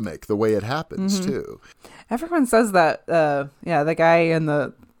rhythmic the way it happens too. Everyone says that. The guy in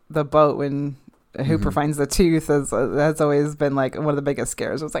the boat when Hooper finds the tooth that's always been like one of the biggest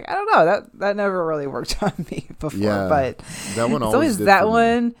scares. It's like, I don't know, that never really worked on me before, but that one it's always that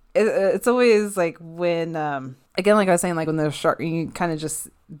one. It's always like when again, like I was saying, like when the shark, you kind of just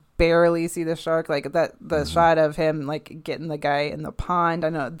barely see the shark, like that the shot of him like getting the guy in the pond. I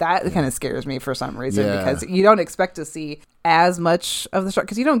know that kind of scares me for some reason because you don't expect to see as much of the shark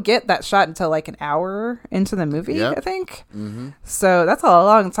because you don't get that shot until like an hour into the movie, I think. So that's a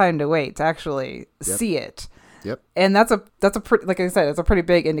long time to wait to actually see it. Yep. And that's a pretty, like I said, it's a pretty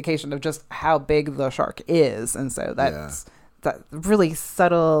big indication of just how big the shark is, and so that really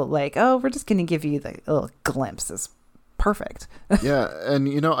subtle, like, oh, we're just going to give you the little glimpse is perfect. Yeah.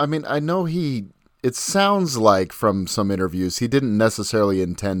 And, I mean, I know it sounds like from some interviews, he didn't necessarily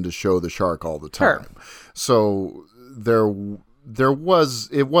intend to show the shark all the time. Sure. So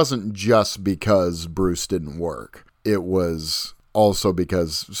it wasn't just because Bruce didn't work. It was also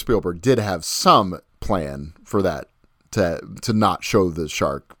because Spielberg did have some plan for that to not show the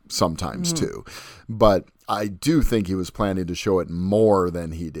shark sometimes too. But I do think he was planning to show it more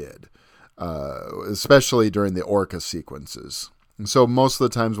than he did, especially during the orca sequences. And so most of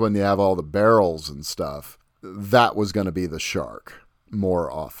the times when you have all the barrels and stuff, that was going to be the shark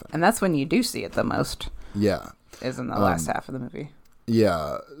more often. And that's when you do see it the most. Yeah. Is in the last half of the movie.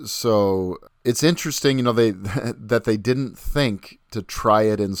 Yeah. So it's interesting, that they didn't think to try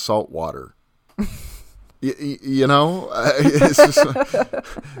it in salt water. It's just,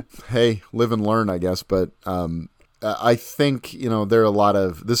 hey, live and learn, I guess. But I think, there are a lot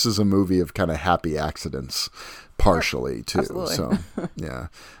of, this is a movie of kind of happy accidents, partially too. Absolutely. So, yeah.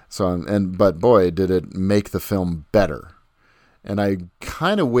 So, but boy, did it make the film better. And I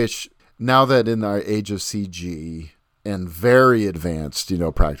kind of wish, now that in our age of CG and very advanced,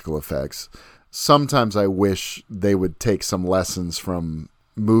 practical effects, sometimes I wish they would take some lessons from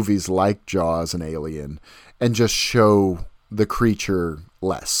movies like Jaws and Alien and just show the creature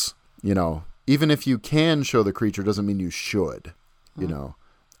less. Even if you can show the creature doesn't mean you should,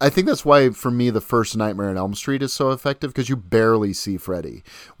 I think that's why, for me, the first Nightmare on Elm Street is so effective, because you barely see Freddy.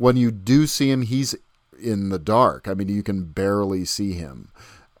 When you do see him, he's in the dark. I mean, you can barely see him.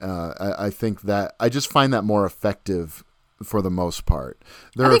 I think that I just find that more effective for the most part.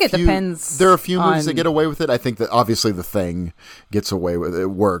 I think it depends. There are a few movies that get away with it. I think that obviously The Thing gets away with it. It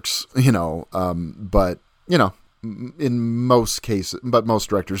works, but in most cases, but most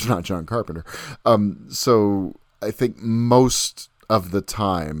directors, not John Carpenter. So I think most of the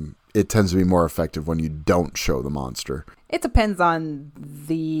time it tends to be more effective when you don't show the monster. It depends on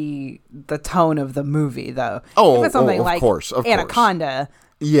the tone of the movie, though. Oh, if it's something of like course. Anaconda,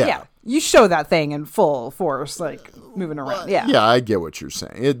 yeah, you show that thing in full force, like moving around. Yeah, I get what you're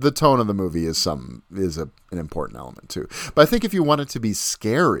saying. The tone of the movie is an important element too. But I think if you want it to be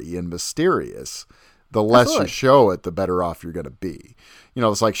scary and mysterious, the less you show it, the better off you're going to be.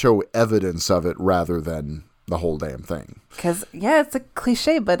 It's like show evidence of it rather than the whole damn thing. Because, it's a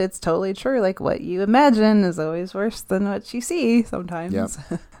cliche, but it's totally true. Like, what you imagine is always worse than what you see sometimes. Yep.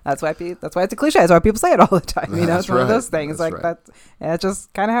 That's why it's a cliche. That's why people say it all the time. It's one of those things. It's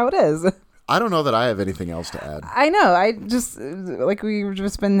just kind of how it is. I don't know that I have anything else to add. I know. I just, we've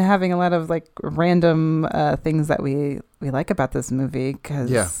just been having a lot of, random things that we like about this movie.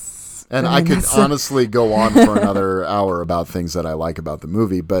 And I could honestly go on for another hour about things that I like about the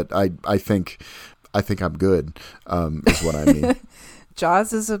movie, but I think I'm good, is what I mean.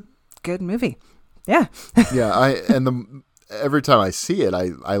 Jaws is a good movie. Yeah. Yeah. Every time I see it,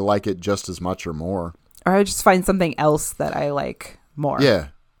 I like it just as much or more. Or I just find something else that I like more. Yeah.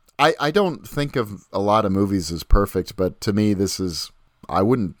 I don't think of a lot of movies as perfect, but to me,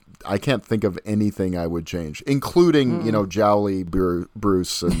 I can't think of anything I would change, including, Jowly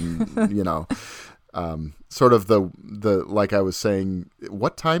Bruce and, sort of the like I was saying,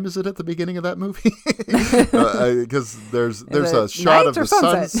 what time is it at the beginning of that movie? Because there's a shot of the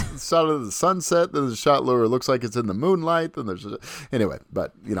sunset, then there's a shot where it looks like it's in the moonlight, then anyway,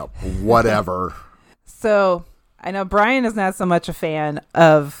 but whatever. So I know Brian is not so much a fan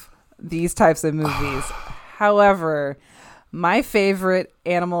of these types of movies. However, my favorite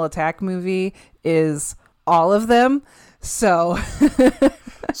animal attack movie is all of them. So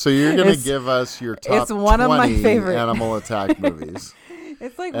you're going to give us your top 20 of my favorite animal attack movies.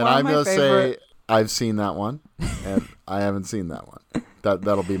 It's like and one I'm of my favorite. Say I've seen that one, and I haven't seen that one.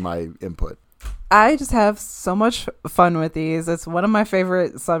 That'll be my input. I just have so much fun with these. It's one of my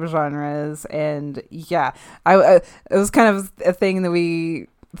favorite subgenres, and it was kind of a thing that we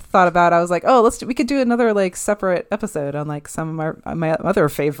thought about. I was like, we could do another separate episode on some of my other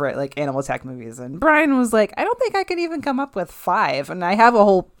favorite animal attack movies. And Brian was like, I don't think I could even come up with 5, and I have a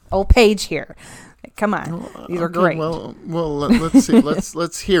whole page here. Come on, these are great. Well, let's see.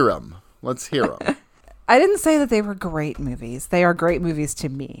 let's hear them. Let's hear them. I didn't say that they were great movies. They are great movies to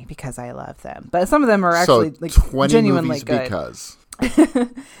me because I love them. But some of them are actually 20 genuinely movies good. Because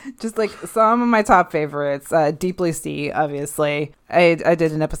just some of my top favorites. Deep Blue Sea, obviously. I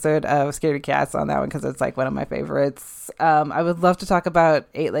did an episode of Scaredy Cats on that one because it's one of my favorites. I would love to talk about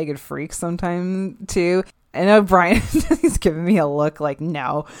Eight-Legged Freak sometime too. I know Brian he's giving me a look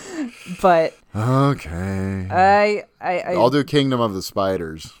no, but okay. I'll do Kingdom of the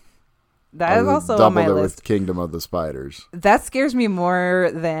Spiders. That is also on doubled my it list. with Kingdom of the Spiders. That scares me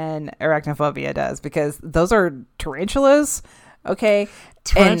more than arachnophobia does because those are tarantulas. Okay.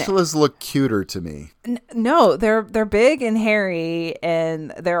 Tarantulas look cuter to me. No, they're big and hairy,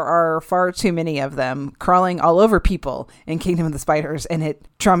 and there are far too many of them crawling all over people in Kingdom of the Spiders, and it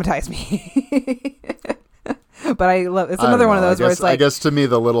traumatized me. But I love it's another one of those where it's like, I guess to me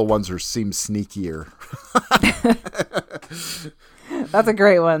the little ones seem sneakier. That's a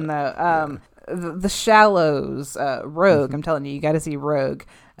great one though. The Shallows, Rogue. I'm telling you, you got to see Rogue.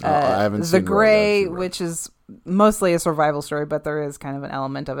 I haven't seen The Gray, Rogue. which is mostly a survival story, but there is kind of an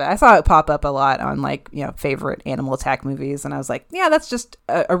element of it. I saw it pop up a lot on favorite animal attack movies, and I was like, yeah, that's just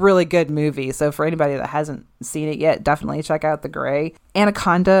a really good movie. So for anybody that hasn't seen it yet, definitely check out The Gray.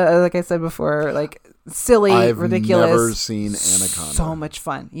 Anaconda, like I said before, like silly, ridiculous. I've never seen Anaconda. So much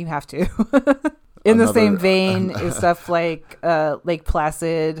fun. You have to. In the same vein is stuff like Lake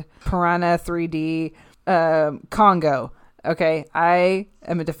Placid, Piranha 3D, Congo. Okay, I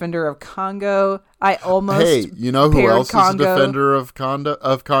am a defender of Congo. I almost you know who paired else Congo. is a defender of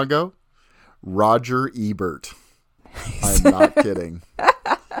Congo? Roger Ebert. I'm not kidding. I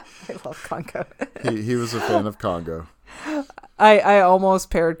love Congo. He was a fan of Congo. I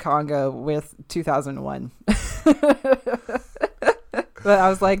almost paired Congo with 2001. But I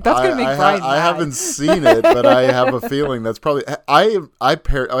was like, that's going to make Brian mad. I haven't seen it, but I have a feeling that's probably... I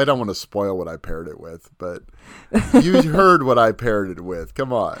don't want to spoil what I paired it with, but you heard what I paired it with.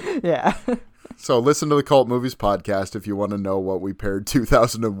 Come on. Yeah. So listen to the Cult Movies podcast if you want to know what we paired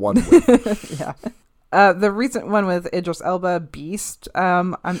 2001 with. Yeah. The recent one with Idris Elba, Beast.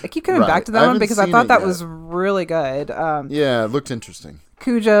 I keep coming back to that one because I thought that was really good. Yeah, it looked interesting.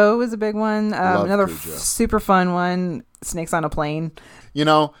 Cujo was a big one. Another Cujo. Super fun one. Snakes on a Plane. You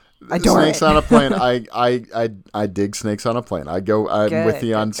know, Snakes on a Plane. I dig Snakes on a Plane. I'm with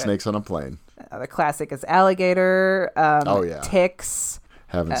you on Snakes on a Plane. The classic is Alligator. Ticks.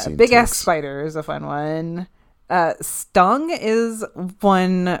 Haven't seen Big Ass Ticks. Spider is a fun one. Stung is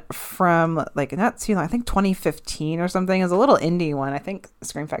one from not too long. I think 2015 or something. Is a little indie one. I think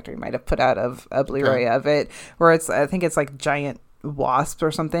Scream Factory might have put out a Blu-ray of it, where I think it's like giant wasps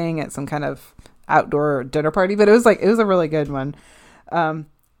or something at some kind of outdoor dinner party. But it was a really good one.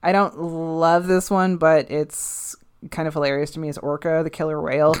 I don't love this one, but it's kind of hilarious to me. Is Orca, the killer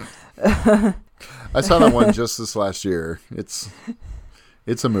whale. I saw that one just this last year. It's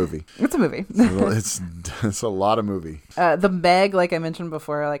a movie. It's a movie. It's a lot of movie. The Meg, like I mentioned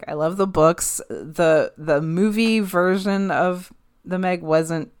before, I love the books. The movie version of the Meg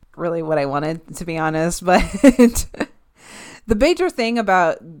wasn't really what I wanted, to be honest. But the major thing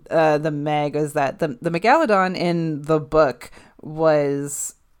about the Meg is that the Megalodon in the book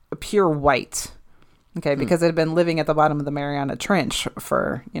was pure white. Okay, because it had been living at the bottom of the Mariana Trench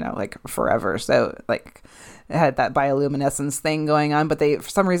for forever. So it had that bioluminescence thing going on, but for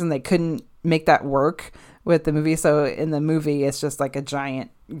some reason they couldn't make that work with the movie. So in the movie, it's just like a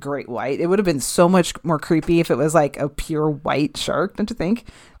giant great white. It would have been so much more creepy if it was like a pure white shark, don't you think?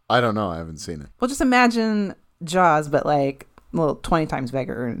 I don't know. I haven't seen it. Well, just imagine Jaws, but a little 20 times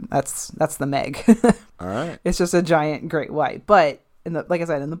bigger. And that's the Meg. All right. It's just a giant great white, but like I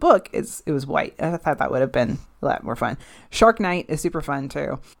said, in the book, it was white. I thought that would have been a lot more fun. Shark Night is super fun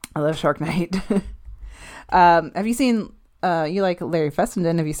too. I love Shark Night. Have you seen? You like Larry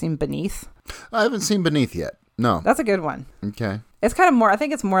Fessenden? Have you seen Beneath? I haven't seen Beneath yet. No. That's a good one. Okay. It's kind of more. I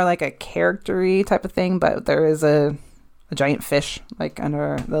think it's more like a character-y type of thing, but there is a giant fish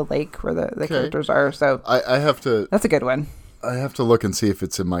under the lake where the characters are. So I have to. That's a good one. I have to look and see if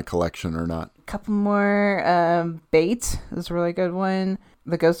it's in my collection or not. A couple more. Bait is a really good one.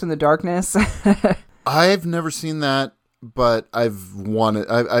 The Ghost in the Darkness. I've never seen that, but I've wanted.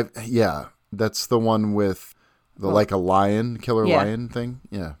 Yeah, that's the one with the a lion, killer lion thing.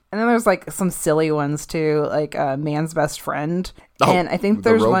 Yeah. And then there's some silly ones too, like Man's Best Friend. Oh, and I think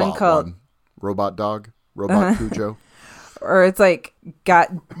there's one called Robot Dog, Robot Cujo. Or it's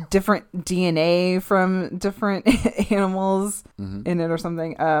got different DNA from different animals in it or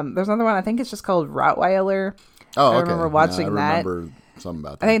something. There's another one, I think it's just called Rottweiler. Oh, okay. I remember watching that. I remember something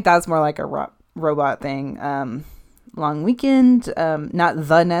about that. I think that's more like a robot thing. Long Weekend, not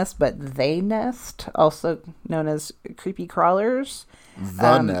The Nest, but They Nest, also known as Creepy Crawlers.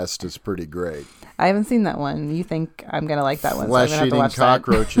 The Nest is pretty great. I haven't seen that one. You think I'm going to like that one? Flesh-eating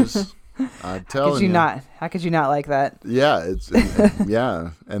cockroaches. I'm telling you. How could you not like that? Yeah,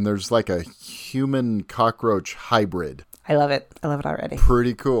 yeah. And there's a human cockroach hybrid. I love it. I love it already.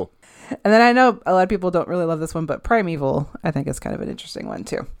 Pretty cool. And then I know a lot of people don't really love this one, but Primeval, I think, is kind of an interesting one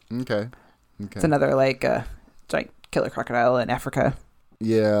too. Okay. It's another giant killer crocodile in Africa.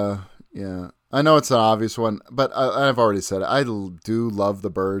 Yeah. Yeah. I know it's an obvious one, but I've already said it. I do love the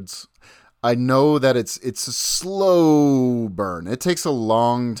birds. I know that it's a slow burn. It takes a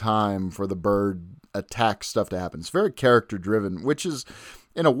long time for the bird attack stuff to happen. It's very character driven, which is,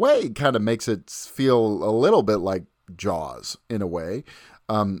 in a way, kind of makes it feel a little bit like Jaws, in a way.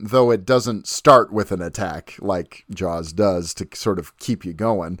 Though it doesn't start with an attack like Jaws does to sort of keep you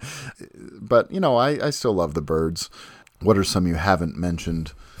going. But, I still love the birds. What are some you haven't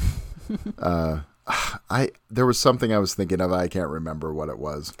mentioned? There was something I was thinking of. I can't remember what it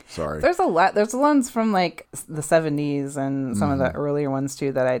was. Sorry. There's a lot. There's ones from like the 70s and some of the earlier ones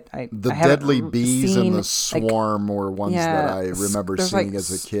too that I the haven't Deadly Bees seen, and the Swarm were ones that I remember seeing as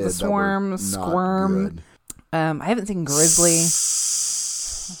a kid. The Swarm, that were not Squirm. Good. I haven't seen Grizzly.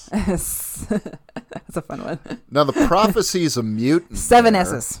 That's a fun one. Now the Prophecy's a mutant. 7 bear.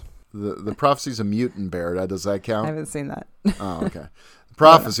 S's. The Prophecy's a mutant bear. Does that count? I haven't seen that. Oh, okay.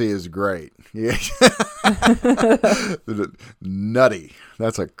 Prophecy is great. Yeah. Nutty.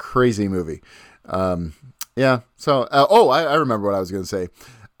 That's a crazy movie. Yeah. So, I remember what I was going to say.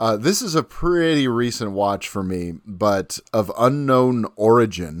 This is a pretty recent watch for me, but of unknown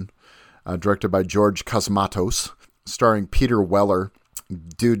origin, directed by George Cosmatos, starring Peter Weller.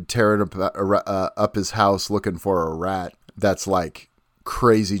 Dude tearing up his house looking for a rat. That's like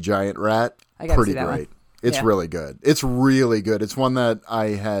crazy giant rat. Pretty great. One. It's really good. It's really good. It's one that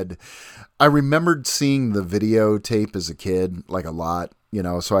I remembered seeing the videotape as a kid, like a lot,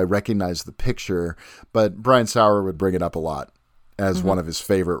 so I recognized the picture, but Brian Sauer would bring it up a lot as one of his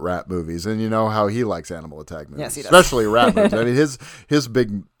favorite rat movies. And you know how he likes animal attack movies. Yes, he does. Especially rat movies. I mean, his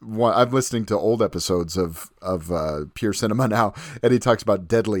big one, I'm listening to old episodes of Pure Cinema now, and he talks about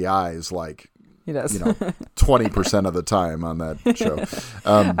Deadly Eyes like, he does. 20% of the time on that show.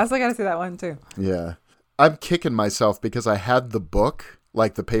 I still got to see that one too. Yeah. I'm kicking myself because I had the book,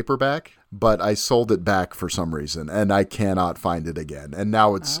 like the paperback, but I sold it back for some reason, and I cannot find it again. And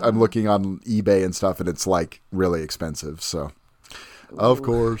now I'm looking on eBay and stuff, and it's like really expensive. So, of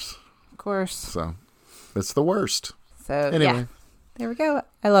course. So, it's the worst. So, anyway. Yeah. There we go.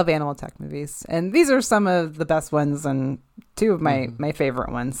 I love animal attack movies, and these are some of the best ones and two of my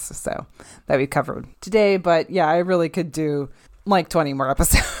favorite ones. So that we covered today. But yeah, I really could do like 20 more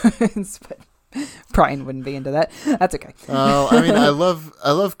episodes, but Brian wouldn't be into that. That's okay. Oh, I mean, I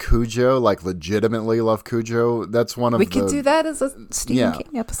love Cujo, like legitimately love Cujo. That's one of we could do that as a Stephen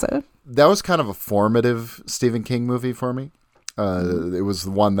King episode. That was kind of a formative Stephen King movie for me. It was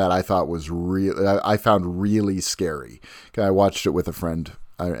the one that I thought was I found really scary. I watched it with a friend,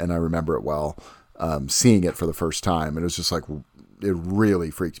 and I remember it well, seeing it for the first time. And it was just like, it really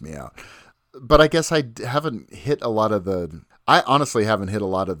freaked me out. But I guess I haven't hit a lot of the... I honestly haven't hit a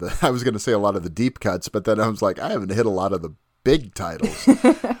lot of the... I was going to say a lot of the deep cuts, but then I was like, I haven't hit a lot of the big titles.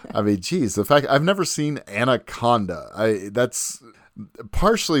 I mean, geez, the fact... I've never seen Anaconda. That's...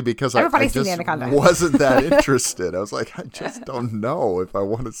 Partially because I just wasn't that interested. I was like, I just don't know if I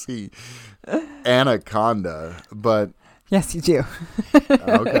want to see Anaconda, but... Yes, you do.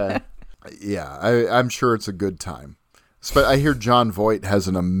 Okay. Yeah, I'm sure it's a good time. But I hear John Voight has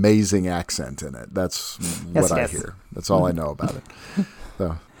an amazing accent in it. That's what I hear. That's all I know about it.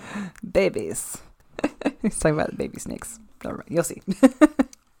 So. Babies. He's talking about baby snakes. All right, you'll see.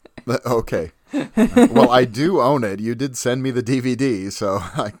 Okay. Well, I do own it. You did send me the DVD, so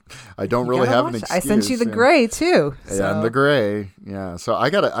I don't really have an excuse. I sent you the gray too. So. Yeah, and the gray. Yeah. So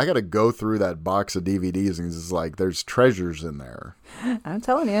I gotta go through that box of DVDs, and it's like there's treasures in there. I'm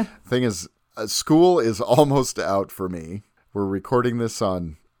telling you. Thing is, school is almost out for me. We're recording this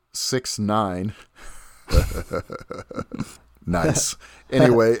on 6/9. Nice.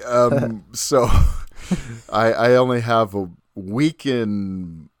 Anyway, so I only have a week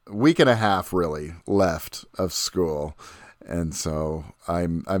and a half really left of school, and so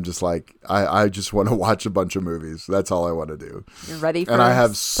I'm just like I just want to watch a bunch of movies. That's all I want to do. You're ready for and I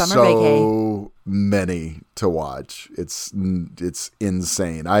have summer so many to watch. It's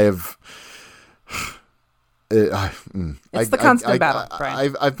insane. I have. It's the constant battle,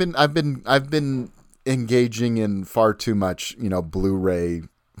 Brian. I've been engaging in far too much, Blu-ray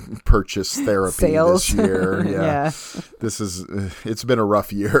purchase therapy Sales. This year. Yeah. It's been a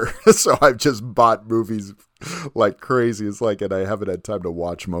rough year. So I've just bought movies like crazy. It's like, and I haven't had time to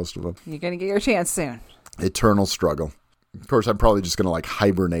watch most of them. You're going to get your chance soon. Eternal struggle. Of course, I'm probably just going to like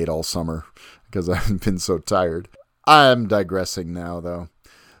hibernate all summer because I've been so tired. I'm digressing now though.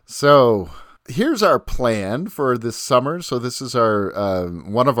 So here's our plan for this summer. So this is our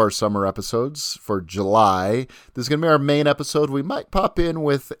one of our summer episodes for July. This is going to be our main episode. We might pop in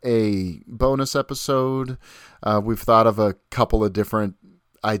with a bonus episode. We've thought of a couple of different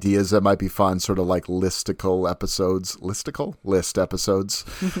ideas that might be fun, sort of like listicle episodes. Listicle? List episodes.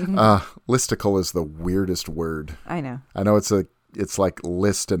 Listicle is the weirdest word. I know. I know it's like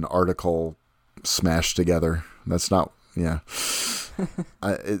list and article smashed together. That's not, yeah.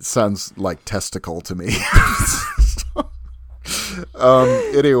 It sounds like testicle to me.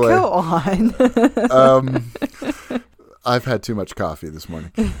 Anyway. Go on. I've had too much coffee this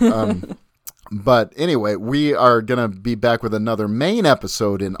morning. But anyway, we are going to be back with another main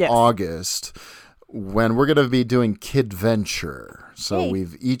episode in August when we're going to be doing Kidventure. So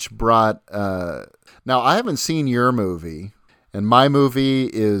we've each brought... now, I haven't seen your movie, and my movie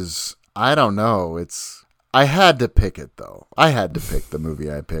is... I don't know. I had to pick it, though. I had to pick the movie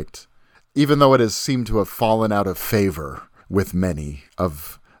I picked, even though it has seemed to have fallen out of favor with many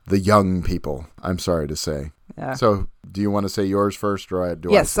of the young people, I'm sorry to say. Yeah. So, do you want to say yours first, or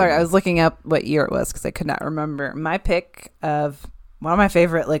do I? Yes, sorry. I was looking up what year it was because I could not remember. My pick of one of my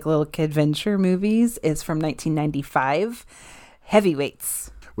favorite like little Kidventure movies is from 1995,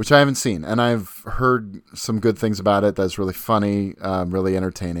 Heavyweights. Which I haven't seen, and I've heard some good things about it. That's really funny, really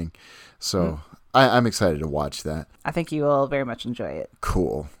entertaining. So, I'm excited to watch that. I think you will very much enjoy it.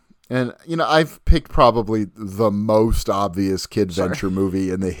 Cool. And, I've picked probably the most obvious Kidventure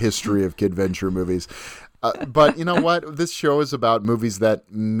movie in the history of Kidventure movies. But you know what? This show is about movies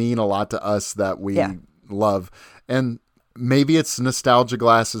that mean a lot to us that we love. And maybe it's nostalgia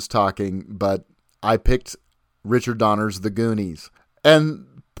glasses talking, but I picked Richard Donner's The Goonies. And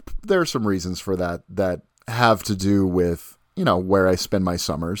there are some reasons for that have to do with, where I spend my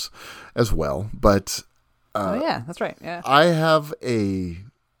summers as well. But that's right. Yeah.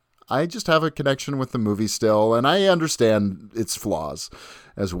 I just have a connection with the movie still, and I understand its flaws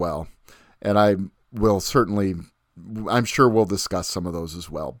as well. And I'm sure we'll discuss some of those as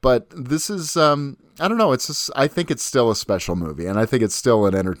well. But this is, I don't know, I think it's still a special movie, and I think it's still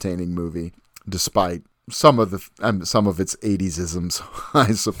an entertaining movie, despite some of its 80s-isms,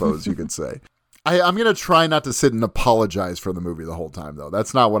 I suppose you could say. I'm going to try not to sit and apologize for the movie the whole time, though.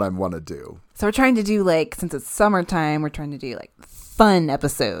 That's not what I want to do. So we're trying to do, since it's summertime, we're trying to do, fun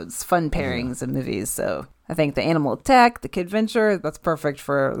episodes, fun pairings of movies. So I think the Animal Attack, the Kidventure, that's perfect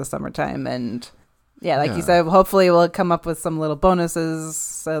for the summertime. And you said, hopefully we'll come up with some little bonuses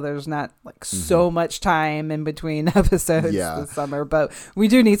so there's not so much time in between episodes this summer. But we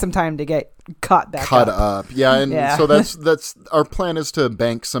do need some time to get caught up. Yeah, and so that's our plan is to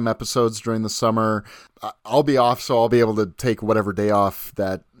bank some episodes during the summer. I'll be off, so I'll be able to take whatever day off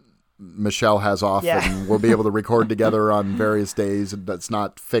that Michelle has off, and we'll be able to record together on various days. That's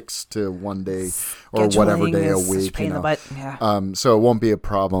not fixed to one day or whatever day a week. So it won't be a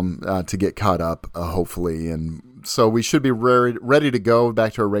problem to get caught up, hopefully. And so we should be ready to go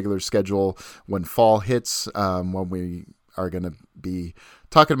back to our regular schedule when fall hits, when we are going to be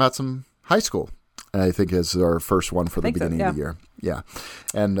talking about some high school. I think is our first one for the beginning of the year. Yeah.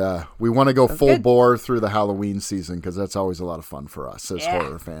 And we want to go full bore through the Halloween season because that's always a lot of fun for us as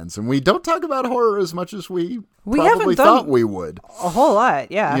horror fans. And we don't talk about horror as much as we probably thought we would. A whole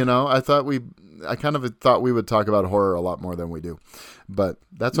lot, yeah. I kind of thought we would talk about horror a lot more than we do. But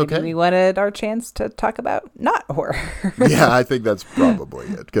that's okay. We wanted our chance to talk about not horror. Yeah, I think that's probably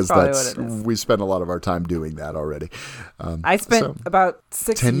it because we spend a lot of our time doing that already. I spent about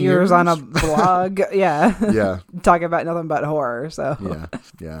 6 years on a blog, talking about nothing but horror. So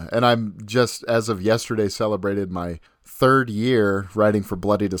yeah, and I'm just as of yesterday celebrated my 3rd year writing for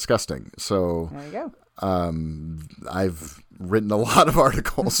Bloody Disgusting. So there you go. I've written a lot of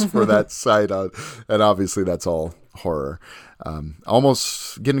articles for that site, and obviously that's all horror.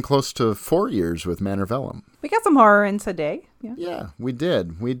 Almost getting close to 4 years with Manor Vellum. We got some horror in today. Yeah, we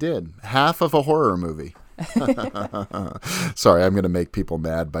did. Half of a horror movie. Sorry, I'm going to make people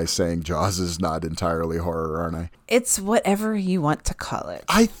mad by saying Jaws is not entirely horror, aren't I? It's whatever you want to call it.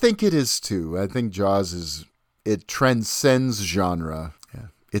 I think it is too. I think Jaws it transcends genre. Yeah,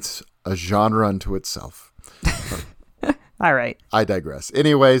 it's a genre unto itself. All right. I digress.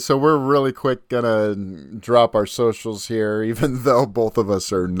 Anyway, so we're really quick going to drop our socials here, even though both of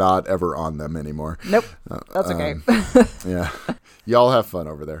us are not ever on them anymore. Nope. That's okay. Yeah. Y'all have fun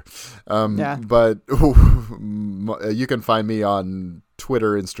over there. But you can find me on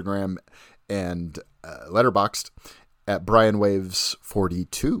Twitter, Instagram, and Letterboxd at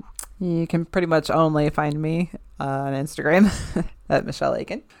BrianWaves42. You can pretty much only find me on Instagram at Michelle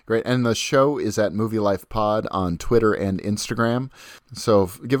Aiken. Great. And the show is at Movie Life Pod on Twitter and Instagram. So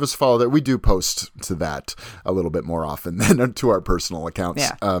give us a follow there. We do post to that a little bit more often than to our personal accounts.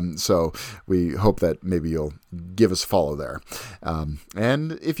 Yeah. So we hope that maybe you'll give us a follow there.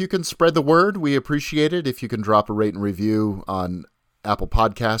 And if you can spread the word, we appreciate it. If you can drop a rate and review on Apple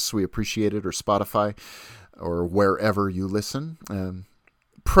Podcasts, we appreciate it, or Spotify, or wherever you listen.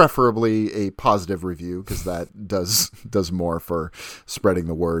 Preferably a positive review, because that does more for spreading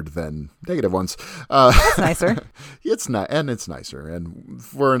the word than negative ones. It's nicer. It's nicer. And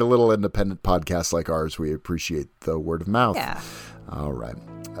for a little independent podcast like ours, we appreciate the word of mouth. Yeah. All right.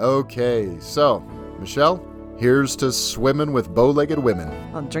 Okay. So, Michelle, here's to swimming with bow-legged women.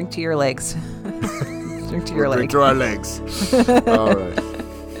 Well, drink to your legs. Drink to your legs. Drink to our legs. All right.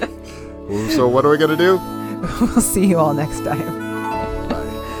 So what are we going to do? We'll see you all next time.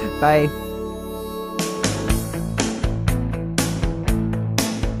 Bye.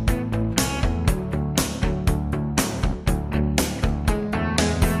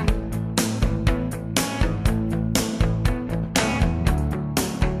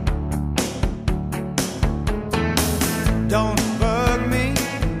 Don't bug me,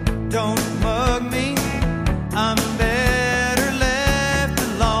 don't mug me. I'm better left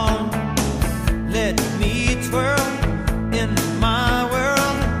alone. Let me twirl in my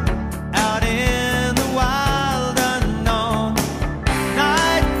world, out in the wild unknown.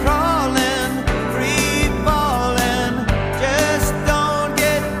 Night crawling, free falling, just don't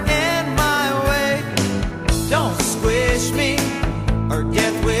get in my way. Don't squish me or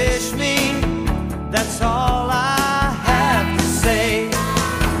death wish me. That's all I have to say.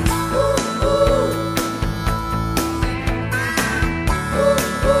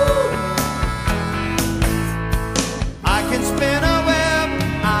 I can spin a web,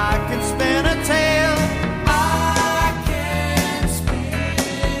 I can spin a tale. I can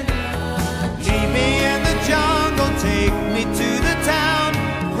spin a tale. Leave me in the jungle, take me to the town.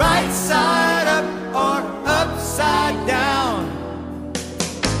 Right side up or upside down.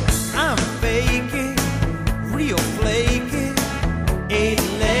 I'm faking, real flaky, 8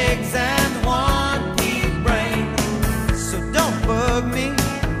 legs and 1 pea brain. So don't bug me,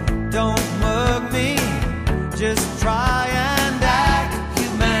 don't mug me, just try and act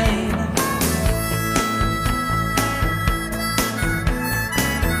humane.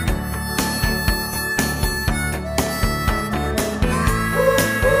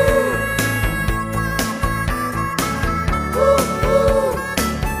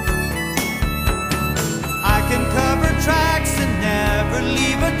 I can cover tracks and never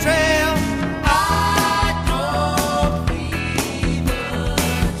leave a trail. I don't leave a trail.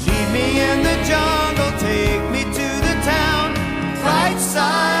 Leave me in the jungle, take me to the town. Right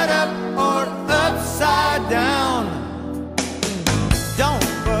side up or upside down. Don't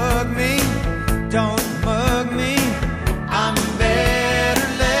bug me, don't